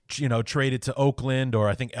 traded to Oakland, or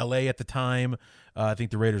I think L.A. at the time. I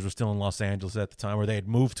think the Raiders were still in Los Angeles at the time, or they had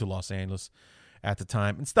moved to Los Angeles at the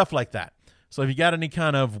time, and stuff like that. So if you got any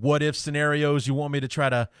kind of what-if scenarios you want me to try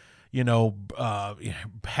to,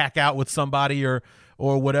 hack out with somebody or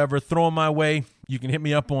whatever, throw them my way. You can hit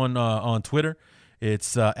me up on Twitter.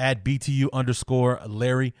 It's at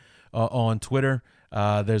BTU_Larry. On Twitter.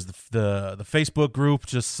 There's the Facebook group.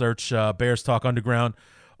 Just search Bears Talk Underground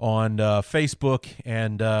on Facebook,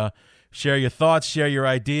 and share your thoughts, share your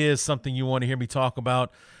ideas, something you want to hear me talk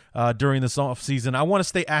about during this off season. I want to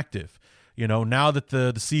stay active. Now that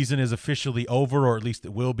the season is officially over, or at least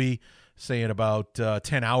it will be, say in about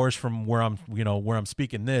 10 hours from where I'm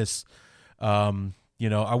speaking this. I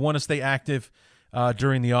want to stay active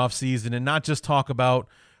during the off season and not just talk about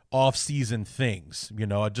off-season things.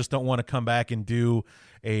 I just don't want to come back and do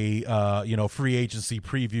a free agency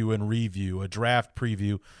preview and review, a draft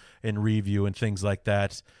preview and review, and things like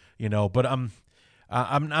that. But I'm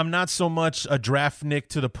not so much a draft Nick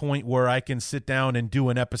to the point where I can sit down and do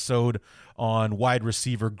an episode on wide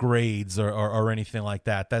receiver grades or anything like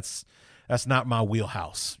that. That's not my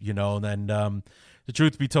wheelhouse. And the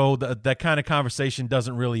truth be told, that kind of conversation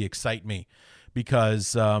doesn't really excite me.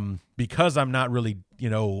 Because I'm not really,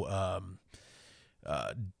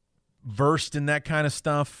 versed in that kind of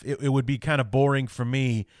stuff, it would be kind of boring for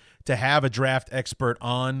me to have a draft expert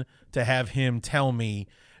on, to have him tell me.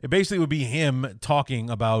 It basically would be him talking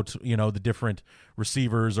about, the different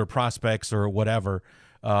receivers or prospects or whatever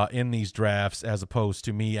in these drafts, as opposed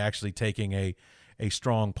to me actually taking a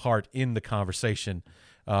strong part in the conversation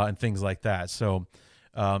and things like that. So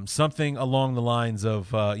something along the lines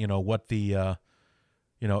of, what the,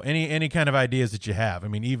 any kind of ideas that you have. I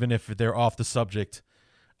mean, even if they're off the subject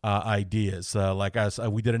ideas.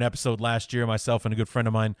 We did an episode last year, myself and a good friend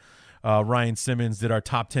of mine, Ryan Simmons, did our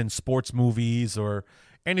top 10 sports movies or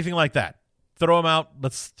anything like that. Throw them out.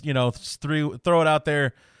 Let's, throw it out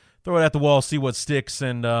there, throw it at the wall, see what sticks,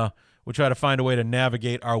 and we'll try to find a way to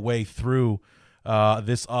navigate our way through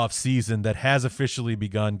this off season that has officially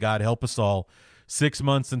begun. God help us all. 6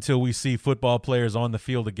 months until we see football players on the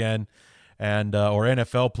field again, and or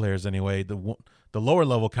NFL players anyway. The the lower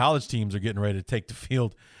level college teams are getting ready to take the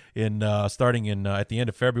field in starting in at the end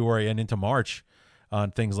of February and into March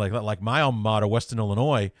on things like that. Like my alma mater, Western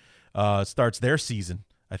Illinois, starts their season,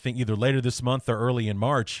 I think either later this month or early in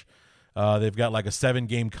March. They've got like a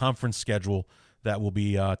 7-game conference schedule that will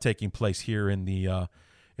be taking place here in the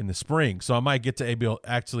spring. So I might get to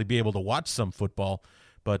actually be able to watch some football.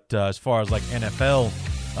 But as far as like NFL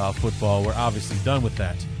football, we're obviously done with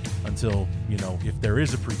that until, if there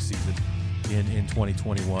is a preseason in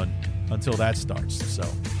 2021, until that starts. So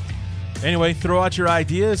anyway, throw out your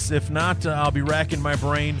ideas. If not, I'll be racking my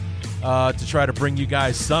brain to try to bring you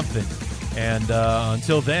guys something. And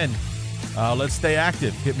until then, let's stay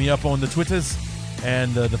active. Hit me up on the Twitters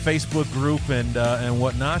and the Facebook group and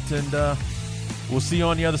whatnot, and we'll see you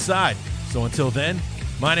on the other side. So until then,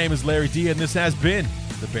 my name is Larry D, and this has been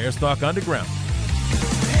the Bears Talk Underground.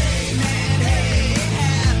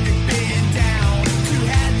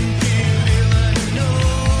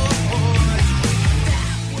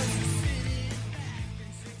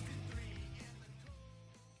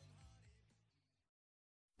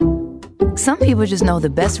 Some people just know the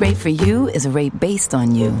best rate for you is a rate based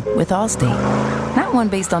on you with Allstate. Not one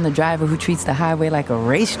based on the driver who treats the highway like a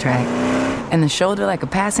racetrack and the shoulder like a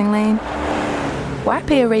passing lane. Why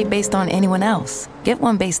pay a rate based on anyone else? Get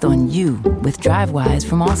one based on you with DriveWise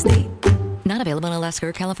from Allstate. Not available in Alaska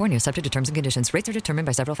or California, subject to terms and conditions. Rates are determined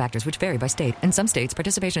by several factors, which vary by state. In some states,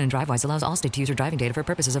 participation in DriveWise allows Allstate to use your driving data for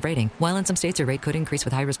purposes of rating. While in some states, your rate could increase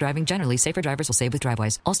with high-risk driving. Generally, safer drivers will save with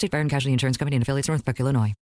DriveWise. Allstate Fire and Casualty Insurance Company and affiliates, Northbrook, Illinois.